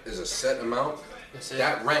your rent is a set amount,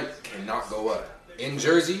 that rent cannot go up. In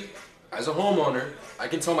Jersey, as a homeowner, I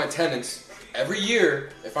can tell my tenants every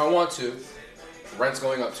year, if I want to, rent's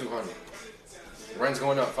going up 200, rent's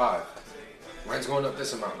going up 5, rent's going up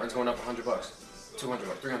this amount, rent's going up $100, $200,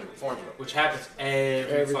 $300, $400. Which happens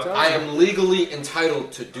every time. fucking I am legally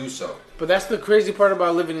entitled to do so. But that's the crazy part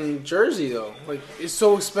about living in Jersey, though. Like, it's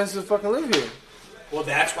so expensive to fucking live here. Well,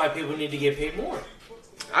 that's why people need to get paid more.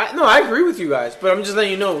 I agree with you guys, but I'm just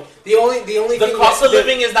letting you know. The only the thing cost that- of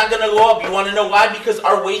living is not going to go up. You want to know why? Because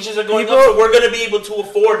our wages are going People- up, so we're going to be able to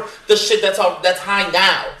afford the shit that's high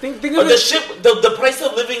now. Think But of the it. shit, the price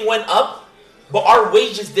of living went up, but our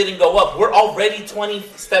wages didn't go up. We're already 20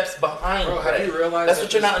 steps behind. Bro, have Ray. you realized That's that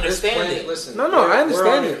what you're not this planet- understanding. listen, No, I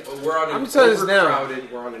understand it. We're on an I'm telling you this now.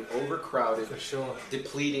 We're on an overcrowded, For sure.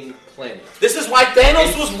 depleting planet. This is why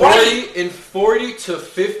Thanos was right. In 40 to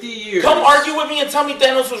 50 years. Come argue with me and tell me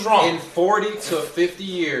Thanos was wrong. In 40 to 50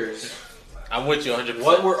 years, I'm with you 100%.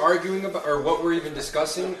 what we're arguing about, or what we're even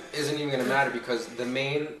discussing, isn't even going to matter because the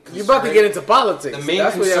main concern, You're about to get into politics. the main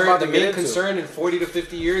That's what you're concern. about The to get main into. concern in 40 to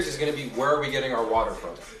 50 years is going to be where are we getting our water from?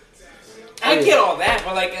 I get all that,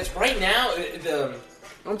 but like, it's right now the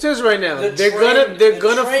I'm telling you right now, the they're trend-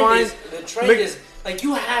 gonna the trend find. is, the trend Mc- is like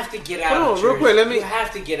you have to get out Hold of on, Jersey. real quick, let me- You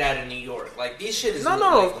have to get out of New York. Like this shit is No,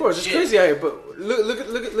 like, of course, it's legit. crazy out here. But look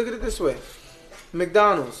at it this way: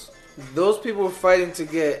 McDonald's, those people were fighting to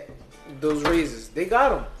get those raises. They got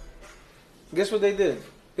them. Guess what they did?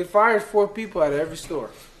 They fired 4 people out of every store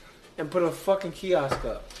and put a fucking kiosk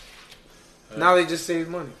up. Now they just save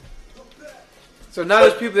money. So now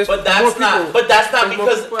there's people. There's But more that's people. not. But that's not there's more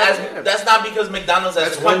because people out there. as that's not because McDonald's as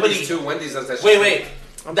That's a company. Wendy's too. Wendy's does that shit. Wait.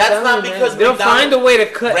 I'm That's telling not you, man, because they'll McDonald's. find a way to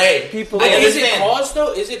cut Ray, people. I But is it understand. cost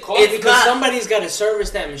though? Is it cost It's because not. somebody's got to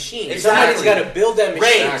service that machine? Exactly. Somebody's got to build that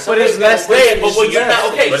machine. Ray, but Somebody's it's less. gotta Ray, wait but what you're less.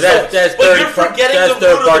 not okay. But so, that's but you're forgetting the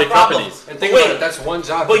root of the problem. And think Wait, about it. That's one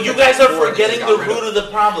job. but you guys are Before they forgetting got the rid root of the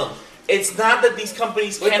problem. It's not that these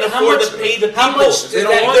companies Wait, can't but how afford much- to pay the people. how much does They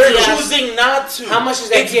don't that want They're to. choosing not to. How much does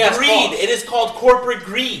that It's kiosk greed. cost? It is called corporate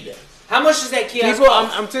greed. How much does that kiosk People,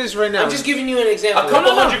 cost? I'm telling you this right now. I'm just giving you an example. A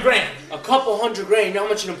couple no. $100,000. A couple $100,000. You know how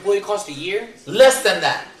much an employee costs a year? Less than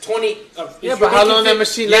that. 20. Yeah, but how long that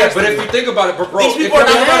machine Yeah, lasts? but if you think about it, but bro, These if you, people are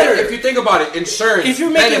think not about matter. it, if you think about it, insurance, If you're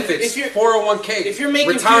making- benefits, if you're- 401k, if you're making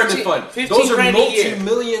retirement 15 fund, 15 those are grand a year.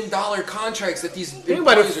 multi-million-dollar contracts that these Think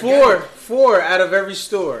about it, employees are four out of every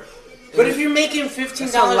store. But if you're making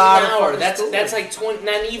 $15 an lot of hour, fucking that's stores. like 20,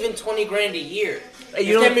 not even 20 grand a year. Hey, If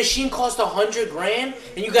you that don't- machine costs 100 grand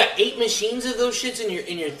and you got 8 machines of those shits in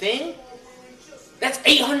your thing, that's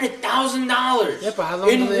 $800,000 Yeah, but how long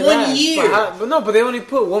in do they 1 last? year. But they only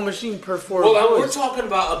put one machine per 4 Well, we're employees. talking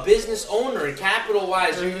about a business owner and capital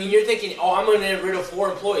wise. You're thinking, oh, I'm going to get rid of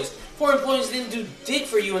 4 employees. 4 employees didn't do dick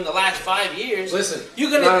for you in the last 5 years. Listen, you're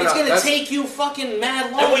gonna no, it's gonna that's- take you fucking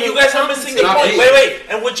mad long. And what you to guys are missing the compensate. point. Not me. Wait.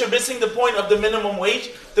 And what you're missing the point of the minimum wage.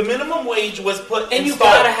 The minimum wage was put And you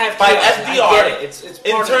installed gotta have by kiosks. I FDR. get it. It's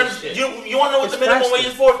In part of terms, this shit. you want to know what It's the minimum faster. wage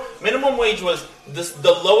is for? Minimum wage was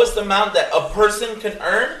the lowest amount that a person can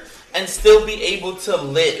earn and still be able to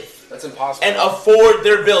live That's impossible. and afford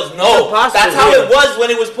their bills. It's No, impossible. that's how it was when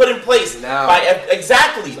it was put in place. Now.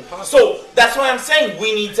 Exactly. impossible. So that's why I'm saying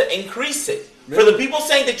we need to increase it. For the people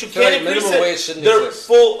saying that you feel can't like increase minimum wage it, shouldn't they're exist.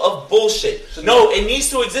 full of bullshit. No, it needs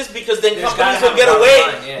to exist because then There's companies gotta will get have a away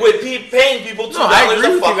bottom line, yeah. with paying people $2 No, I agree a with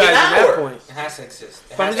you fucking guys on that hour. point. It has to exist.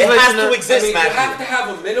 It But I'm has just It letting has you know- to exist, you Matthew. have to have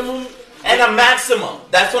a minimum. And a maximum.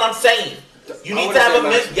 That's what I'm saying. You I need wanna to have say a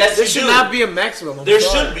maximum. Yes, There you should do. not be a maximum. I'm There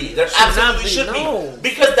sorry. should be. There Should not absolutely be, should no. be.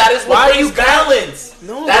 Because that is Why what are brings you ca- balance.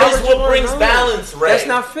 No, That why is would what you brings want- balance, Ray. That's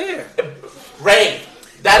not fair. Ray.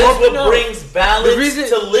 That is Well, what no. brings balance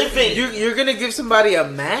to living. You're gonna give somebody a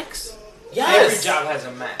max? Yes. Every job has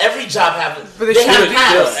a match. Every job has. But they They should have be-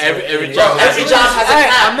 caps. Every job. Every job has a Hey,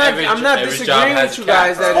 cap. I'm not. Every I'm not every job disagreeing has with you cap.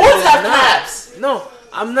 guys that Sports it is have not. caps. No,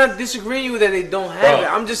 I'm not disagreeing with you that they don't have Bro.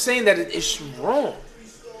 it. I'm just saying that it's wrong.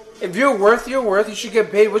 If you're worth your worth, you should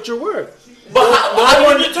get paid what you're worth. But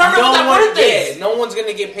how do you determine what that worth is? No one's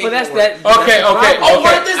gonna get paid. But that's for that. it. that's Okay, the okay, problem. Oh,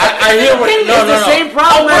 worth is I hear what. opinion. No, It's no, the no. same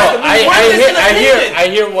problem. Oh, as the I- worth is an opinion. I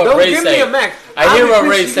hear what Don't Ray's give me saying. a max. I hear what Obviously,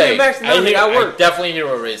 Ray's you give me a saying. max, no, nigga, I I work. definitely hear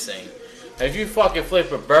what Ray's saying. If you fucking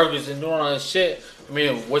flipping burgers and doing all that shit, I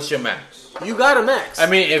mean, what's your max? You got a max. I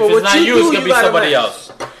mean, if For it's what not you, do, it's gonna be got a somebody max.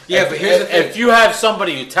 else. Yeah, if, but here's the thing. if you have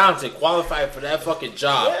somebody who's talented, qualified for that fucking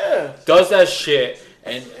job, Yeah. does that shit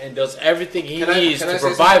and does everything he needs can to I say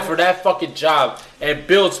provide something? for that fucking job and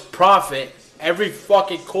builds profit every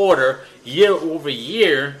fucking quarter, year over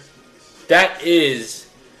year, that is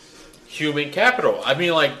human capital. I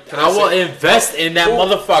mean, like, Can I I will say- invest in that I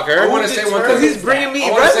motherfucker. want to say one Because thing. he's bringing me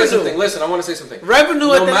I want to say revenue. something. Listen, I want to say something.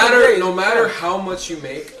 Revenue at the end of the day. No matter how much you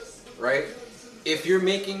make, right? If you're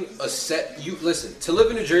making a set, you listen. To live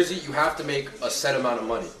in New Jersey, you have to make a set amount of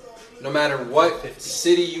money. No matter what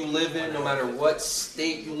city you live in, no matter what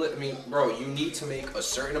state you live. I mean, bro, you need to make a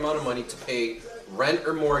certain amount of money to pay rent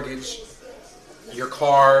or mortgage, your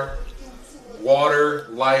car, water,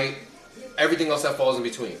 light, everything else that falls in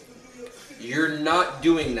between. You're not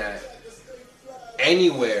doing that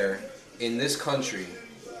anywhere in this country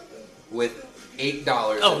with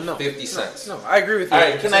 $8.50. No, I agree with you. All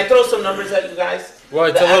right, can I throw some numbers at you guys? Well,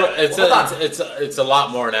 it's The a little. av- hold on. It's a lot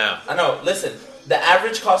more now. I know. Listen, the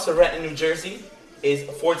average cost of rent in New Jersey is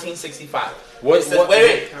 $14.65. What- It's the, what- wait.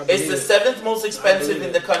 I It's believe the it. seventh most expensive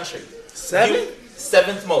in the country. Seven?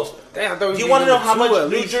 Seventh most. Damn, I thought we Do you were want to know doing how two much at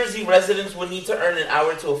New least. Jersey residents would need to earn an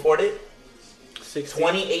hour to afford it?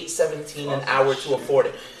 $28.17 an hour to afford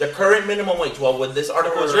it. The current minimum wage, well, when this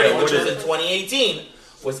article was written, which was in 2018,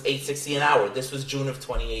 was $8.60 an hour. This was June of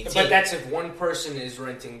 2018. But that's if one person is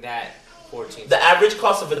renting that 14. The average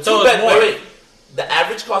cost of a So two it's bed. more. Wait. The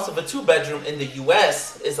average cost of a 2-bedroom in the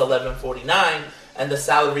U.S. is $11.49, and the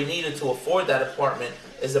salary needed to afford that apartment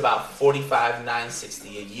is about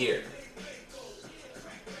 $45,960 a year.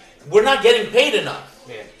 We're not getting paid enough.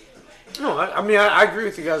 Yeah. No, I mean, I agree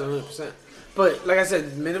with you guys 100%. But like I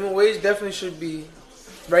said, minimum wage definitely should be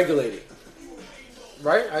regulated.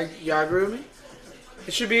 Right? Y'all agree with me?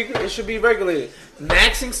 It should be regulated.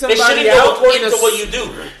 Maxing It somebody shouldn't go out according in to a what you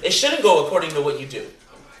do. It shouldn't go according to what you do.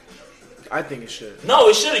 I think it should. No,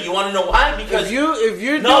 it shouldn't. You want to know why? Because If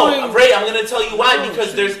you're no, doing Ray, I'm gonna tell you why. No,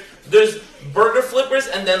 Because shit. there's burger flippers,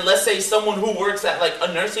 and then let's say someone who works at like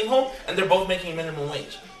a nursing home, and they're both making minimum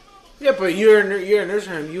wage. yeah, but you're a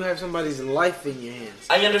nursing home. You have somebody's life in your hands.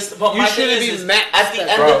 I understand, but You my thing shouldn't is be maxed at the at-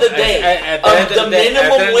 end Bro, of the day, at the end of the the day- at the minimum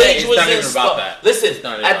end of the day, wage it's was not even about installed. that. Listen, It's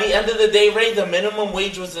not even at about the end of the day, Ray, the minimum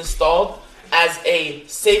wage was installed as a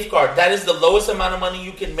safeguard. That is the lowest amount of money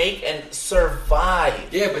you can make and survive.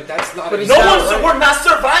 Yeah, but that's not. But it's No not one's. right. We're not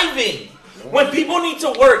surviving. When people need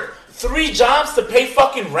to work 3 jobs to pay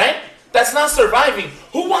fucking rent, that's not surviving.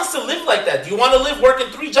 Who wants to live like that? Do you want to live working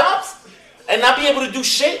 3 jobs and not be able to do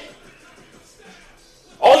shit?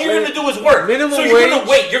 All you're gonna do is work. Minimum so you're gonna wage-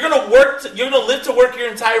 wait. You're gonna work. You're gonna live to work your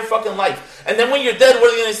entire fucking life. And then when you're dead,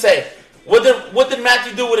 what are they gonna say? What did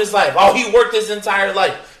Matthew do with his life? Oh, he worked his entire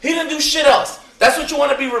life. He didn't do shit else. That's what you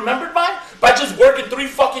want to be remembered by? By just working 3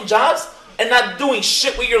 fucking jobs and not doing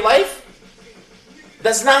shit with your life?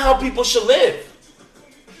 That's not how people should live.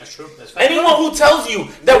 That's true. That's fair. Anyone who tells you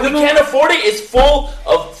that we Minimum- can't afford it is full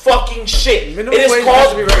of fucking shit. Minimum It is wage called has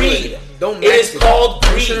to be regulated. greed. Don't It max is called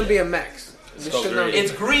There shouldn't greed. be a max. There called should not greed. be.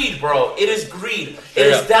 It's greed, bro. It is greed. Straight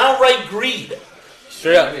It is up. downright greed.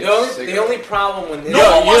 Straight up. The only problem when this No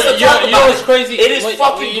one wants to talk you know about what's it. crazy? It is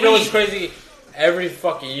fucking You know what's greed. crazy? Every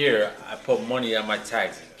fucking year, I put money on my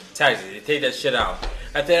taxes. They take that shit out.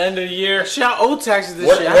 At the end of the year, Shit, I owe taxes this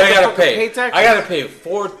what year. I have to gotta fucking pay? taxes. I gotta pay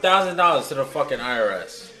 $4,000 to the fucking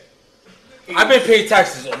IRS. I've been paying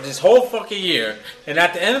taxes this whole fucking year, and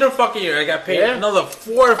at the end of the fucking year, I got paid Yeah. another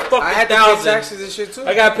 $4 I had fucking to pay thousand. taxes this shit too.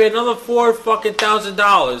 I gotta pay another $4 fucking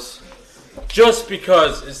 $1,000 just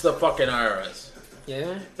because it's the fucking IRS. Yeah.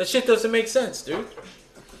 That shit doesn't make sense, dude.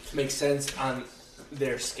 makes sense on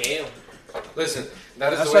their scale. Listen,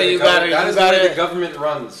 that is That's the way why the you government, gotta- that you is the way gotta- the government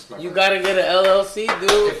runs. my You friend. gotta get an LLC, dude.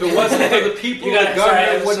 If it wasn't for the people, You gotta- the government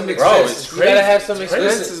sorry, wouldn't some- Bro, exist. it's You gotta have some crazy.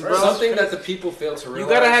 expenses, Listen, bro. something that the people fail to You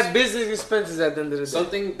realize. gotta have business expenses at the end of the day.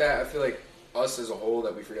 something that I feel like us as a whole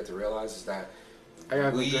that we forget to realize is that I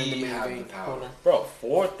gotta we go drain the main have vein. the power. Hold on. Bro,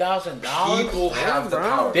 $4,000? People have the bro.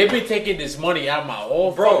 power. They've been taking this money out of my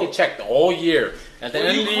whole Bro. fucking check the whole year. At the Well,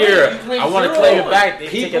 end you of the claim- year, you claim I want to zero. claim it back. They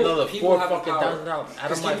take People- another people have the $4,000 out of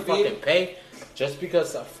Because my people being- fucking pay just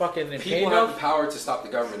because I fucking didn't pay People have the enough. power to stop the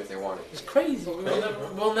government if they want it. It's crazy. We'll man. never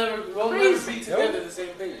be together the same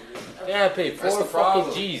page. Yeah, I paid That's 4 the problem.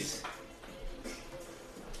 fucking G's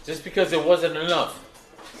just because it wasn't enough.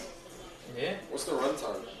 Yeah. What's the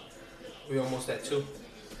runtime? We almost at 2.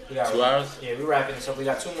 We got 2 hours? Yeah, we're wrapping this up. We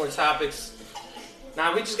got 2 more topics.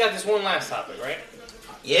 Nah, we just got this one last topic, right?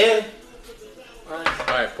 Yeah. All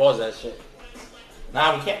right, pause that shit.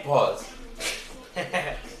 Nah, we can't pause.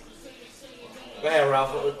 Go ahead,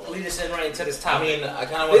 Ralph. Lead us in right into this I topic. mean, I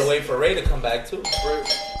kind of want to wait for Ray to come back too.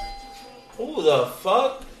 Who the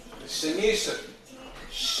fuck? Shanisha.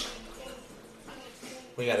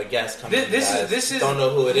 We got a guest coming. This is don't know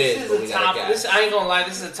who it is, but we got a guest. I ain't gonna lie.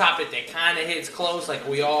 This is a topic that kind of hits close. Like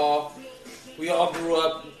we all grew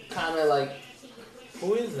up kind of like.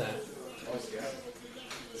 Who is that? Oh,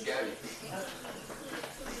 it's Gabby.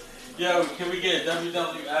 Yo, can we get a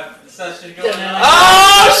WWF session going on?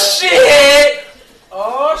 Oh shit!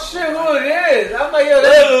 Oh shit, who it is? I'm like, yo,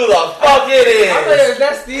 Who the fuck it is? I'm like, yo,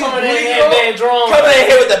 that's Steve Coming in here, Biko. Van Drone. Coming in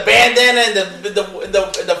here with the bandana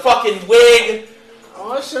and the fucking wig,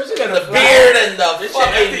 Oh shit, she got the a beard and the This shit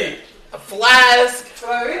fucking empty. flask.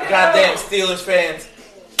 flag. Goddamn Steelers fans.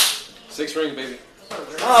 6 rings, baby.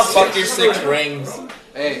 Oh fuck your 6 rings.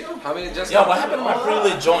 Hey, how many Jets? Yo, what happened to my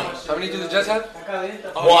pre-lit joint? How many do the Jets have?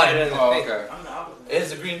 Oh, One. yeah, that's- Oh, okay.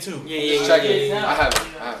 It's a green 2. Yeah. Just check it. I have it.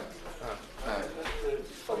 Alright.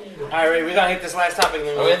 All right, Ray, we gotta hit this last topic.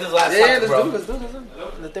 Oh, we had this last Yeah, topic, let's bro. do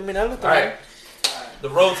it. Let's terminarlo. All right. The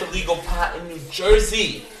road to legal pot in New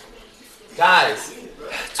Jersey. Guys,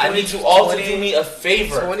 I need you all to do me a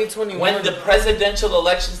favor. 2021. When the presidential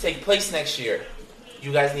elections take place next year,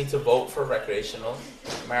 you guys need to vote for recreational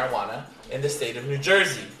marijuana in the state of New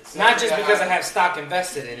Jersey. Not just because I have stock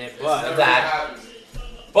invested in it, but That,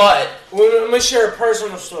 but I'm gonna share a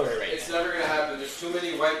personal story right It's never gonna happen. There's too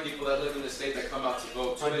many white people that live in the state that come out to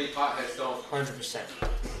vote. Too many potheads don't. 100%.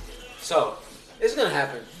 So, It's gonna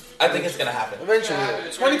happen I think it's gonna happen. eventually. Yeah,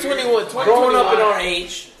 2021. growing up in 2021. our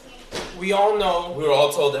age, we all know, We were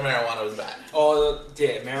all told that marijuana was bad.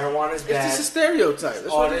 marijuana's It's bad. just a stereotype. That's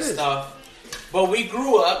all what it this is. stuff. But we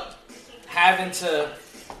grew up having to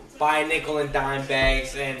buy nickel and dime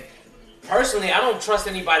bags, and personally, I don't trust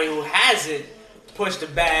anybody who hasn't pushed a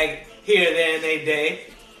bag here, there, and a day.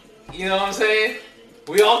 You know what I'm saying?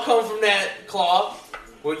 We all come from that cloth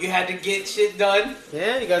where you had to get shit done.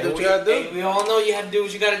 Yeah, you gotta do And what you gotta and do. we all know you have to do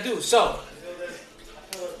what you gotta do. So,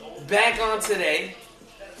 back on today,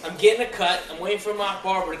 I'm getting a cut. I'm waiting for my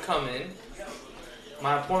barber to come in.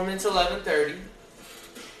 My appointment's 11:30.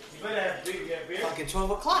 Fucking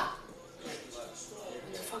 12 o'clock.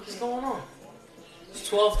 What the fuck is going on? It's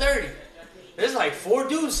 12:30. There's like 4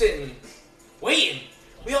 dudes sitting, waiting.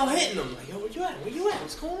 We all hitting them. Like, yo, where you at? Where you at?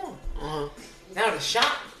 What's going on? Uh-huh. Now the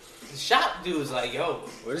shop dude's like, yo,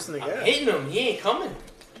 Where this nigga I'm at? hitting him. He ain't coming.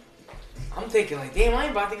 I'm thinking like, damn, I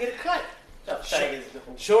ain't about to get a cut.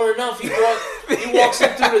 Sure enough, he walks in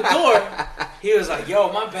through the door. He was like,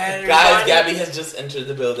 yo, my bad, everybody. Guys, Gabby has just entered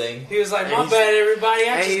the building. He was like, my bad, everybody.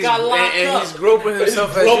 I just got locked and up. he's groping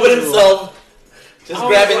himself as Groping usual. himself, just I was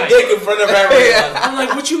grabbing like- dick in front of everyone. I'm like,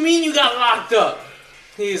 what you mean you got locked up?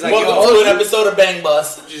 He's like, Welcome yo, to an episode of Bang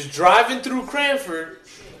Bus. just driving through Cranford,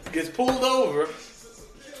 gets pulled over,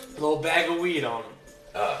 little bag of weed on him.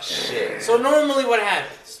 Oh shit. So normally what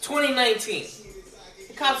happens? 2019.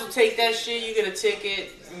 The cops will take that shit, you get a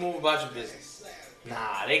ticket, you move about your business.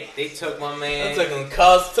 Nah, they took my I man. took him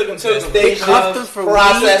cuffs, took him to the Took him- they station, cuffed him for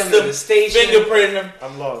processed weed, to him, the station. fingerprinted him.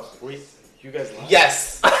 I'm lost. You guys lost?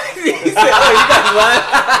 Yes. He said, oh, you guys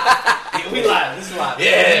live? Yeah, we live, this is live.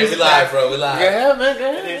 Yeah, we live, bro. We live. Go ahead, man. Go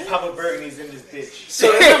And ahead. then Papa Burgundy's in this bitch.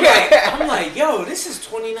 So then I'm like, yo, this is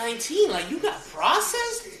 2019. Like, you got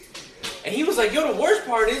processed? And he was like, yo, the worst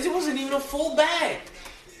part is it wasn't even a full bag.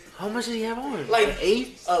 How much did he have on? Like- An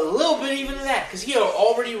 8? A little bit even of that, because he had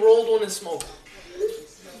already rolled one and smoked.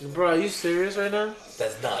 Bro, are you serious right now?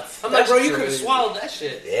 That's nuts. I'm like, bro, you That's could have crazy. swallowed that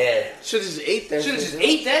shit. Yeah. Should've just ate that Should have shit. just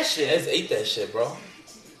ate that I shit. just ate that shit, bro.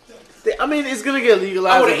 I mean, it's gonna get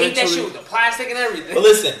legalized I would have ate that eventually. shit with the plastic and everything. But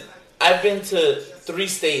listen, I've been to 3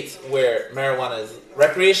 states where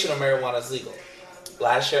recreational marijuana is legal.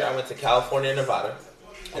 Last year I went to California and Nevada,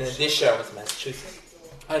 and then this year I went to Massachusetts.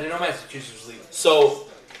 I didn't know Massachusetts was legal. So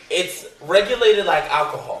it's regulated like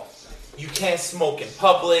alcohol. You can't smoke in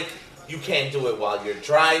public. You can't do it while you're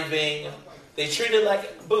driving. They treat it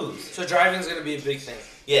like booze. So driving's gonna be a big thing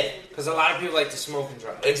Yeah, because a lot of people like to smoke and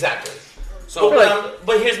drive. exactly. So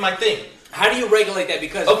But here's my thing. how do you regulate that?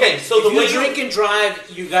 Because Okay, so if the you way drink and drive,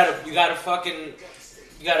 you gotta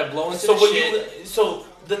blow into So the what shit. so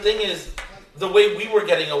the thing is, the way we were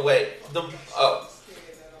getting away,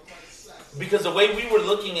 because the way we were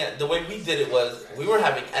looking at, the way we did it was, we were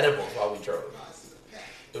having edibles while we drove.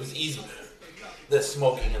 It was easier than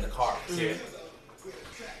smoking in the car. Yeah.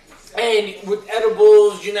 And with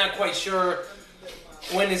edibles, you're not quite sure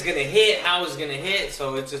when it's gonna hit, how it's gonna hit.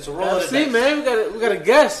 So it's a roll of the See, dice. man, we got a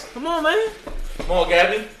guess. Come on, man. Come on,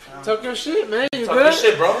 Gabby. Talk your shit, man. You Talk good? your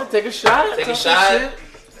shit, bro. Yeah, take a shot. Take a Talk shot. your shit.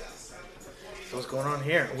 So what's going on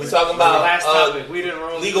here? We're talking Last about topic, we didn't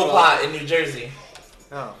roll legal pot in New Jersey.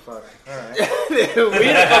 Oh fuck! All right. We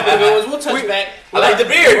had a couple of good ones. We'll touch back. I like the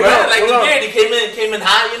beard, man. I like we're the gonna- beard. He came in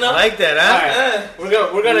hot, you know. I like that, huh? All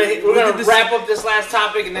right. We're gonna wrap up this last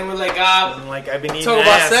topic, and then we'll let God. I'm like I've been eating Talk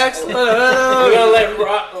about ass. sex. We're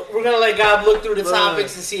gonna let God look through the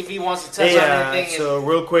topics and see if he wants to touch Hey, on anything. so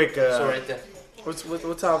real quick, So right there.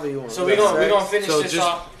 What topic you want? So we're gonna finish So this just-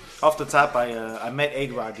 off. off the top, I met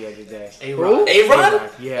A-Rod the other day. A-Rod. A-Rod?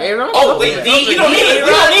 Yeah. Aaron? Oh wait, D, you don't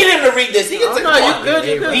need him to read this. He can take No, one. you good.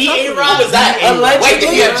 You good. The Talk to me. A-Rod. What was that? Allegedly. Wait,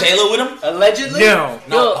 did you have J-Lo with him? Allegedly. No,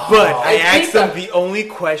 Yo, but I think asked him that- the only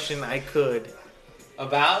question I could.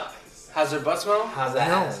 About how's their butt smell? How's that?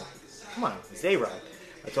 No, come on, it's A-Rod.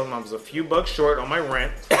 I told him I was a few bucks short on my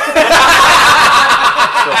rent. So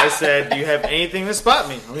I said, "Do you have anything to spot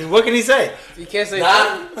me?" I mean, what can he say? You can't say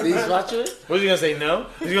Nah. no. Please watch it. What's he gonna say? No,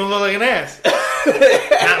 he's gonna look like an ass.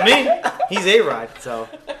 Not me. He's A-Rod. So,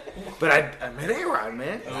 but I met A-Rod,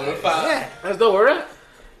 man. Yeah, That's the word.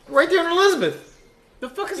 right there in Elizabeth. The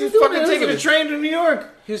fuck is He's he doing? fucking taking the train to New York.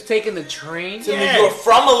 He was taking the train. To Yeah. New York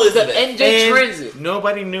from The Elizabeth. NJ And Transit.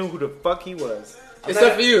 nobody knew who the fuck he was.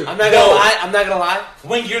 Except for you. I'm not gonna No. lie. I'm not gonna lie.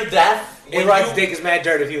 When you're that, when A-Rod's you, dick is mad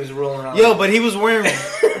dirt if he was rolling around. Yo, but he was wearing.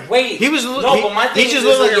 wait, He was. no, he, but my thing he just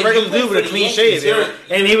is looked like if a you regular play dude for with a the clean Yankees, shave, yo.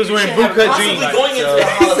 And he was you wearing should have bootcut possibly jeans. going into So- the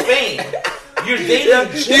Hall of Fame. You're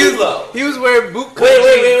dating J-Lo. He was wearing boot cut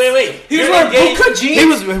Wait. he was You're wearing engaged- bootcut jeans. He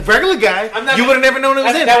was a regular guy. I'm not You gonna- would have never known it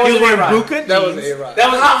was that- him. that He was wasn't wearing A-Rod. bootcut That was jeans. A-Rod.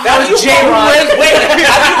 How do was you J-Rod. go- Wait,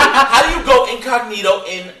 how do you go incognito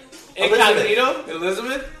in Elizabeth? Incognito,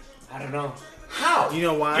 Elizabeth. I don't know. How? You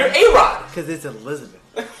know why? You're A-Rod. Because it's Elizabeth.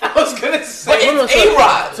 I was gonna say. But it's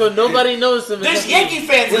A-Rod. So nobody knows him. There's except for you. Yankee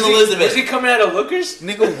fans in Was Elizabeth. he coming out of Lookers?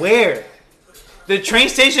 Nigga, where? The train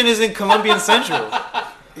station is in Columbian Central.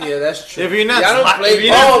 Yeah, that's true. If you're not, Y'all don't sli- play if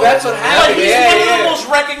you're ball. not- that's what But happened. he's Yeah, one of yeah. the most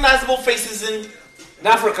recognizable faces in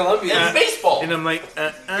Not for Columbia. baseball. and I'm like,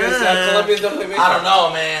 Because Columbians don't play baseball. I don't know,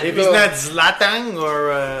 man. if he's not Zlatan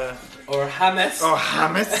or Or James.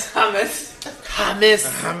 Hamas, James.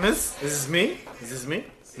 Hamas. Is this me?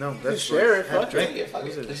 No, that's Share it. Have Fuck drink. it. Did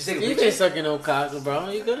you take a You picture? ain't sucking no cock, bro.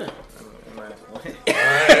 You good?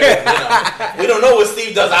 We don't know what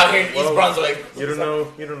Steve does out here in East Brunswick. You don't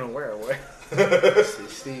know where.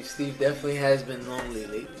 Steve definitely has been lonely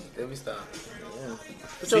lately. Let me stop.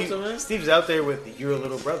 What's up, Steve, man? Steve's out there with your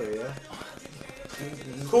little brother, yeah.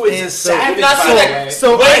 Who is And this so- savage? Not by seen the that. way.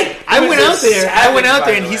 So Wait, I who went is out this there. I went savage, out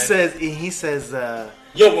there, by and the way? he says,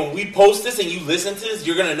 Yo, when we post this and you listen to this,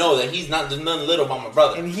 you're gonna know that he's not there's nothing little about my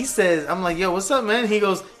brother. and he says, I'm like, yo, what's up, man? He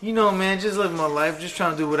goes, you know, man, just living my life, just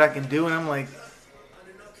trying to do what I can do, and I'm like,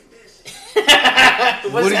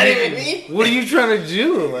 What's what that are you, even mean? What are you trying to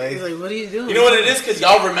do? He's Like, like, what are you doing? You know what it is? Because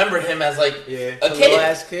y'all remember him as like Yeah, a a little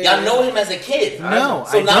ass kid. kid, Y'all yeah. know him as a kid. no,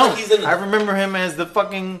 So I now don't. that he's in, I remember him as the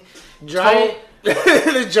fucking Giant.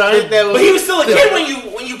 The giant that was. but he was still a kid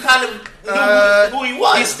when you kind of knew who he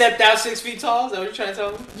was. He stepped out 6 feet tall. Is that what you're trying to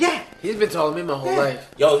tell me? yeah. He's been taller than me my whole life.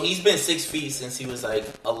 Yo, he's been 6 feet since he was like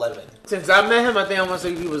 11. Since I met him, I think I want to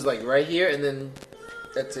say he was like right here, and then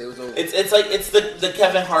that's it. It was over. It's like it's the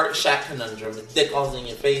Kevin Hart Shaq conundrum. With dick all in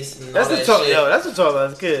your face and That's all the that tall, shit. yo. That's the tall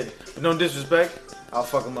ass kid. But no disrespect, I'll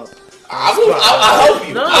fuck him up. I'll help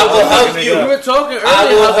you. No, I will help nigga. you. we were talking earlier.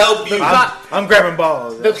 I will how help the you. cop- I'm grabbing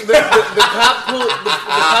balls. The cop pulled. The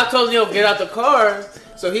cop told him, "Yo, get out the car."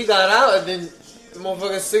 So he got out, and then the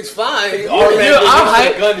motherfucker's 6'5". I'm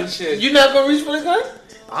hype. gun and shit. You not gonna reach for the gun?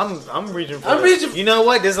 I'm reaching for I'm it. reaching- You know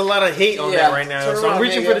what? There's a lot of hate on Yeah, that right now, turn so I'm around,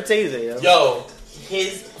 reaching nigga. for the taser, yo. Yo,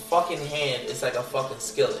 his fucking hand is like a fucking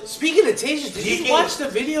skillet. Speaking of tasers, did He you can- watch the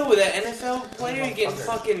video with that NFL player getting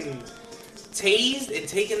fucking tased and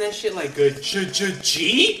taking that shit like a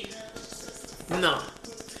G? No.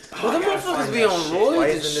 Well, the motherfuckers be on Why roids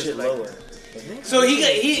and isn't this shit like lower? that. So he's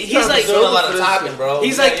He's like doing a lot for of this talking, shit. bro.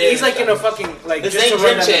 he's like in a fucking like This just to ain't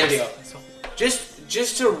run Dream that Champs. video.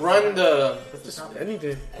 Just to run the.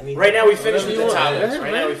 Anything. Right now we finished with the want. topics. Yeah,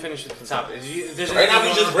 Right man. now we finished with the topics. If there's Right now we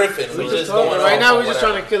anything just going on- riffing. We We just just talking. going Right off now on we're just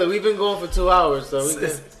whatever. trying to kill it. We've been going for 2 hours, so we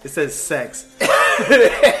good. It says sex.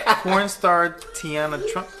 Porn star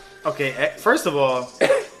Tiana Trump. Okay, first of all,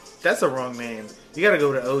 that's a wrong name. You gotta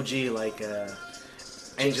go to OG like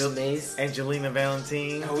Angelina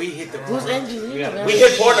Valentine. No, we hit the. Who's Angelina? Yeah. We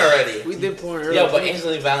hit porn already. We did porn earlier. Yo, but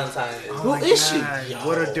Angelina Valentine is. Who is she?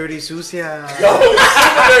 What a dirty sucia. Yo,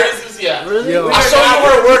 super dirty sucia. Really? Yo. I'll show you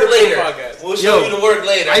her work later. Podcast. We'll show Yo, you the work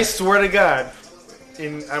later. I swear to God,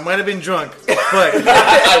 I might have been drunk, but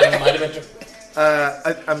I might have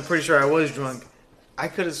been. I'm pretty sure I was drunk. I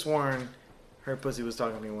could have sworn her pussy was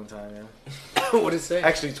talking to me one time. Yeah, What did it say?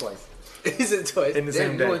 actually twice. Is it twice? In the Damn,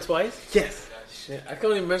 same you day. went twice? Yes. Shit, I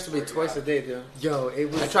can only masturbate twice a day, dude. Yo, it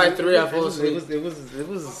was. I tried 3, I fall It asleep. was. It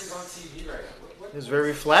It's on TV right now. was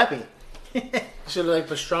very flappy. Should have like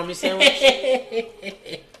pastrami sandwich.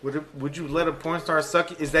 Would you let a porn star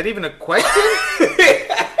suck? Is that even a question?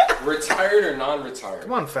 Retired or non-retired?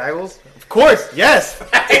 Come on, Faggles. Of course, yes. Yo,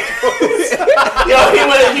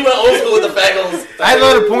 he went old school with the Faggles. I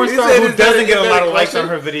let a porn You star said who is that doesn't get a lot of likes question?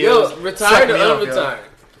 on her videos. Yo, retired suck or me up, yo. unretired?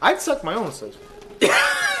 I'd suck my own such.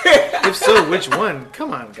 If so, which one?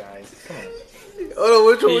 Come on, guys. Come on. Hold on,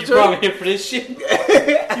 which one? You Which brought one? me here for this shit.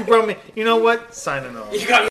 You brought me. You know what? Signing off. You got